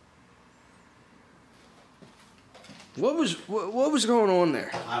phone. What was going on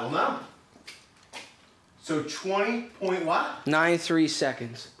there? I don't know. So 20 point what? 93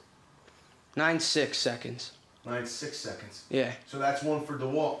 seconds. 96 seconds. 96 seconds. Yeah. So that's one for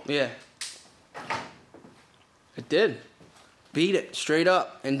DeWALT. Yeah. It did. Beat it straight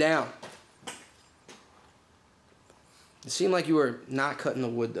up and down. It seemed like you were not cutting the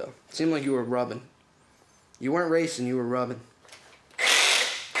wood, though. It seemed like you were rubbing. You weren't racing, you were rubbing.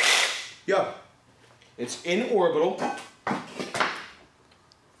 Yo, it's in orbital.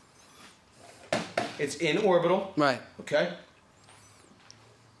 It's in orbital. Right. Okay?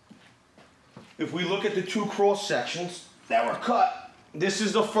 If we look at the two cross sections that were cut, this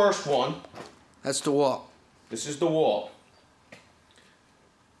is the first one. That's DeWALT. This is DeWALT.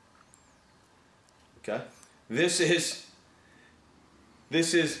 Okay? This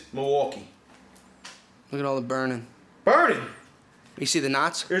is Milwaukee. Look at all the burning. Burning! You see the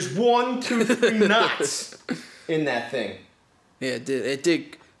knots? There's 1, 2, 3 knots in that thing. Yeah, it did. It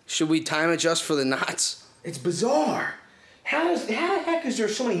did. Should we time adjust for the knots? It's bizarre. How the heck is there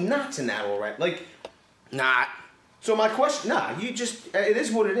so many knots in that already? Like, Not. so my question, it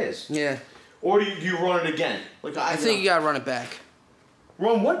is what it is. Yeah. Or do you run it again? Like I think you gotta run it back.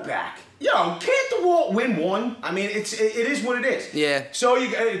 Run what back? Yo, can't DeWALT win one? I mean, it is what it is. Yeah. So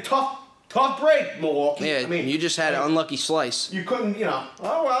you got a tough break, Milwaukee. Yeah, I mean, you just had an unlucky slice. You couldn't, oh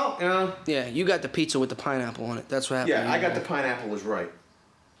well, Yeah, you got the pizza with the pineapple on it. That's what happened. Yeah, I got the pineapple was right.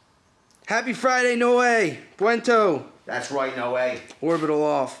 Happy Friday, no way. Buento. That's right, no way. Orbital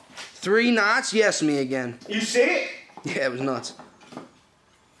off. 3 knots? Yes, me again. You see it? Yeah, it was nuts.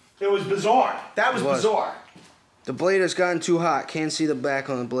 It was bizarre. That was bizarre. The blade has gotten too hot. Can't see the back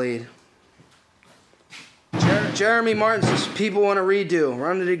on the blade. Jeremy Martin says, people want to redo.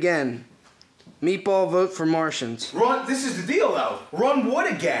 Run it again. Meatball vote for Martians. Run. This is the deal, though. Run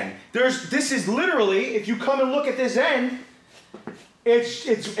what again? This is literally, if you come and look at this end,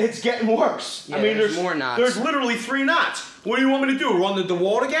 it's getting worse. Yeah, I mean, there's more knots. There's literally 3 knots. What do you want me to do? Run the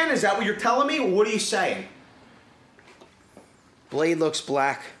DeWALT again? Is that what you're telling me? Or what are you saying? Blade looks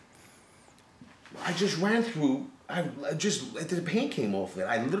black. I just ran through. The paint came off it.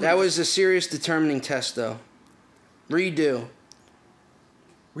 I literally. That was a serious determining test, though. Redo.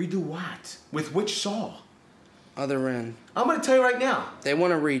 Redo what? With which saw? Other end. I'm going to tell you right now. They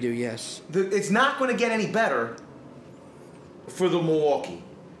want to redo, yes. It's not going to get any better for the Milwaukee.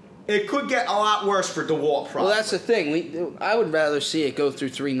 It could get a lot worse for DeWALT, probably. Well, that's the thing. I would rather see it go through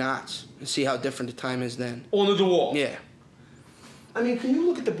 3 knots and see how different the time is then. On the DeWALT. Yeah. I mean, can you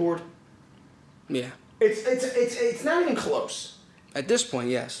look at the board? Yeah. It's not even close. At this point,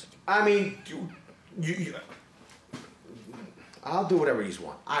 yes. I mean, I'll do whatever you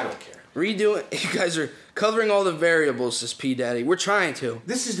want. I don't care. Redo it. You guys are covering all the variables, says P Daddy. We're trying to.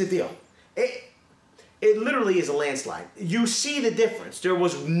 This is the deal. It literally is a landslide. You see the difference. There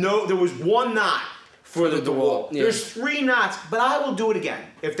was 1 knot for the DeWALT. Yeah. There's 3 knots, but I will do it again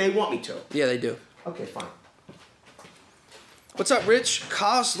if they want me to. Yeah, they do. Okay, fine. What's up, Rich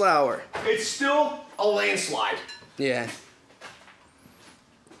Koslauer? It's still a landslide. Yeah.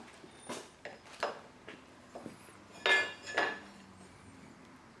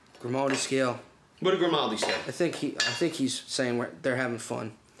 Grimaldi scale. What did Grimaldi say? I think he's saying they're having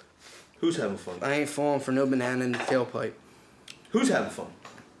fun. Who's having fun? I ain't falling for no banana in the tailpipe. Who's having fun?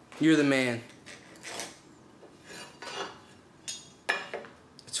 You're the man.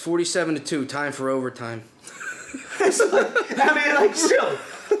 It's 47-2. Time for overtime. It's like, I mean, like, really.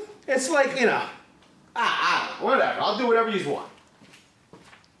 It's like, you know, whatever. I'll do whatever you want.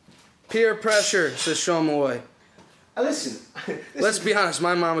 Peer pressure, says Sean Malloy. Listen. Let's be honest.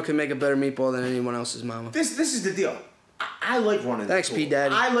 My mama could make a better meatball than anyone else's mama. This is the deal. I like running Thanks, the tools. P.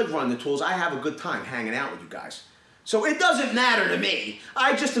 Daddy. I like running the tools. I have a good time hanging out with you guys. So it doesn't matter to me.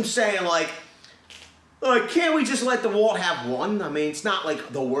 I just am saying, like, can't we just let DeWALT have one? I mean, it's not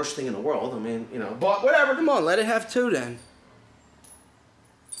like the worst thing in the world. I mean, you know, but whatever. Come on, let it have two then.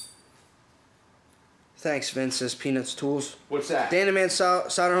 Thanks, Vince, says Peanuts Tools. What's that? Danaman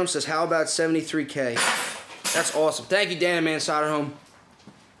Solderholm says, how about 73K? That's awesome. Thank you, Danaman Solderholm.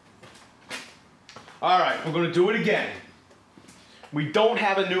 All right, we're going to do it again. We don't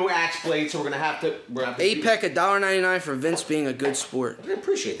have a new axe blade, so we're going to have to... APEC $1.99 for Vince being a good sport. I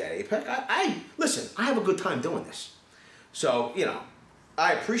appreciate that, APEC. Listen, I have a good time doing this. So, you know,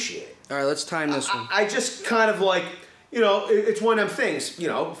 I appreciate it. All right, let's time this one. I just kind of like, you know, it's one of them things, you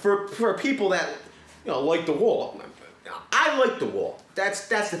know, for people that, you know, like DeWALT. I like DeWALT. That's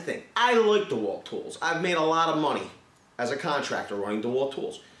the thing. I like DeWALT tools. I've made a lot of money as a contractor running DeWALT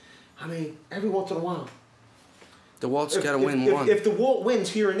tools. I mean, every once in a while. DeWalt's got to win one. If DeWALT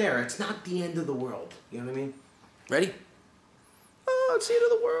wins here and there, it's not the end of the world. You know what I mean? Ready? Oh, it's the end of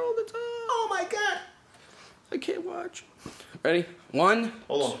the world. It's Oh my God. I can't watch. Ready? One.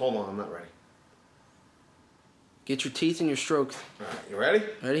 Hold on. I'm not ready. Get your teeth in your stroke. All right, you ready?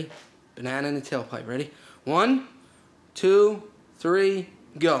 Ready? Banana in the tailpipe. Ready? 1, 2, 3,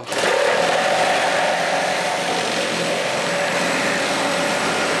 go.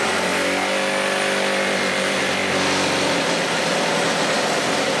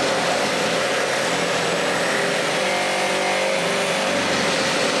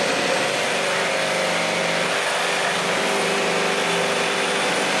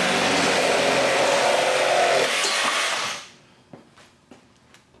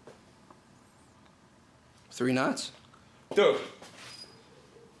 Three knots? Dude.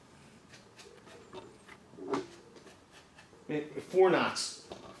 4 knots.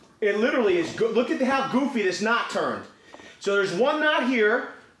 It literally is good. Look at how goofy this knot turned. So there's one knot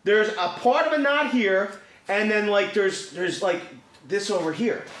here, there's a part of a knot here, and then like there's like this over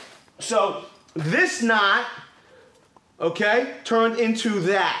here. So this knot, okay, turned into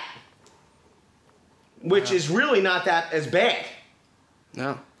that, which is really not that as bad.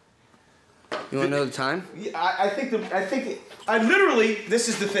 No. You want to know the time? I think literally, this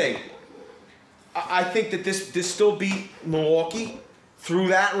is the thing. I think that this still beat Milwaukee through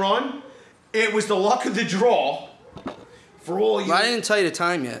that run. It was the luck of the draw for all you. Well, I didn't tell you the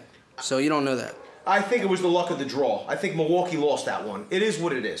time yet, so you don't know that. I think it was the luck of the draw. I think Milwaukee lost that one. It is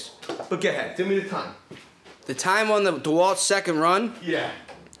what it is. But get ahead. Give me the time. The time on the DeWalt's second run Yeah.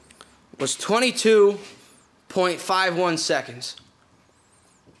 was 22.51 seconds.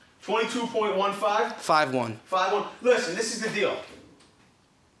 22.15? 5-1. 5-1. Listen, this is the deal.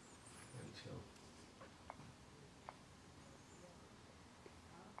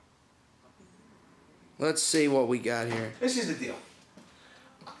 Let's see what we got here. This is the deal.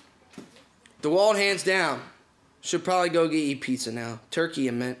 DeWalt hands down. Should probably go get you pizza now. Turkey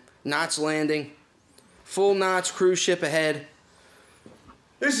and mint. Knots landing. Full knots, cruise ship ahead.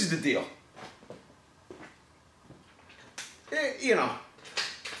 This is the deal. You know,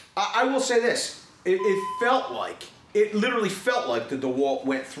 I will say this. It literally felt like the DeWalt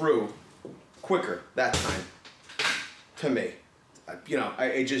went through quicker that time. To me. You know,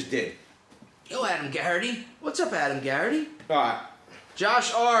 it just did. Yo, Adam Garrity. What's up, Adam Garrity? All right.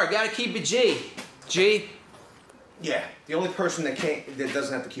 Josh R. Gotta keep it G. G. Yeah, the only person that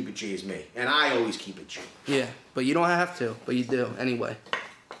doesn't have to keep it G is me. And I always keep it G. Yeah, but you don't have to. But you do, anyway.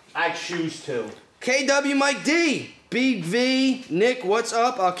 I choose to. KW Mike D. Big V. Nick, what's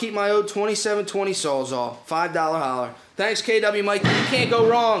up? I'll keep my old 2720 Sawzall. $5 holler. Thanks, KW Mike D. You can't go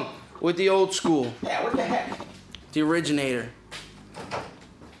wrong with the old school. Yeah, what the heck? The originator.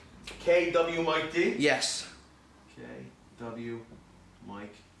 KW Mike D? Yes. KW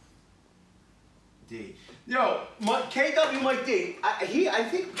Mike D. Yo, KW Mike D, I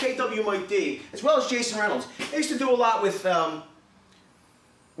think KW Mike D, as well as Jason Reynolds, they used to do a lot with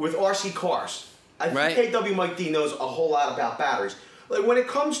RC cars. I think KW Mike D knows a whole lot about batteries. Like when it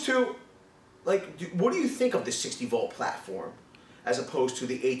comes to, like, what do you think of the 60-volt platform as opposed to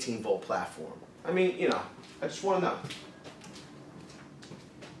the 18-volt platform? I mean, you know, I just want to know.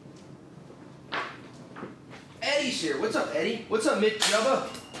 Eddie's here. What's up, Eddie? What's up, Mick Jubba?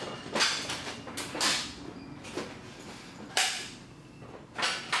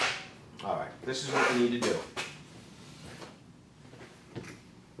 All right, this is what we need to do.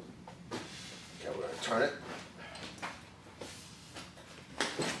 Okay, we're gonna turn it.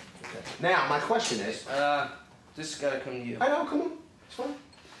 Okay. Now, my question is. This has got to come to you. I know, come on, it's fine.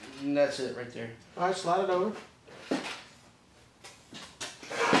 And that's it right there. All right, slide it over.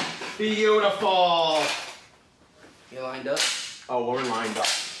 Beautiful. You lined up? Oh, we're lined up.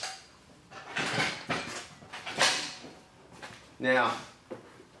 Now,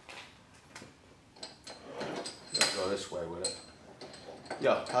 let's go this way with it.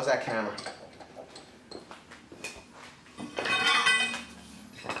 Yo, how's that camera?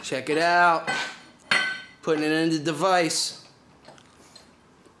 Check it out. Putting it in the device.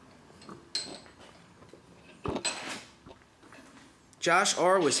 Josh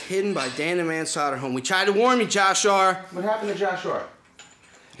R. was hidden by Dan the Man Solder Home. We tried to warn you, Josh R. What happened to Josh R?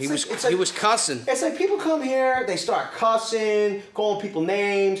 He was cussing. It's like people come here, they start cussing, calling people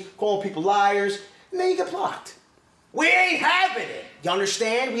names, calling people liars, and then you get blocked. We ain't having it. You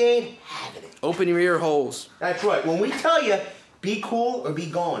understand? We ain't having it. Open your ear holes. That's right. When we tell you, be cool or be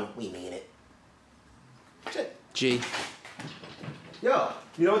gone, we mean it. That's it. G. Yo,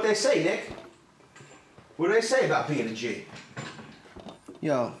 you know what they say, Nick? What do they say about being a G?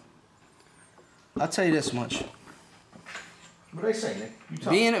 Yo, I'll tell you this much. What do they say, Nick? You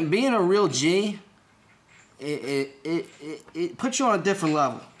tell me. Being a real G, it puts you on a different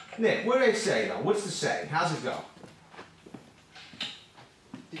level. Nick, what do they say, though? What's the saying? How's it go?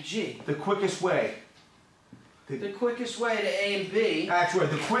 The G. The quickest way. The quickest way to A and B. That's right.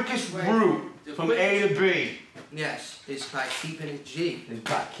 The quickest Right. route The from quickest- A to B. Yes, is by keeping it G.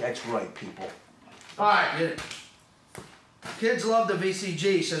 That's right, people. All right. Get it? Kids love the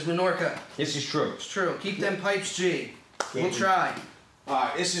VCG, says Minorca. This is true. It's true. Keep them pipes G. We'll Yeah. try. All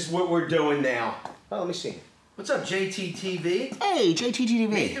right. This is what we're doing now. Oh, let me see. What's up, JTTV? Hey, JTTV.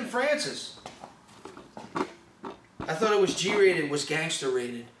 Nathan Francis. I thought it was G rated, was gangster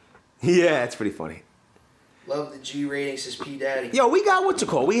rated. Yeah, it's pretty funny. Love the G rating, says P Daddy. Yo, we got what's it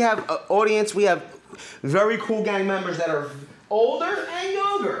called? We have an audience. We have very cool gang members that are older and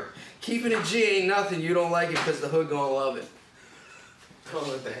younger. Keeping it G ain't nothing. You don't like it because the hood gonna love it. I don't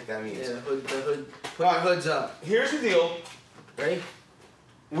know what the heck that means. Yeah, the hood. Put your hoods up. Here's the deal. Ready?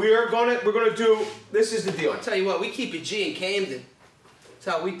 We're gonna do. This is the deal. I'll tell you what, we keep it G in Camden. That's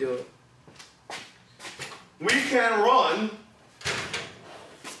how we do it. We can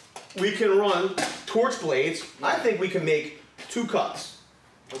run torch blades. I think we can make 2 cuts.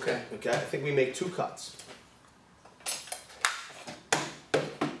 Okay. Okay, I think we make 2 cuts.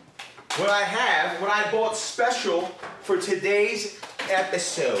 What I bought special for today's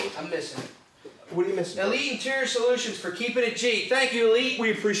episode. I'm missing it. What are you missing? Elite Interior Solutions for keeping it G. Thank you, Elite.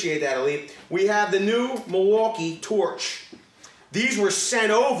 We appreciate that, Elite. We have the new Milwaukee torch. These were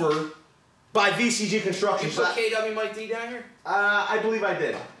sent over by VCG Construction. You put KW Mike D down here? I believe I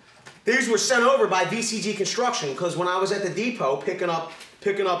did. These were sent over by VCG Construction because when I was at the depot picking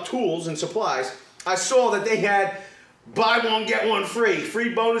up tools and supplies, I saw that they had buy one get one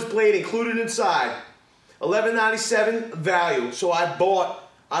free bonus blade included inside, $11.97 value. So I bought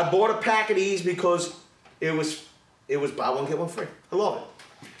a pack of these because it was buy one get one free. I love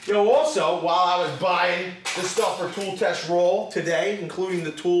it. You know, also while I was buying the stuff for Tool Test Roll today, including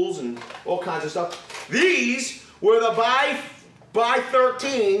the tools and all kinds of stuff, these were the buy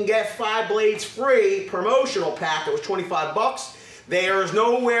 13 get 5 blades free promotional pack that was 25 bucks. There is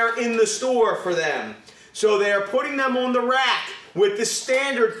nowhere in the store for them. So they're putting them on the rack with the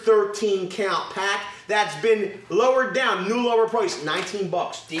standard 13 count pack that's been lowered down, new lower price, 19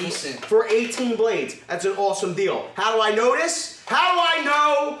 bucks. Decent. For 18 blades. That's an awesome deal. How do I know this? How do I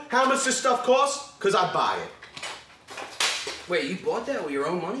know how much this stuff costs? Because I buy it. Wait, you bought that with your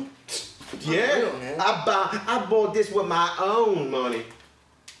own money? Yeah, Unreal, man. I bought this with my own money.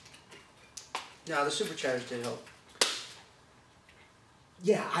 No, the Super Chatters did help.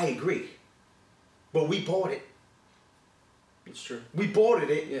 Yeah, I agree. But we bought it. It's true. We bought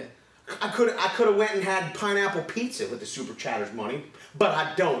it. Yeah. I could have went and had pineapple pizza with the Super Chatters money, but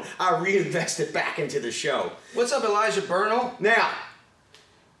I don't. I reinvest it back into the show. What's up, Elijah Bernal? Now,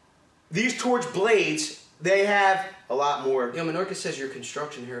 these torch blades, they have a lot more. Yo, Minorca says your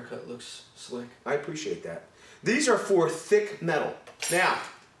construction haircut looks slick. I appreciate that. These are for thick metal. Now,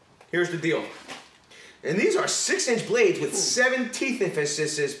 here's the deal. And these are 6-inch blades with 7 teeth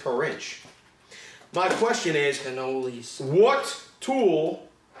emphases per inch. My question is, Cannolis. what tool...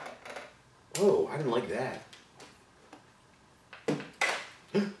 Oh, I didn't like that.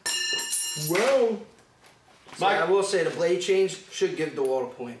 Whoa. So I will say the blade change should give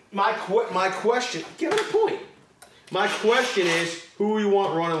DeWALT a point. My question, give it a point. My question is, who you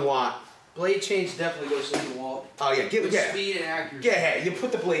want running what? Blade change definitely goes to DeWALT. Oh yeah, With speed and accuracy. Go ahead, you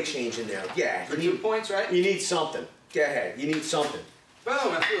put the blade change in there. Yeah. For 2 points, right? You need something. Go ahead, you need something. Boom,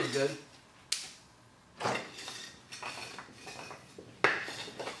 that feels good.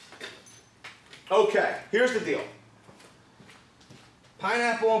 Okay, here's the deal.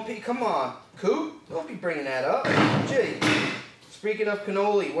 Pineapple on pea, come on. Coop, don't be bringing that up. Gee, speaking of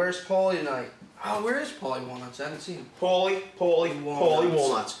cannoli, where's Paulie tonight? Oh, where is Paulie Walnuts? I haven't seen him. Paulie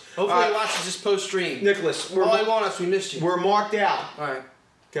Walnuts. Hopefully he watches this post-stream. Nicholas, Paulie Walnuts, we missed you. We're marked out. Alright.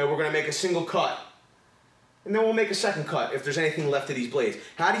 Okay, we're gonna make a single cut. And then we'll make a second cut if there's anything left of these blades.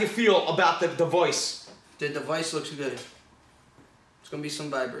 How do you feel about the device? The device looks good. It's gonna be some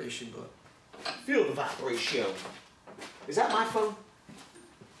vibration, but Feel the vibration. Is that my phone?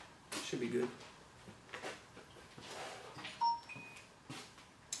 should be good.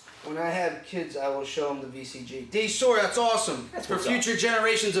 When I have kids, I will show them the VCG. D. Sawyer, that's awesome. That's For what's future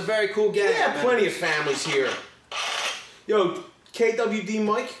generations, a very cool gang. We have plenty of families here. Yo, KWD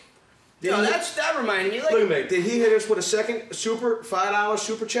Mike? Yo, that reminded me. Like, Look at me. Did he hit us with a second $5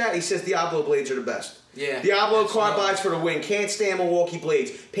 super chat? He says Diablo blades are the best. Yeah. Diablo carbides for the win. Can't stand Milwaukee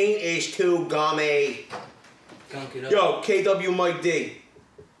blades. Paint is too gummy. Gunk it up. Yo, KW Mike D.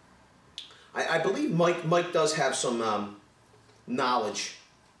 I believe Mike does have some knowledge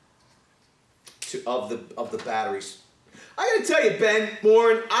of the batteries. I gotta tell you, Ben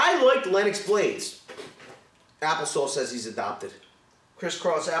Morin, I like Lennox blades. Applesauce says he's adopted.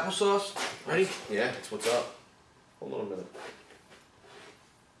 Crisscross applesauce. Ready? Yeah, that's what's up. Hold on a minute.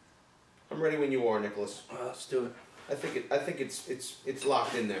 I'm ready when you are, Nicholas. Let's do it. I think it's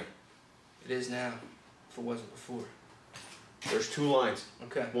locked in there. It is now. If it wasn't before. There's 2 lines.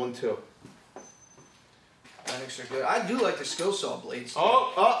 Okay. 1, 2. Lennox are good. I do like the skill saw blades.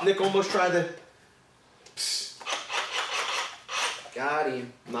 Oh, Nick almost tried to. Got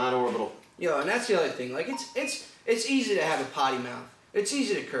him. Non-orbital. Yo, and that's the other thing. Like, it's easy to have a potty mouth. It's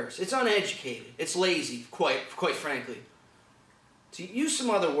easy to curse. It's uneducated. It's lazy, quite frankly. So use some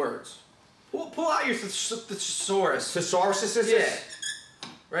other words. Pull out your thesaurus. Thesaurus? Yeah.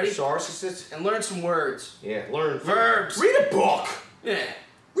 Ready? Thesaurus? And learn some words. Yeah, learn. Verbs. Read a book. Yeah.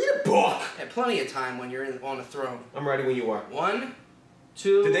 Read a book. Had plenty of time when you're on the throne. I'm ready when you are. 1,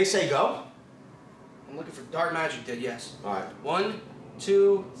 2. Did they say go? I'm looking for Dark Magic did, yes. All right. 1,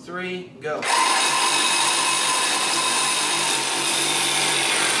 2, 3, go.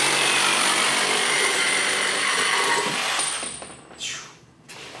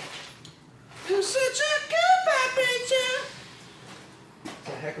 It's such a good vibration. It's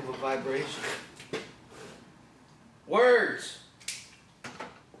a heck of a vibration. Words.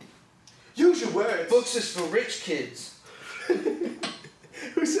 Use your words. Books is for rich kids.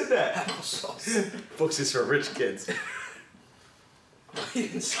 Who said that? Applesauce. Books is for rich kids. You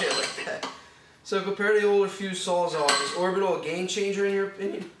didn't say it like that. So compared to the older fused Sawzall, is Orbital a game changer in your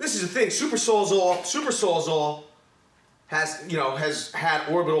opinion? This is the thing. Super Sawzall has had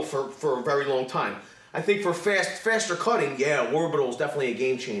Orbital for a very long time. I think for faster cutting, yeah, Orbital is definitely a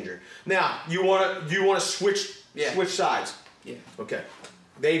game changer. Now, do you want to switch sides? Yeah. Okay.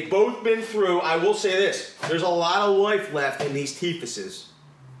 They've both been through. I will say this: there's a lot of life left in these teefuses.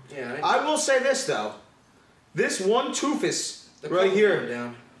 Yeah. I will say this though: this one teefus The right color here.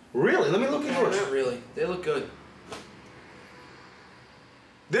 down. Really? Let me look at No, yours. not really. They look good.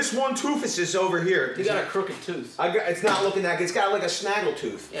 This one teefus is over here. You got a crooked tooth. It's not looking that good. It's got like a snaggle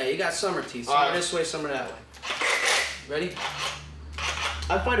tooth. Yeah, you got summer teeth. Some Alright. this way, some that way. Ready?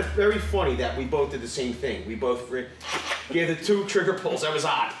 I find it very funny that we both did the same thing. We both gave the 2 trigger pulls. That was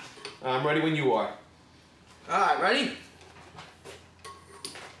odd. I'm ready when you are. Alright, ready?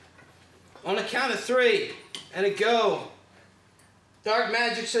 On the count of 3, and a go. Dark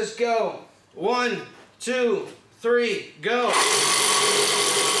Magic says go. 1, 2, 3, go.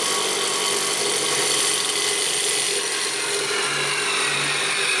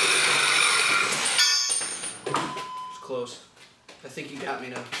 It's close. I think you got me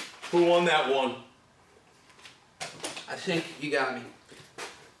now. Who won that one? I think you got me.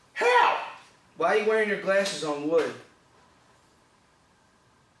 How? Why are you wearing your glasses on wood?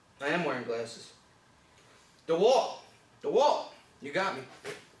 I am wearing glasses. DeWALT. DeWALT. You got me.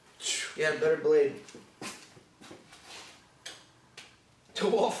 You had a better blade.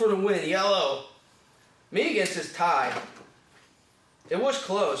 DeWALT for the win. Yellow. Me against this tie. It was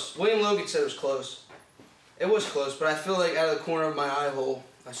close. William Logan said it was close. It was close, but I feel like out of the corner of my eye hole,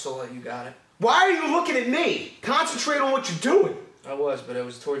 I saw that you got it. Why are you looking at me? Concentrate on what you're doing. I was, but it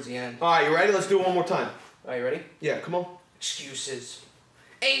was towards the end. All right, you ready? Let's do it one more time. Are you ready? Yeah, come on. Excuses.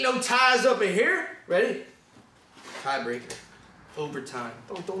 Ain't no ties up in here. Ready? Tiebreaker. Overtime.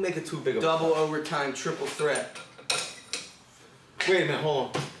 Don't make it too big of a... Double overtime, triple threat. Wait a minute,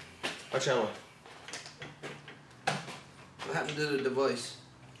 hold on. Watch that one. What happened to the device?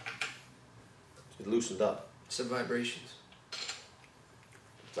 It loosened up. It's the vibrations.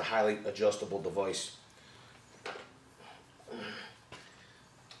 It's a highly adjustable device.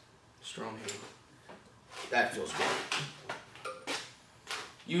 Strong hand. That feels good.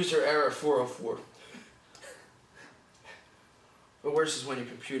 User error 404. But worse is when your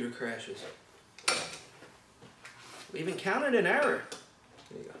computer crashes. We even counted an error.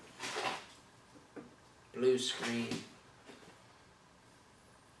 There you go. Blue screen.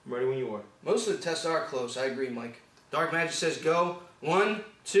 I'm ready when you are. Most of the tests are close. I agree, Mike. Dark Magic says go. 1,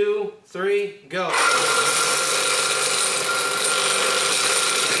 2, 3, go.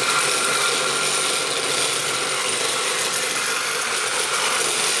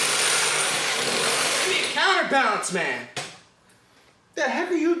 Be a counterbalance, man. The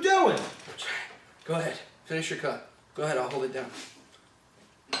heck are you doing? Go ahead. Finish your cut. Go ahead. I'll hold it down.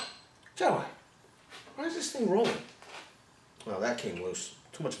 Joey, why is this thing rolling? Well, that came loose.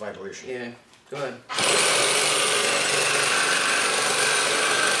 Too much vibration. Yeah. Go ahead.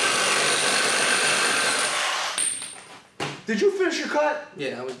 Did you finish your cut?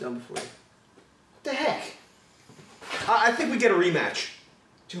 Yeah, I was done before you. What the heck? I think we get a rematch.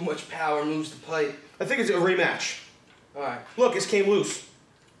 Too much power moves the pipe. I think it's a rematch. All right. Look, this came loose.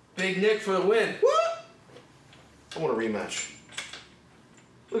 Big Nick for the win. What? I want a rematch.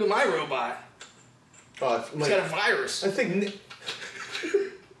 Look at my robot. Oh, It's got a virus. I think Nick...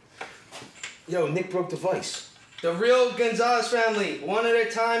 Yo, Nick broke the vice. The real Gonzalez family. One at a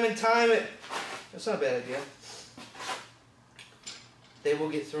time and time it. That's not a bad idea. They will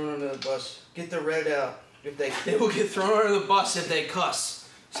get thrown under the bus. Get the red out. They will get thrown under the bus if they cuss.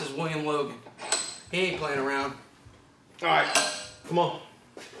 Says William Logan. He ain't playing around. All right, come on.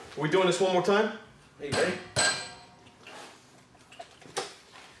 Are we doing this one more time? Are you ready?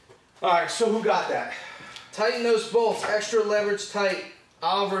 All right, so who got that? Tighten those bolts. Extra leverage tight.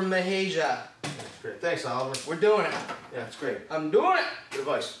 Oliver Maheja. Great. Thanks, Oliver. We're doing it. Yeah, it's great. I'm doing it. Good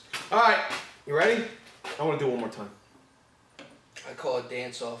advice. All right, you ready? I want to do it one more time. I call it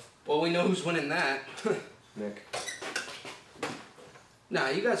dance off. Well, we know who's winning that. Nick. Nah,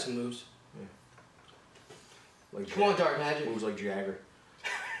 you got some moves. Like Come on, Dark Magic. Moves like Jagger.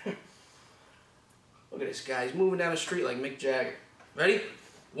 Look at this guy. He's moving down the street like Mick Jagger. Ready?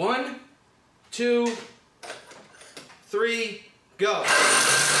 1, 2, 3, go.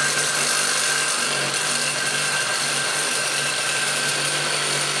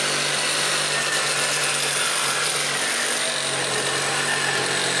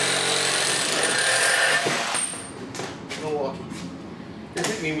 Milwaukee. You're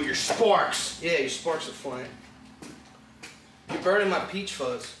hitting me with your sparks. Yeah, your sparks are flying. You're burning my peach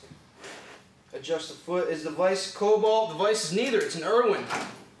fuzz. Adjust the foot. Is the vice Cobalt? The vice is neither. It's an Irwin.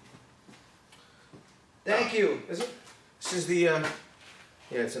 Thank you. Is it? This is the, yeah,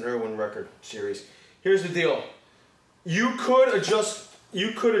 it's an Irwin record series. Here's the deal. You could adjust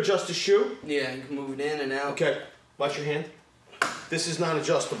the shoe. Yeah, you can move it in and out. Okay, watch your hand. This is not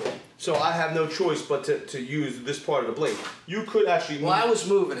adjustable. So I have no choice but to use this part of the blade. You could actually Well, I was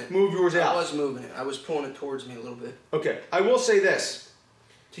moving it. move yours out. I was moving it. I was pulling it towards me a little bit. Okay, I will say this.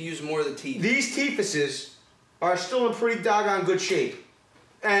 To use more of the teeth. These teefuses are still in pretty doggone good shape.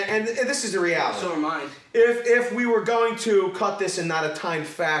 And this is the reality. So are mine. If we were going to cut this in not a timed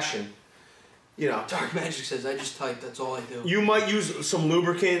fashion, you know, Dark Magic says I just type. That's all I do. you might use some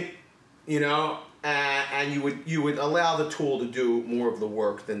lubricant, you know, and you would allow the tool to do more of the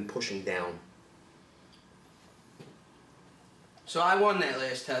work than pushing down. So I won that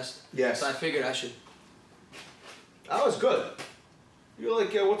last test. Yes. So I figured I should. That was good. You're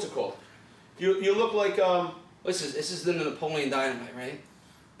like, what's it called? You look like, This is the Napoleon Dynamite, right?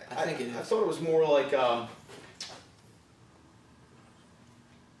 I think it is. I thought it was more like,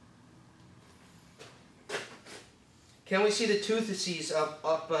 Can we see the toothies up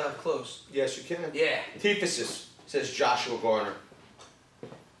close? yes, you can. Yeah. Teefuses, says Joshua Garner.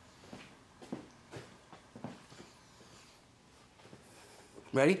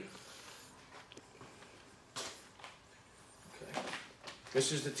 Ready? Okay.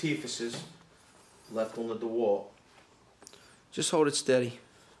 This is the teefuses left on the DeWALT. Just hold it steady.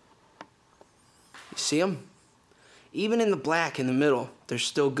 You see them? Even in the black in the middle, they're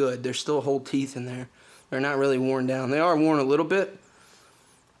still good. There's still whole teeth in there. They're not really worn down. They are worn a little bit,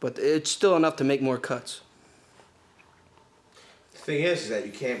 but it's still enough to make more cuts. The thing is that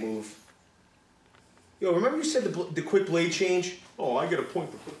you can't move Yo, remember you said the quick blade change? Oh, I get a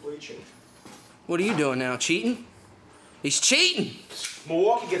point for quick blade change. What are you doing now? Cheating? He's cheating.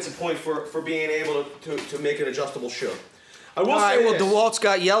 Milwaukee gets a point for being able to make an adjustable shoe. I will All right, say well, this. DeWalt's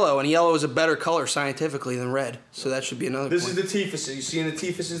got yellow, and yellow is a better color scientifically than red, so that should be another This point. is the Tifuses. You seeing the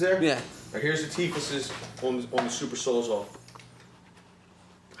Tifuses there? Yeah. Right, here's the Tifuses on the Super Sawzall.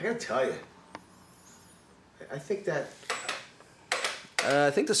 I gotta tell you, I think that.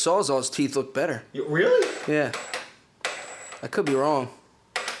 I think the Sawzall's teeth look better. Really? Yeah. I could be wrong.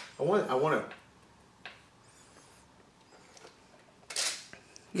 I want to.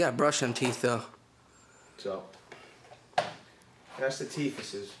 You gotta brush them teeth, though. So, that's the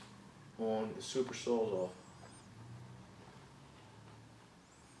Tifuses on the Super Sawzall.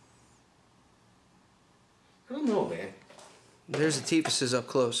 I don't know, man. There's the Tifuses up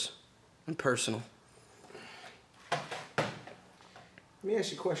close and personal. Let me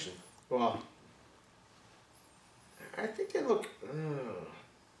ask you a question. Well, I think they look.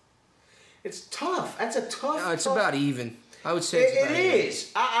 It's tough. That's a tough. No, it's tough. about even. I would say it's about It even.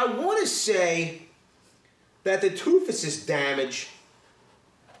 is. I want to say that the Tifuses damage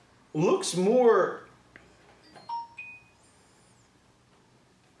looks more.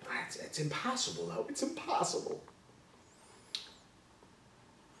 It's impossible, though. It's impossible.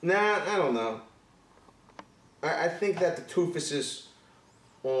 Nah, I don't know. I think that the Tifuses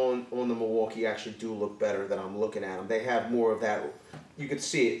on the Milwaukee actually do look better than I'm looking at them. They have more of that. You could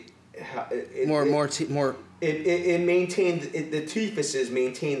see it. More. It maintained the Tifuses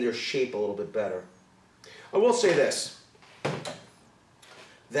maintain their shape a little bit better. I will say this.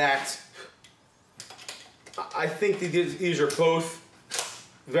 That I think these are both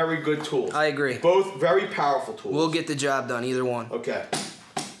very good tools. I agree. Both very powerful tools. We'll get the job done, either one. Okay.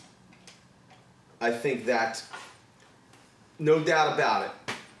 I think that, no doubt about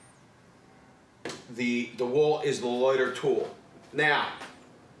it, the DeWALT is the lighter tool. Now,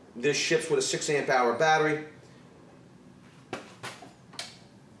 this ships with a 6 amp hour battery.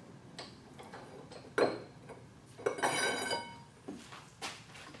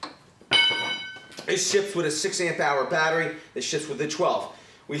 It ships with a 6 amp hour battery. It ships with the 12.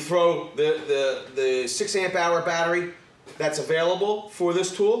 We throw the 6 amp hour battery that's available for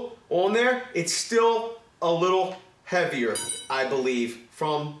this tool on there. It's still a little heavier, I believe,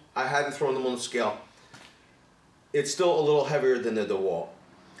 I haven't thrown them on the scale. It's still a little heavier than the DeWALT.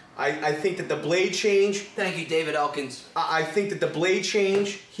 I think that the blade change, Thank you, David Elkins. I think that the blade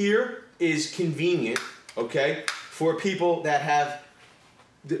change here is convenient, okay, for people that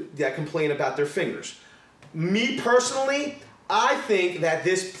that complain about their fingers. Me personally, I think that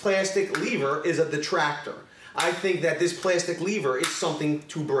this plastic lever is a detractor. I think that this plastic lever is something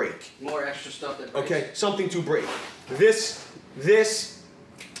to break. More extra stuff that Okay, something to break. This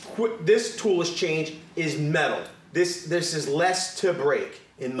toolish change is metal. This is less to break,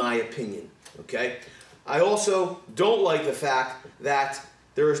 in my opinion. Okay. I also don't like the fact that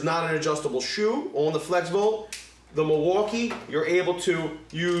there is not an adjustable shoe on the Flexvolt. The Milwaukee, you're able to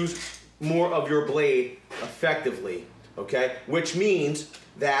use more of your blade effectively. Okay, which means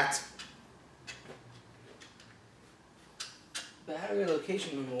that battery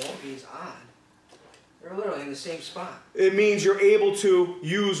location in Milwaukee is odd. They're literally in the same spot. it means you're able to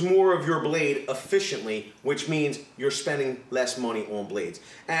use more of your blade efficiently, which means you're spending less money on blades.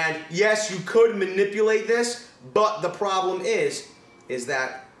 And yes, you could manipulate this, but the problem is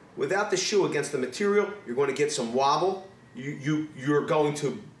that without the shoe against the material, you're going to get some wobble. You're going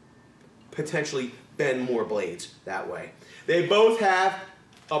to potentially bend more blades that way. They both have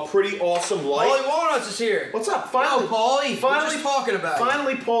a pretty awesome light. Paulie Walnuts is here. What's up? Finally, Paulie. We're just talking about it.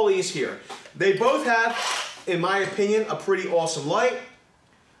 Finally, Paulie is here. They both have, in my opinion, a pretty awesome light.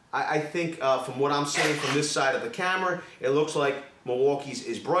 I think from what I'm seeing from this side of the camera, it looks like Milwaukee's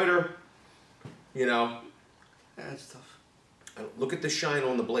is brighter. You know, That's tough. look at the shine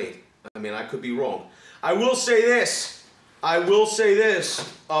on the blade. I mean, I could be wrong. I will say this. I will say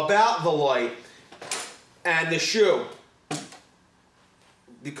this about the light and the shoe.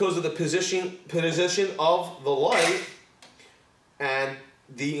 Because of the position of the light and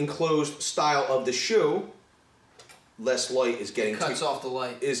the enclosed style of the shoe, less light is getting Cuts off the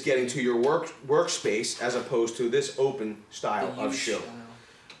light. is getting to your workspace as opposed to this open style The of huge shoe. style.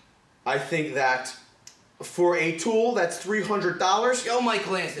 I think that for a tool that's $300, Yo,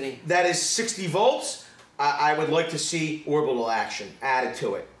 Michael Anthony. that is 60 volts, I would like to see orbital action added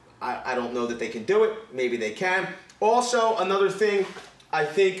to it. I don't know that they can do it. Maybe they can. Also, another thing, I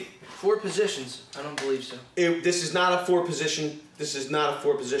think 4 positions. I don't believe so. this is not a 4-position. This is not a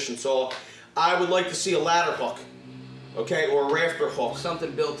 4-position saw. I would like to see a ladder hook, okay, or a rafter hook.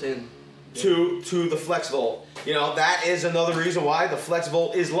 Something built in. to the Flexvolt. You know, that is another reason why the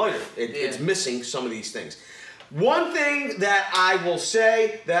Flexvolt is lighter. It's missing some of these things. One thing that I will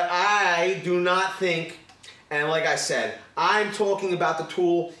say that I do not think, and like I said, I'm talking about the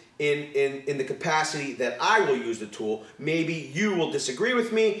tool in the capacity that I will use the tool. Maybe you will disagree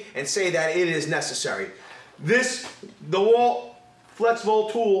with me and say that it is necessary. This DeWALT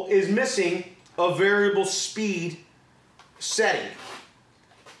Flexvolt tool is missing a variable speed setting.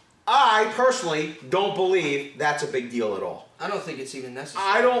 I personally don't believe that's a big deal at all. I don't think it's even necessary.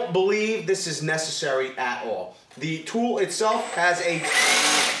 I don't believe this is necessary at all. The tool itself has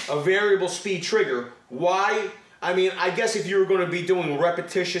a variable speed trigger. Why? I mean, I guess if you were going to be doing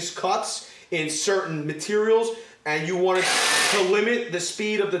repetitious cuts in certain materials and you wanted to limit the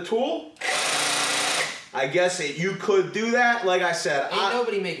speed of the tool, I guess you could do that. Like I said, ain't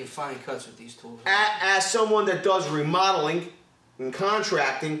nobody making fine cuts with these tools. As someone that does remodeling and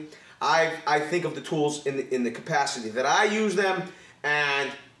contracting, I think of the tools in the capacity that I use them,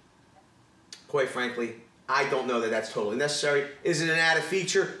 and quite frankly, I don't know that that's totally necessary. Is it an added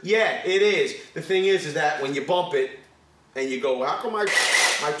feature? Yeah, it is. The thing is that when you bump it and you go, how come my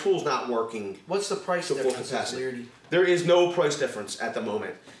tool's not working? What's the price to full difference? capacity? There is no price difference at the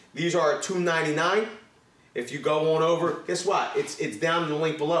moment. These are $2.99. If you go on over, guess what? It's down in the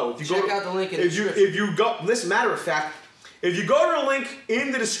link below. If you Check out the link in the description. If you go, listen, matter of fact, if you go to the link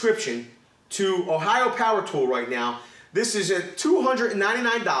in the description to Ohio Power Tool right now, this is at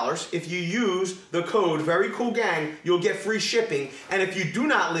 $299. If you use the code VeryCoolGang, you'll get free shipping. And if you do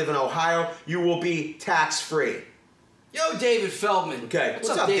not live in Ohio, you will be tax-free. Yo, David Feldman. Okay. What's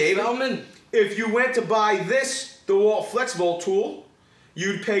up, David Feldman? If you went to buy this DeWALT Flexvolt tool,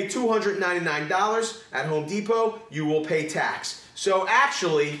 you'd pay $299 at Home Depot. You will pay tax. So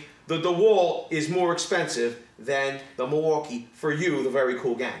actually, the DeWALT is more expensive than the Milwaukee for you, the Very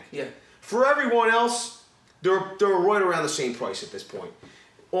Cool Gang. Yeah. For everyone else, they're right around the same price at this point.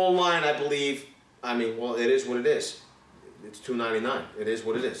 Online, I believe, I mean, well, it is what it is. It's $2.99. It is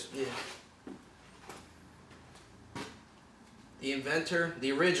what it is. Yeah. The inventor,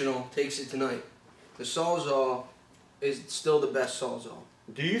 the original, takes it tonight. The Sawzall is still the best Sawzall.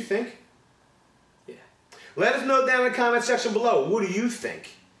 Do you think? Yeah. Let us know down in the comment section below. What do you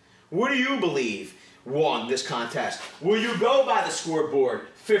think? What do you believe won this contest? Will you go by the scoreboard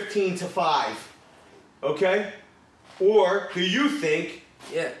 15-5? Okay? Or do you think?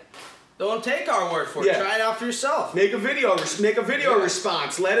 Yeah. Don't take our word for it. Yeah. Try it out for yourself. Make a video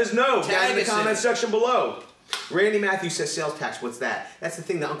response. Let us know down in the comment section below. Randy Matthews says sales tax. What's that? That's the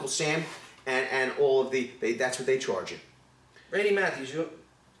thing that Uncle Sam and all of that's what they charge you. Randy Matthews,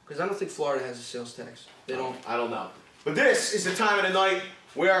 because I don't think Florida has a sales tax. They don't. I don't know. But this is the time of the night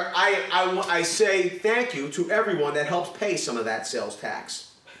where I say thank you to everyone that helps pay some of that sales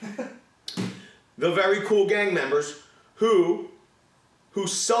tax. The Very Cool Gang members who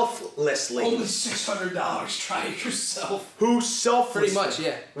selflessly... Only $600. Try it yourself. Who selflessly... Pretty much,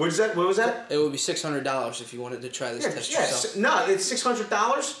 yeah. What is that? What was that? It would be $600 if you wanted to try this test yourself. No, it's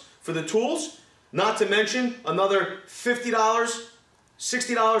 $600 for the tools, not to mention another $50,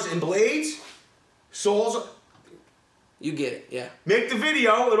 $60 in blades, saws. You get it, yeah. Make the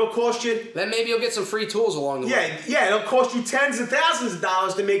video, it'll cost you... Then maybe you'll get some free tools along the way. Yeah, it'll cost you tens of thousands of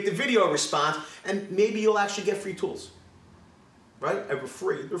dollars to make the video response, and maybe you'll actually get free tools. Right? They're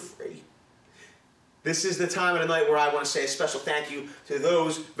free. They're free. This is the time of the night where I want to say a special thank you to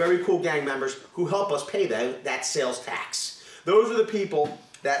those Very Cool Gang members who help us pay that sales tax. Those are the people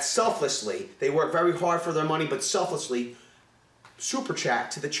that selflessly, they work very hard for their money, but selflessly super chat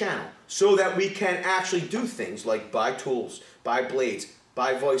to the channel so that we can actually do things like buy tools, buy blades,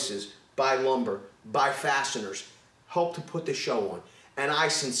 buy voices, buy lumber, buy fasteners, help to put the show on. And I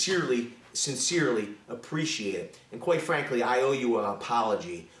sincerely appreciate it. And quite frankly, I owe you an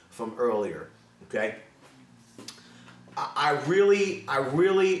apology from earlier, okay? I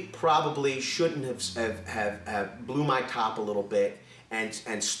really probably shouldn't have blew my top a little bit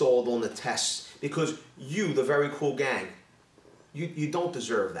and stalled on the tests, because you, the Very Cool Gang, you don't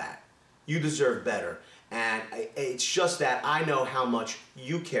deserve that. You deserve better. And it's just that I know how much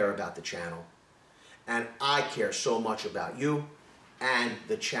you care about the channel, and I care so much about you and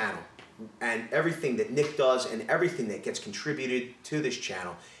the channel. And everything that Nick does and everything that gets contributed to this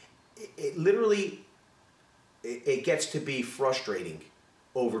channel, it literally gets to be frustrating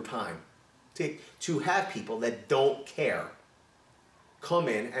over time to have people that don't care come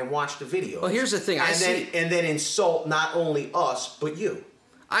in and watch the videos. Well, here's the thing. And then insult not only us, but you.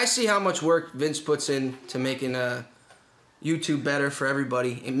 I see how much work Vince puts in to making YouTube better for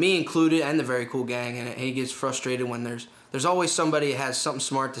everybody, and me included, and the Very Cool Gang, and he gets frustrated when there's There's always somebody who has something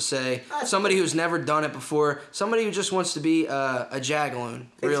smart to say, somebody who's never done it before, somebody who just wants to be a jagaloon,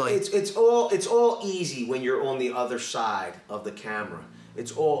 really. It's all easy when you're on the other side of the camera.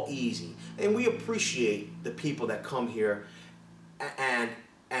 It's all easy. And we appreciate the people that come here and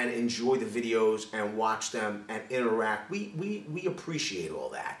enjoy the videos and watch them and interact. We appreciate all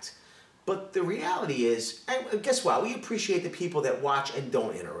that. But the reality is, and guess what? We appreciate the people that watch and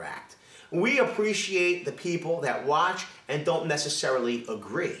don't interact. We appreciate the people that watch and don't necessarily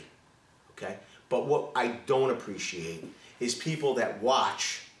agree, okay? But what I don't appreciate is people that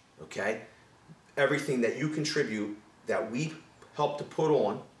watch, okay, everything that you contribute, that we help to put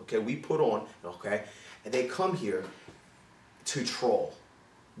on, okay, we put on, okay, and they come here to troll.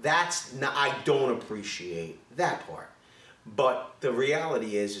 That's not, I don't appreciate that part. But the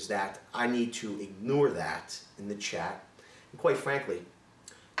reality is that I need to ignore that in the chat. And quite frankly,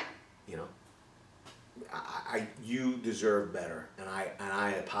 you know, you deserve better, and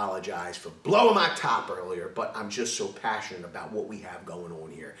I apologize for blowing my top earlier, but I'm just so passionate about what we have going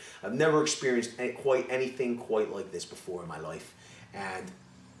on here. I've never experienced anything quite like this before in my life, and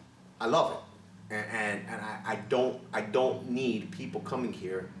I love it. And I don't need people coming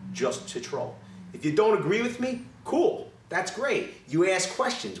here just to troll. If you don't agree with me, cool, that's great. You ask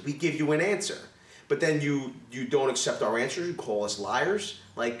questions, we give you an answer, but then you don't accept our answers, you call us liars,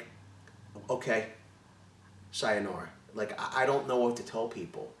 like. Okay, sayonara. Like, I don't know what to tell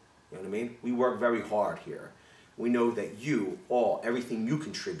people. You know what I mean? We work very hard here. We know that everything you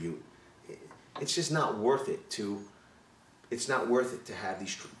contribute, it's just not worth it to. It's not worth it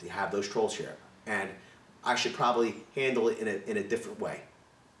to have those trolls here. And I should probably handle it in a different way.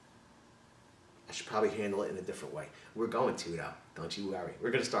 I should probably handle it in a different way. We're going to, though. Don't you worry.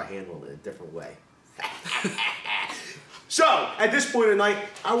 We're going to start handling it in a different way. So, at this point in the night,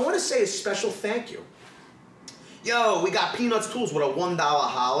 I want to say a special thank you. Yo, we got Peanuts Tools with a $1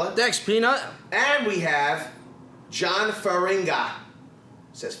 holla. Thanks, Peanut. And we have John Faringa.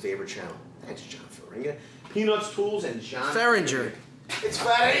 Says favorite channel. Thanks, John Faringa. Peanuts Tools and John Faringer. It's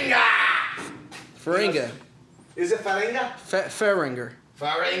Faringa! Faringa. Is it Faringa? Faringer.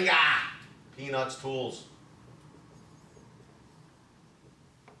 Faringa! Peanuts Tools.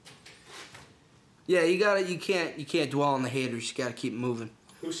 Yeah, you can't dwell on the haters. You gotta keep moving.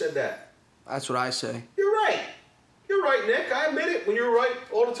 Who said that? That's what I say. You're right. You're right, Nick. I admit it when you're right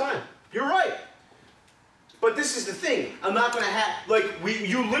all the time. You're right. But this is the thing. I'm not gonna have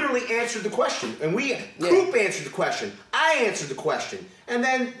you literally answered the question, and Coop answered the question. I answered the question, and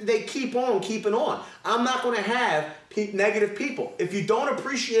then they keep on keeping on. I'm not gonna have negative people. If you don't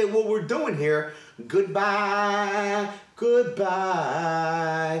appreciate what we're doing here, goodbye.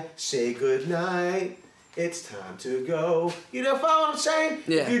 Goodbye. Say goodnight. It's time to go. You know what I'm saying?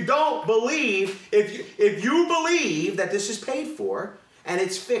 Yeah. If you don't believe, if you believe that this is paid for and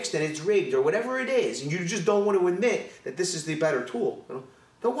it's fixed and it's rigged or whatever it is, and you just don't want to admit that this is the better tool,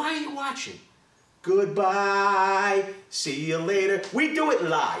 then why are you watching? Goodbye. See you later. We do it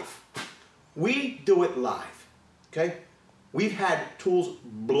live. We do it live. Okay? We've had tools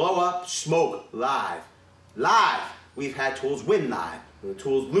blow up smoke live. Live. We've had tools win live.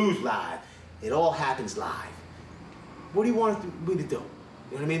 Tools lose live. It all happens live. What do you want me to do? You know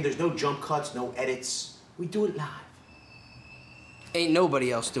what I mean? There's no jump cuts, no edits. We do it live. Ain't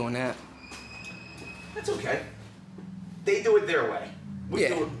nobody else doing that. That's okay. They do it their way. We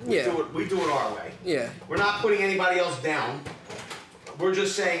do it our way. Yeah. We're not putting anybody else down. We're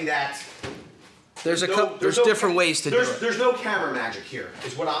just saying that there's different ways to do it. There's no camera magic here.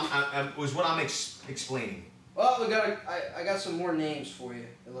 Is what I'm explaining. Well, I got some more names for you.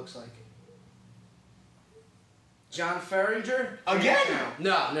 It looks like. John Faringer? Again?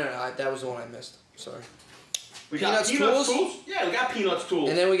 No, that was the one I missed. Sorry. We got Peanuts Tools? Yeah, we got Peanuts Tools.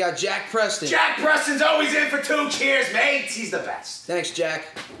 And then we got Jack Preston. Jack Preston's always in for 2. Cheers, mates. He's the best. Thanks, Jack.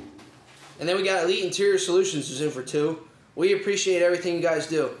 And then we got Elite Interior Solutions who's in for 2. We appreciate everything you guys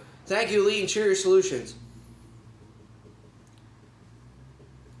do. Thank you, Elite Interior Solutions.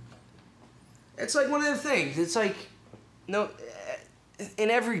 It's like one of the things. It's like, no, in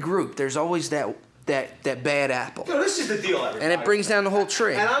every group, there's always that bad apple. No, this is the deal, everybody. And it brings down the whole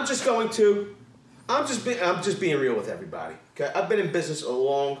tree. And I'm just being real with everybody. Okay, I've been in business a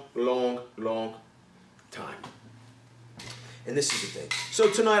long time. And this is the thing. So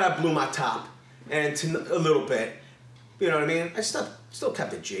tonight I blew my top, and a little bit. You know what I mean? I still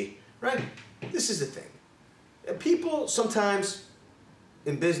kept it G, right? This is the thing. People sometimes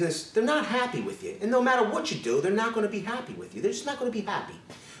in business, they're not happy with you. And no matter what you do, they're not going to be happy with you. They're just not going to be happy.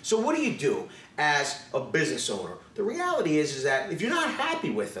 So what do you do as a business owner? The reality is that if you're not happy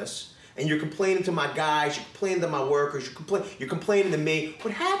with us, and you're complaining to my guys, you're complaining to my workers, you're complaining to me,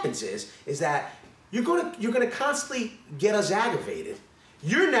 what happens is that you're gonna constantly get us aggravated.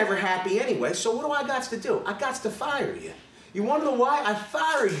 You're never happy anyway, so what do I got to do? I got to fire you. You wanna know why? I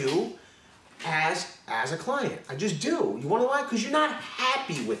fire you as a client. I just do. You wanna know why? Because you're not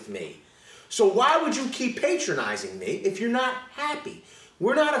happy with me. So why would you keep patronizing me if you're not happy?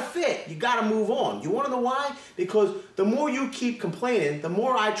 We're not a fit. You gotta move on. You wanna know why? Because the more you keep complaining, the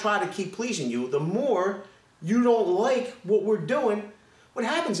more I try to keep pleasing you, the more you don't like what we're doing. What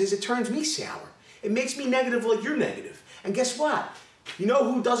happens is it turns me sour. It makes me negative like you're negative. And guess what? You know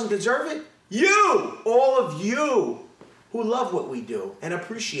who doesn't deserve it? You! All of you who love what we do and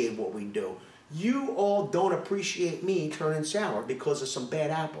appreciate what we do. You all don't appreciate me turning sour because of some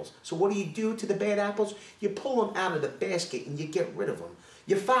bad apples. So what do you do to the bad apples? You pull them out of the basket and you get rid of them.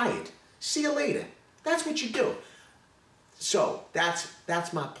 You're fired. See you later. That's what you do. So that's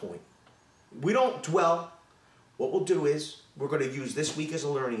my point. We don't dwell. What we'll do is we're going to use this week as a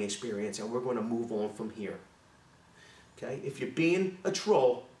learning experience and we're going to move on from here. Okay? If you're being a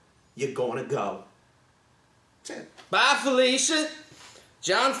troll, you're going to go. That's it. Bye, Felicia.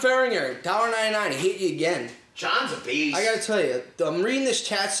 John Ferringer, $1.99. He hit you again. John's a beast. I gotta tell you, I'm reading this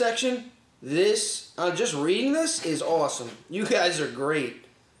chat section. Just reading this is awesome. You guys are great.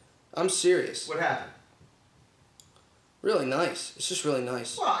 I'm serious. What happened? Really nice. It's just really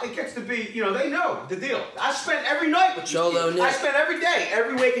nice. Well, it gets to be, you know, they know the deal. I spent every night with Cholo these kids. Nick. I spent every day,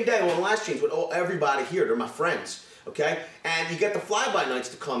 every waking day on live streams with everybody here. They're my friends, okay? And you get the fly-by nights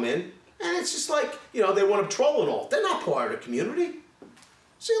to come in, and it's just like, you know, they want to troll and all. They're not part of the community.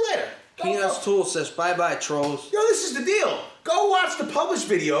 See you later. Peanuts Tool says, bye-bye, trolls. Yo, this is the deal. Go watch the published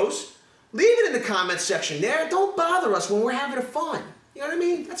videos. Leave it in the comments section there. Don't bother us when we're having a fun. You know what I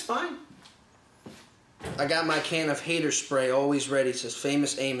mean? That's fine. I got my can of hater spray always ready, says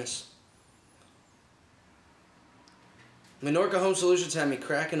Famous Amos. Minorca Home Solutions had me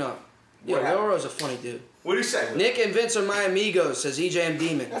cracking up. Yo, Railroad's a funny dude. What do you say? Nick and Vince are my amigos, says EJM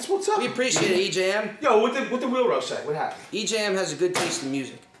Demon. That's what's up. We appreciate it, EJM. Yo, what the Wheelrow say? What happened? EJM has a good taste in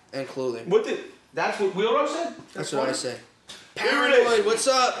music and clothing. That's what Wheelrow said? That's what I say. Here it Paranoid, is. what's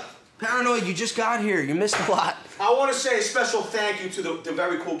up? Paranoid, you just got here. You missed a lot. I want to say a special thank you to the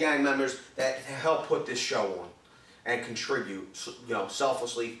very cool gang members that helped put this show on and contribute, you know,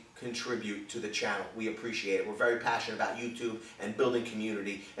 selflessly contribute to the channel. We appreciate it. We're very passionate about YouTube and building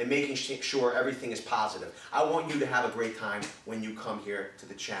community and making sure everything is positive. I want you to have a great time when you come here to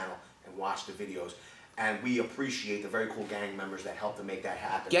the channel and watch the videos. And we appreciate the very cool gang members that helped to make that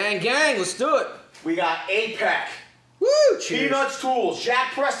happen. Gang, let's do it. We got APEC. Woo, cheers. Peanuts Tools,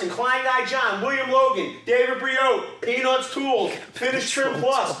 Jack Preston, Klein Guy John, William Logan, David Briot, Peanuts Tools, Finish Trim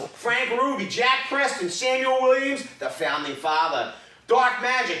Plus, Frank Ruby, Jack Preston, Samuel Williams, the founding father, Dark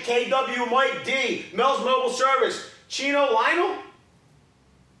Magic, KW Mike D, Mel's Mobile Service, Chino Lionel?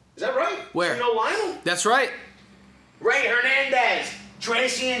 Is that right? Where? Chino Lionel? That's right. Ray Hernandez,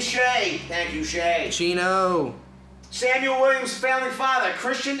 Tracy and Shay. Thank you, Shay. Chino. Samuel Williams, founding father,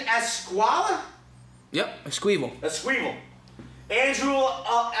 Christian Esquala? Yep, Squeevel. Squeevel. Andrew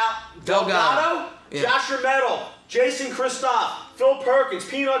Delgado. Yeah. Joshua Metal, Jason Christoph, Phil Perkins,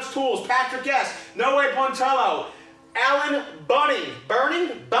 Peanuts Tools, Patrick S, Noe Pontello, Alan Bunning,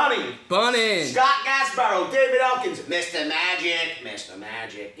 Scott Gasbarrow, David Elkins, Mr.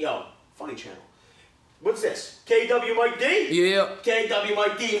 Magic. Yo, funny channel. What's this? KW Mike D? Yeah. KW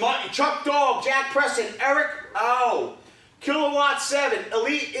Mike D, Chuck Dog, Jack Preston, Eric O, Kilowatt 7,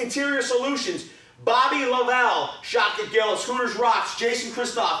 Elite Interior Solutions, Bobby Lavelle, Shaka Gillis, Hooters Rocks, Jason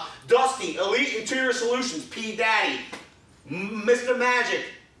Christoph, Dusty, Elite Interior Solutions, P. Daddy, Mr. Magic,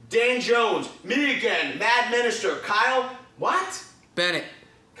 Dan Jones, me again, Mad Minister, Kyle, what? Bennett.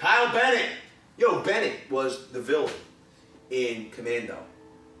 Kyle Bennett. Yo, Bennett was the villain in Commando.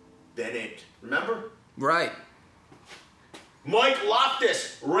 Bennett, remember? Right. Mike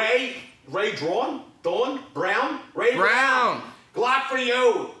Loftus, Ray Brown. Glock for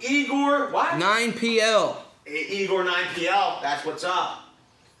you, Igor, what? 9PL. Igor 9PL, that's what's up.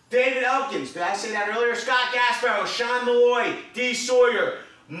 David Elkins, did I say that earlier? Scott Gasparrow, Sean Malloy, D. Sawyer,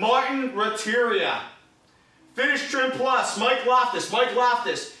 Martin Rateria, Finish Trim Plus, Mike Loftus,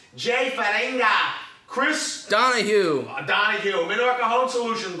 Jay Farenga, Chris Donahue, Minorca Home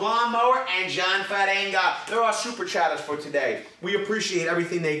Solutions, Blonde Mower, and John Farenga. They're our super chatters for today. We appreciate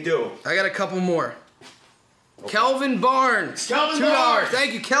everything they do. I got a couple more. Okay. Kelvin Barnes. Kelvin $2. Barnes.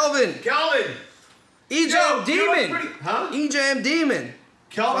 Thank you, Kelvin. EJM Demon. EJM Demon.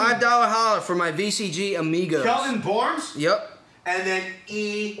 Kelvin. $5 holler for my VCG amigos. Kelvin Barnes? Yep. And then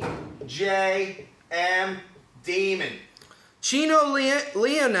EJM Demon.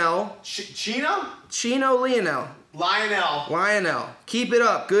 Lionel. Chino? Chino Lionel. Lionel. Keep it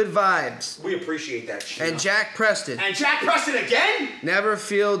up. Good vibes. We appreciate that, Chino. And Jack Preston. And Jack Preston again? Never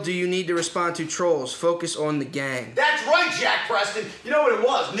feel do you need to respond to trolls. Focus on the gang. That's right, Jack Preston. You know what it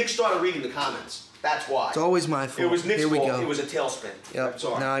was? Nick started reading the comments. That's why. It's always my fault. It was Nick's Here we fault. go. It was a tailspin. Yep. That's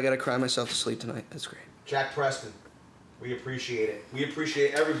all. Now I gotta cry myself to sleep tonight. That's great. Jack Preston. We appreciate it. We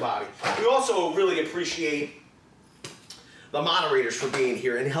appreciate everybody. We also really appreciate the moderators for being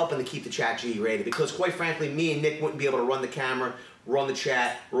here and helping to keep the chat G rated, because quite frankly, me and Nick wouldn't be able to run the camera, run the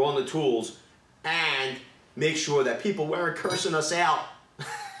chat, run the tools, and make sure that people weren't cursing us out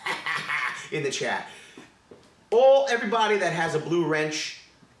in the chat. Everybody that has a blue wrench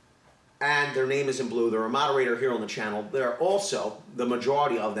and their name is in blue, they're a moderator here on the channel. They're also, the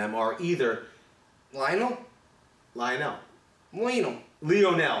majority of them are either Lionel. It's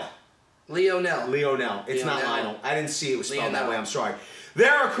not Lionel. I didn't see it was spelled that Lionel. way. I'm sorry.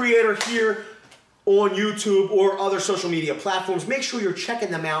 They're a creator here on YouTube or other social media platforms. Make sure you're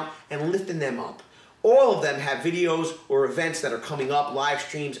checking them out and lifting them up. All of them have videos or events that are coming up, live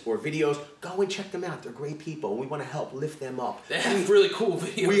streams or videos. Go and check them out. They're great people. We want to help lift them up. They have really cool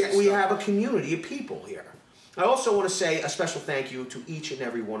videos. We have a community of people here. I also want to say a special thank you to each and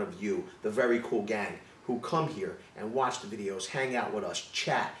every one of you, the very cool gang, who come here and watch the videos, hang out with us,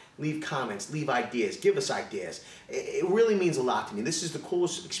 chat, leave comments, leave ideas, give us ideas. It really means a lot to me. This is the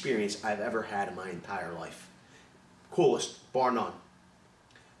coolest experience I've ever had in my entire life. Coolest, bar none.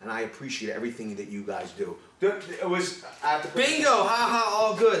 And I appreciate everything that you guys do. It was Bingo! Ha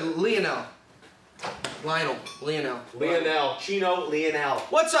all good. Lionel. Chino Lionel.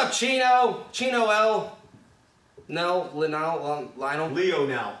 What's up, Chino? Chino L. No, Lionel.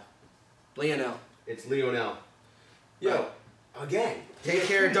 Lionel. It's Lionel. Yo, again. Take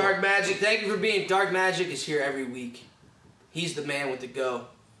care of Dark Magic. Thank you for being. Dark Magic is here every week. He's the man with the go.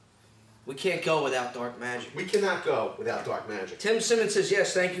 We can't go without Dark Magic. We cannot go without Dark Magic. Tim Simmons says,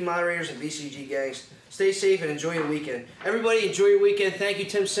 yes, thank you, moderators and BCG gangs. Stay safe and enjoy your weekend. Everybody, enjoy your weekend. Thank you,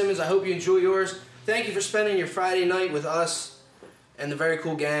 Tim Simmons. I hope you enjoy yours. Thank you for spending your Friday night with us and the very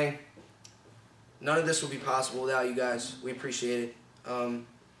cool gang. None of this would be possible without you guys. We appreciate it.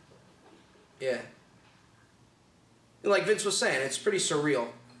 Yeah. Like Vince was saying, it's pretty surreal.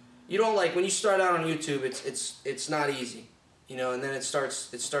 You don't when you start out on YouTube, it's not easy, you know, and then you start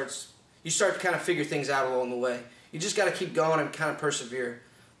to kind of figure things out along the way. You just got to keep going and kind of persevere.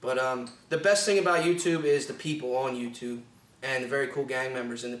 But the best thing about YouTube is the people on YouTube and the very cool gang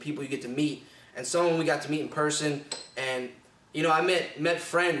members and the people you get to meet. And some of them we got to meet in person, and you know, I met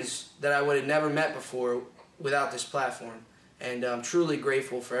friends that I would have never met before without this platform. And I'm truly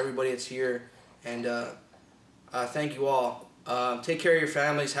grateful for everybody that's here. And thank you all. Take care of your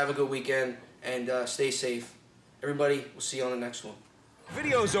families. Have a good weekend. And stay safe. Everybody, we'll see you on the next one.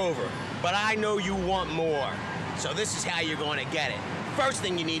 Video's over, but I know you want more. So this is how you're going to get it. First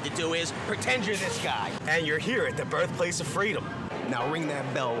thing you need to do is pretend you're this guy. And you're here at the birthplace of freedom. Now ring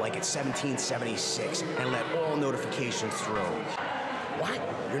that bell like it's 1776 and let all notifications through. What?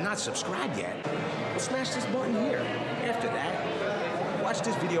 You're not subscribed yet? Well, smash this button here. After that, watch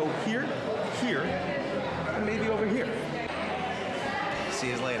this video here, and maybe over here. See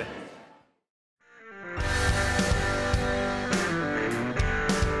you later.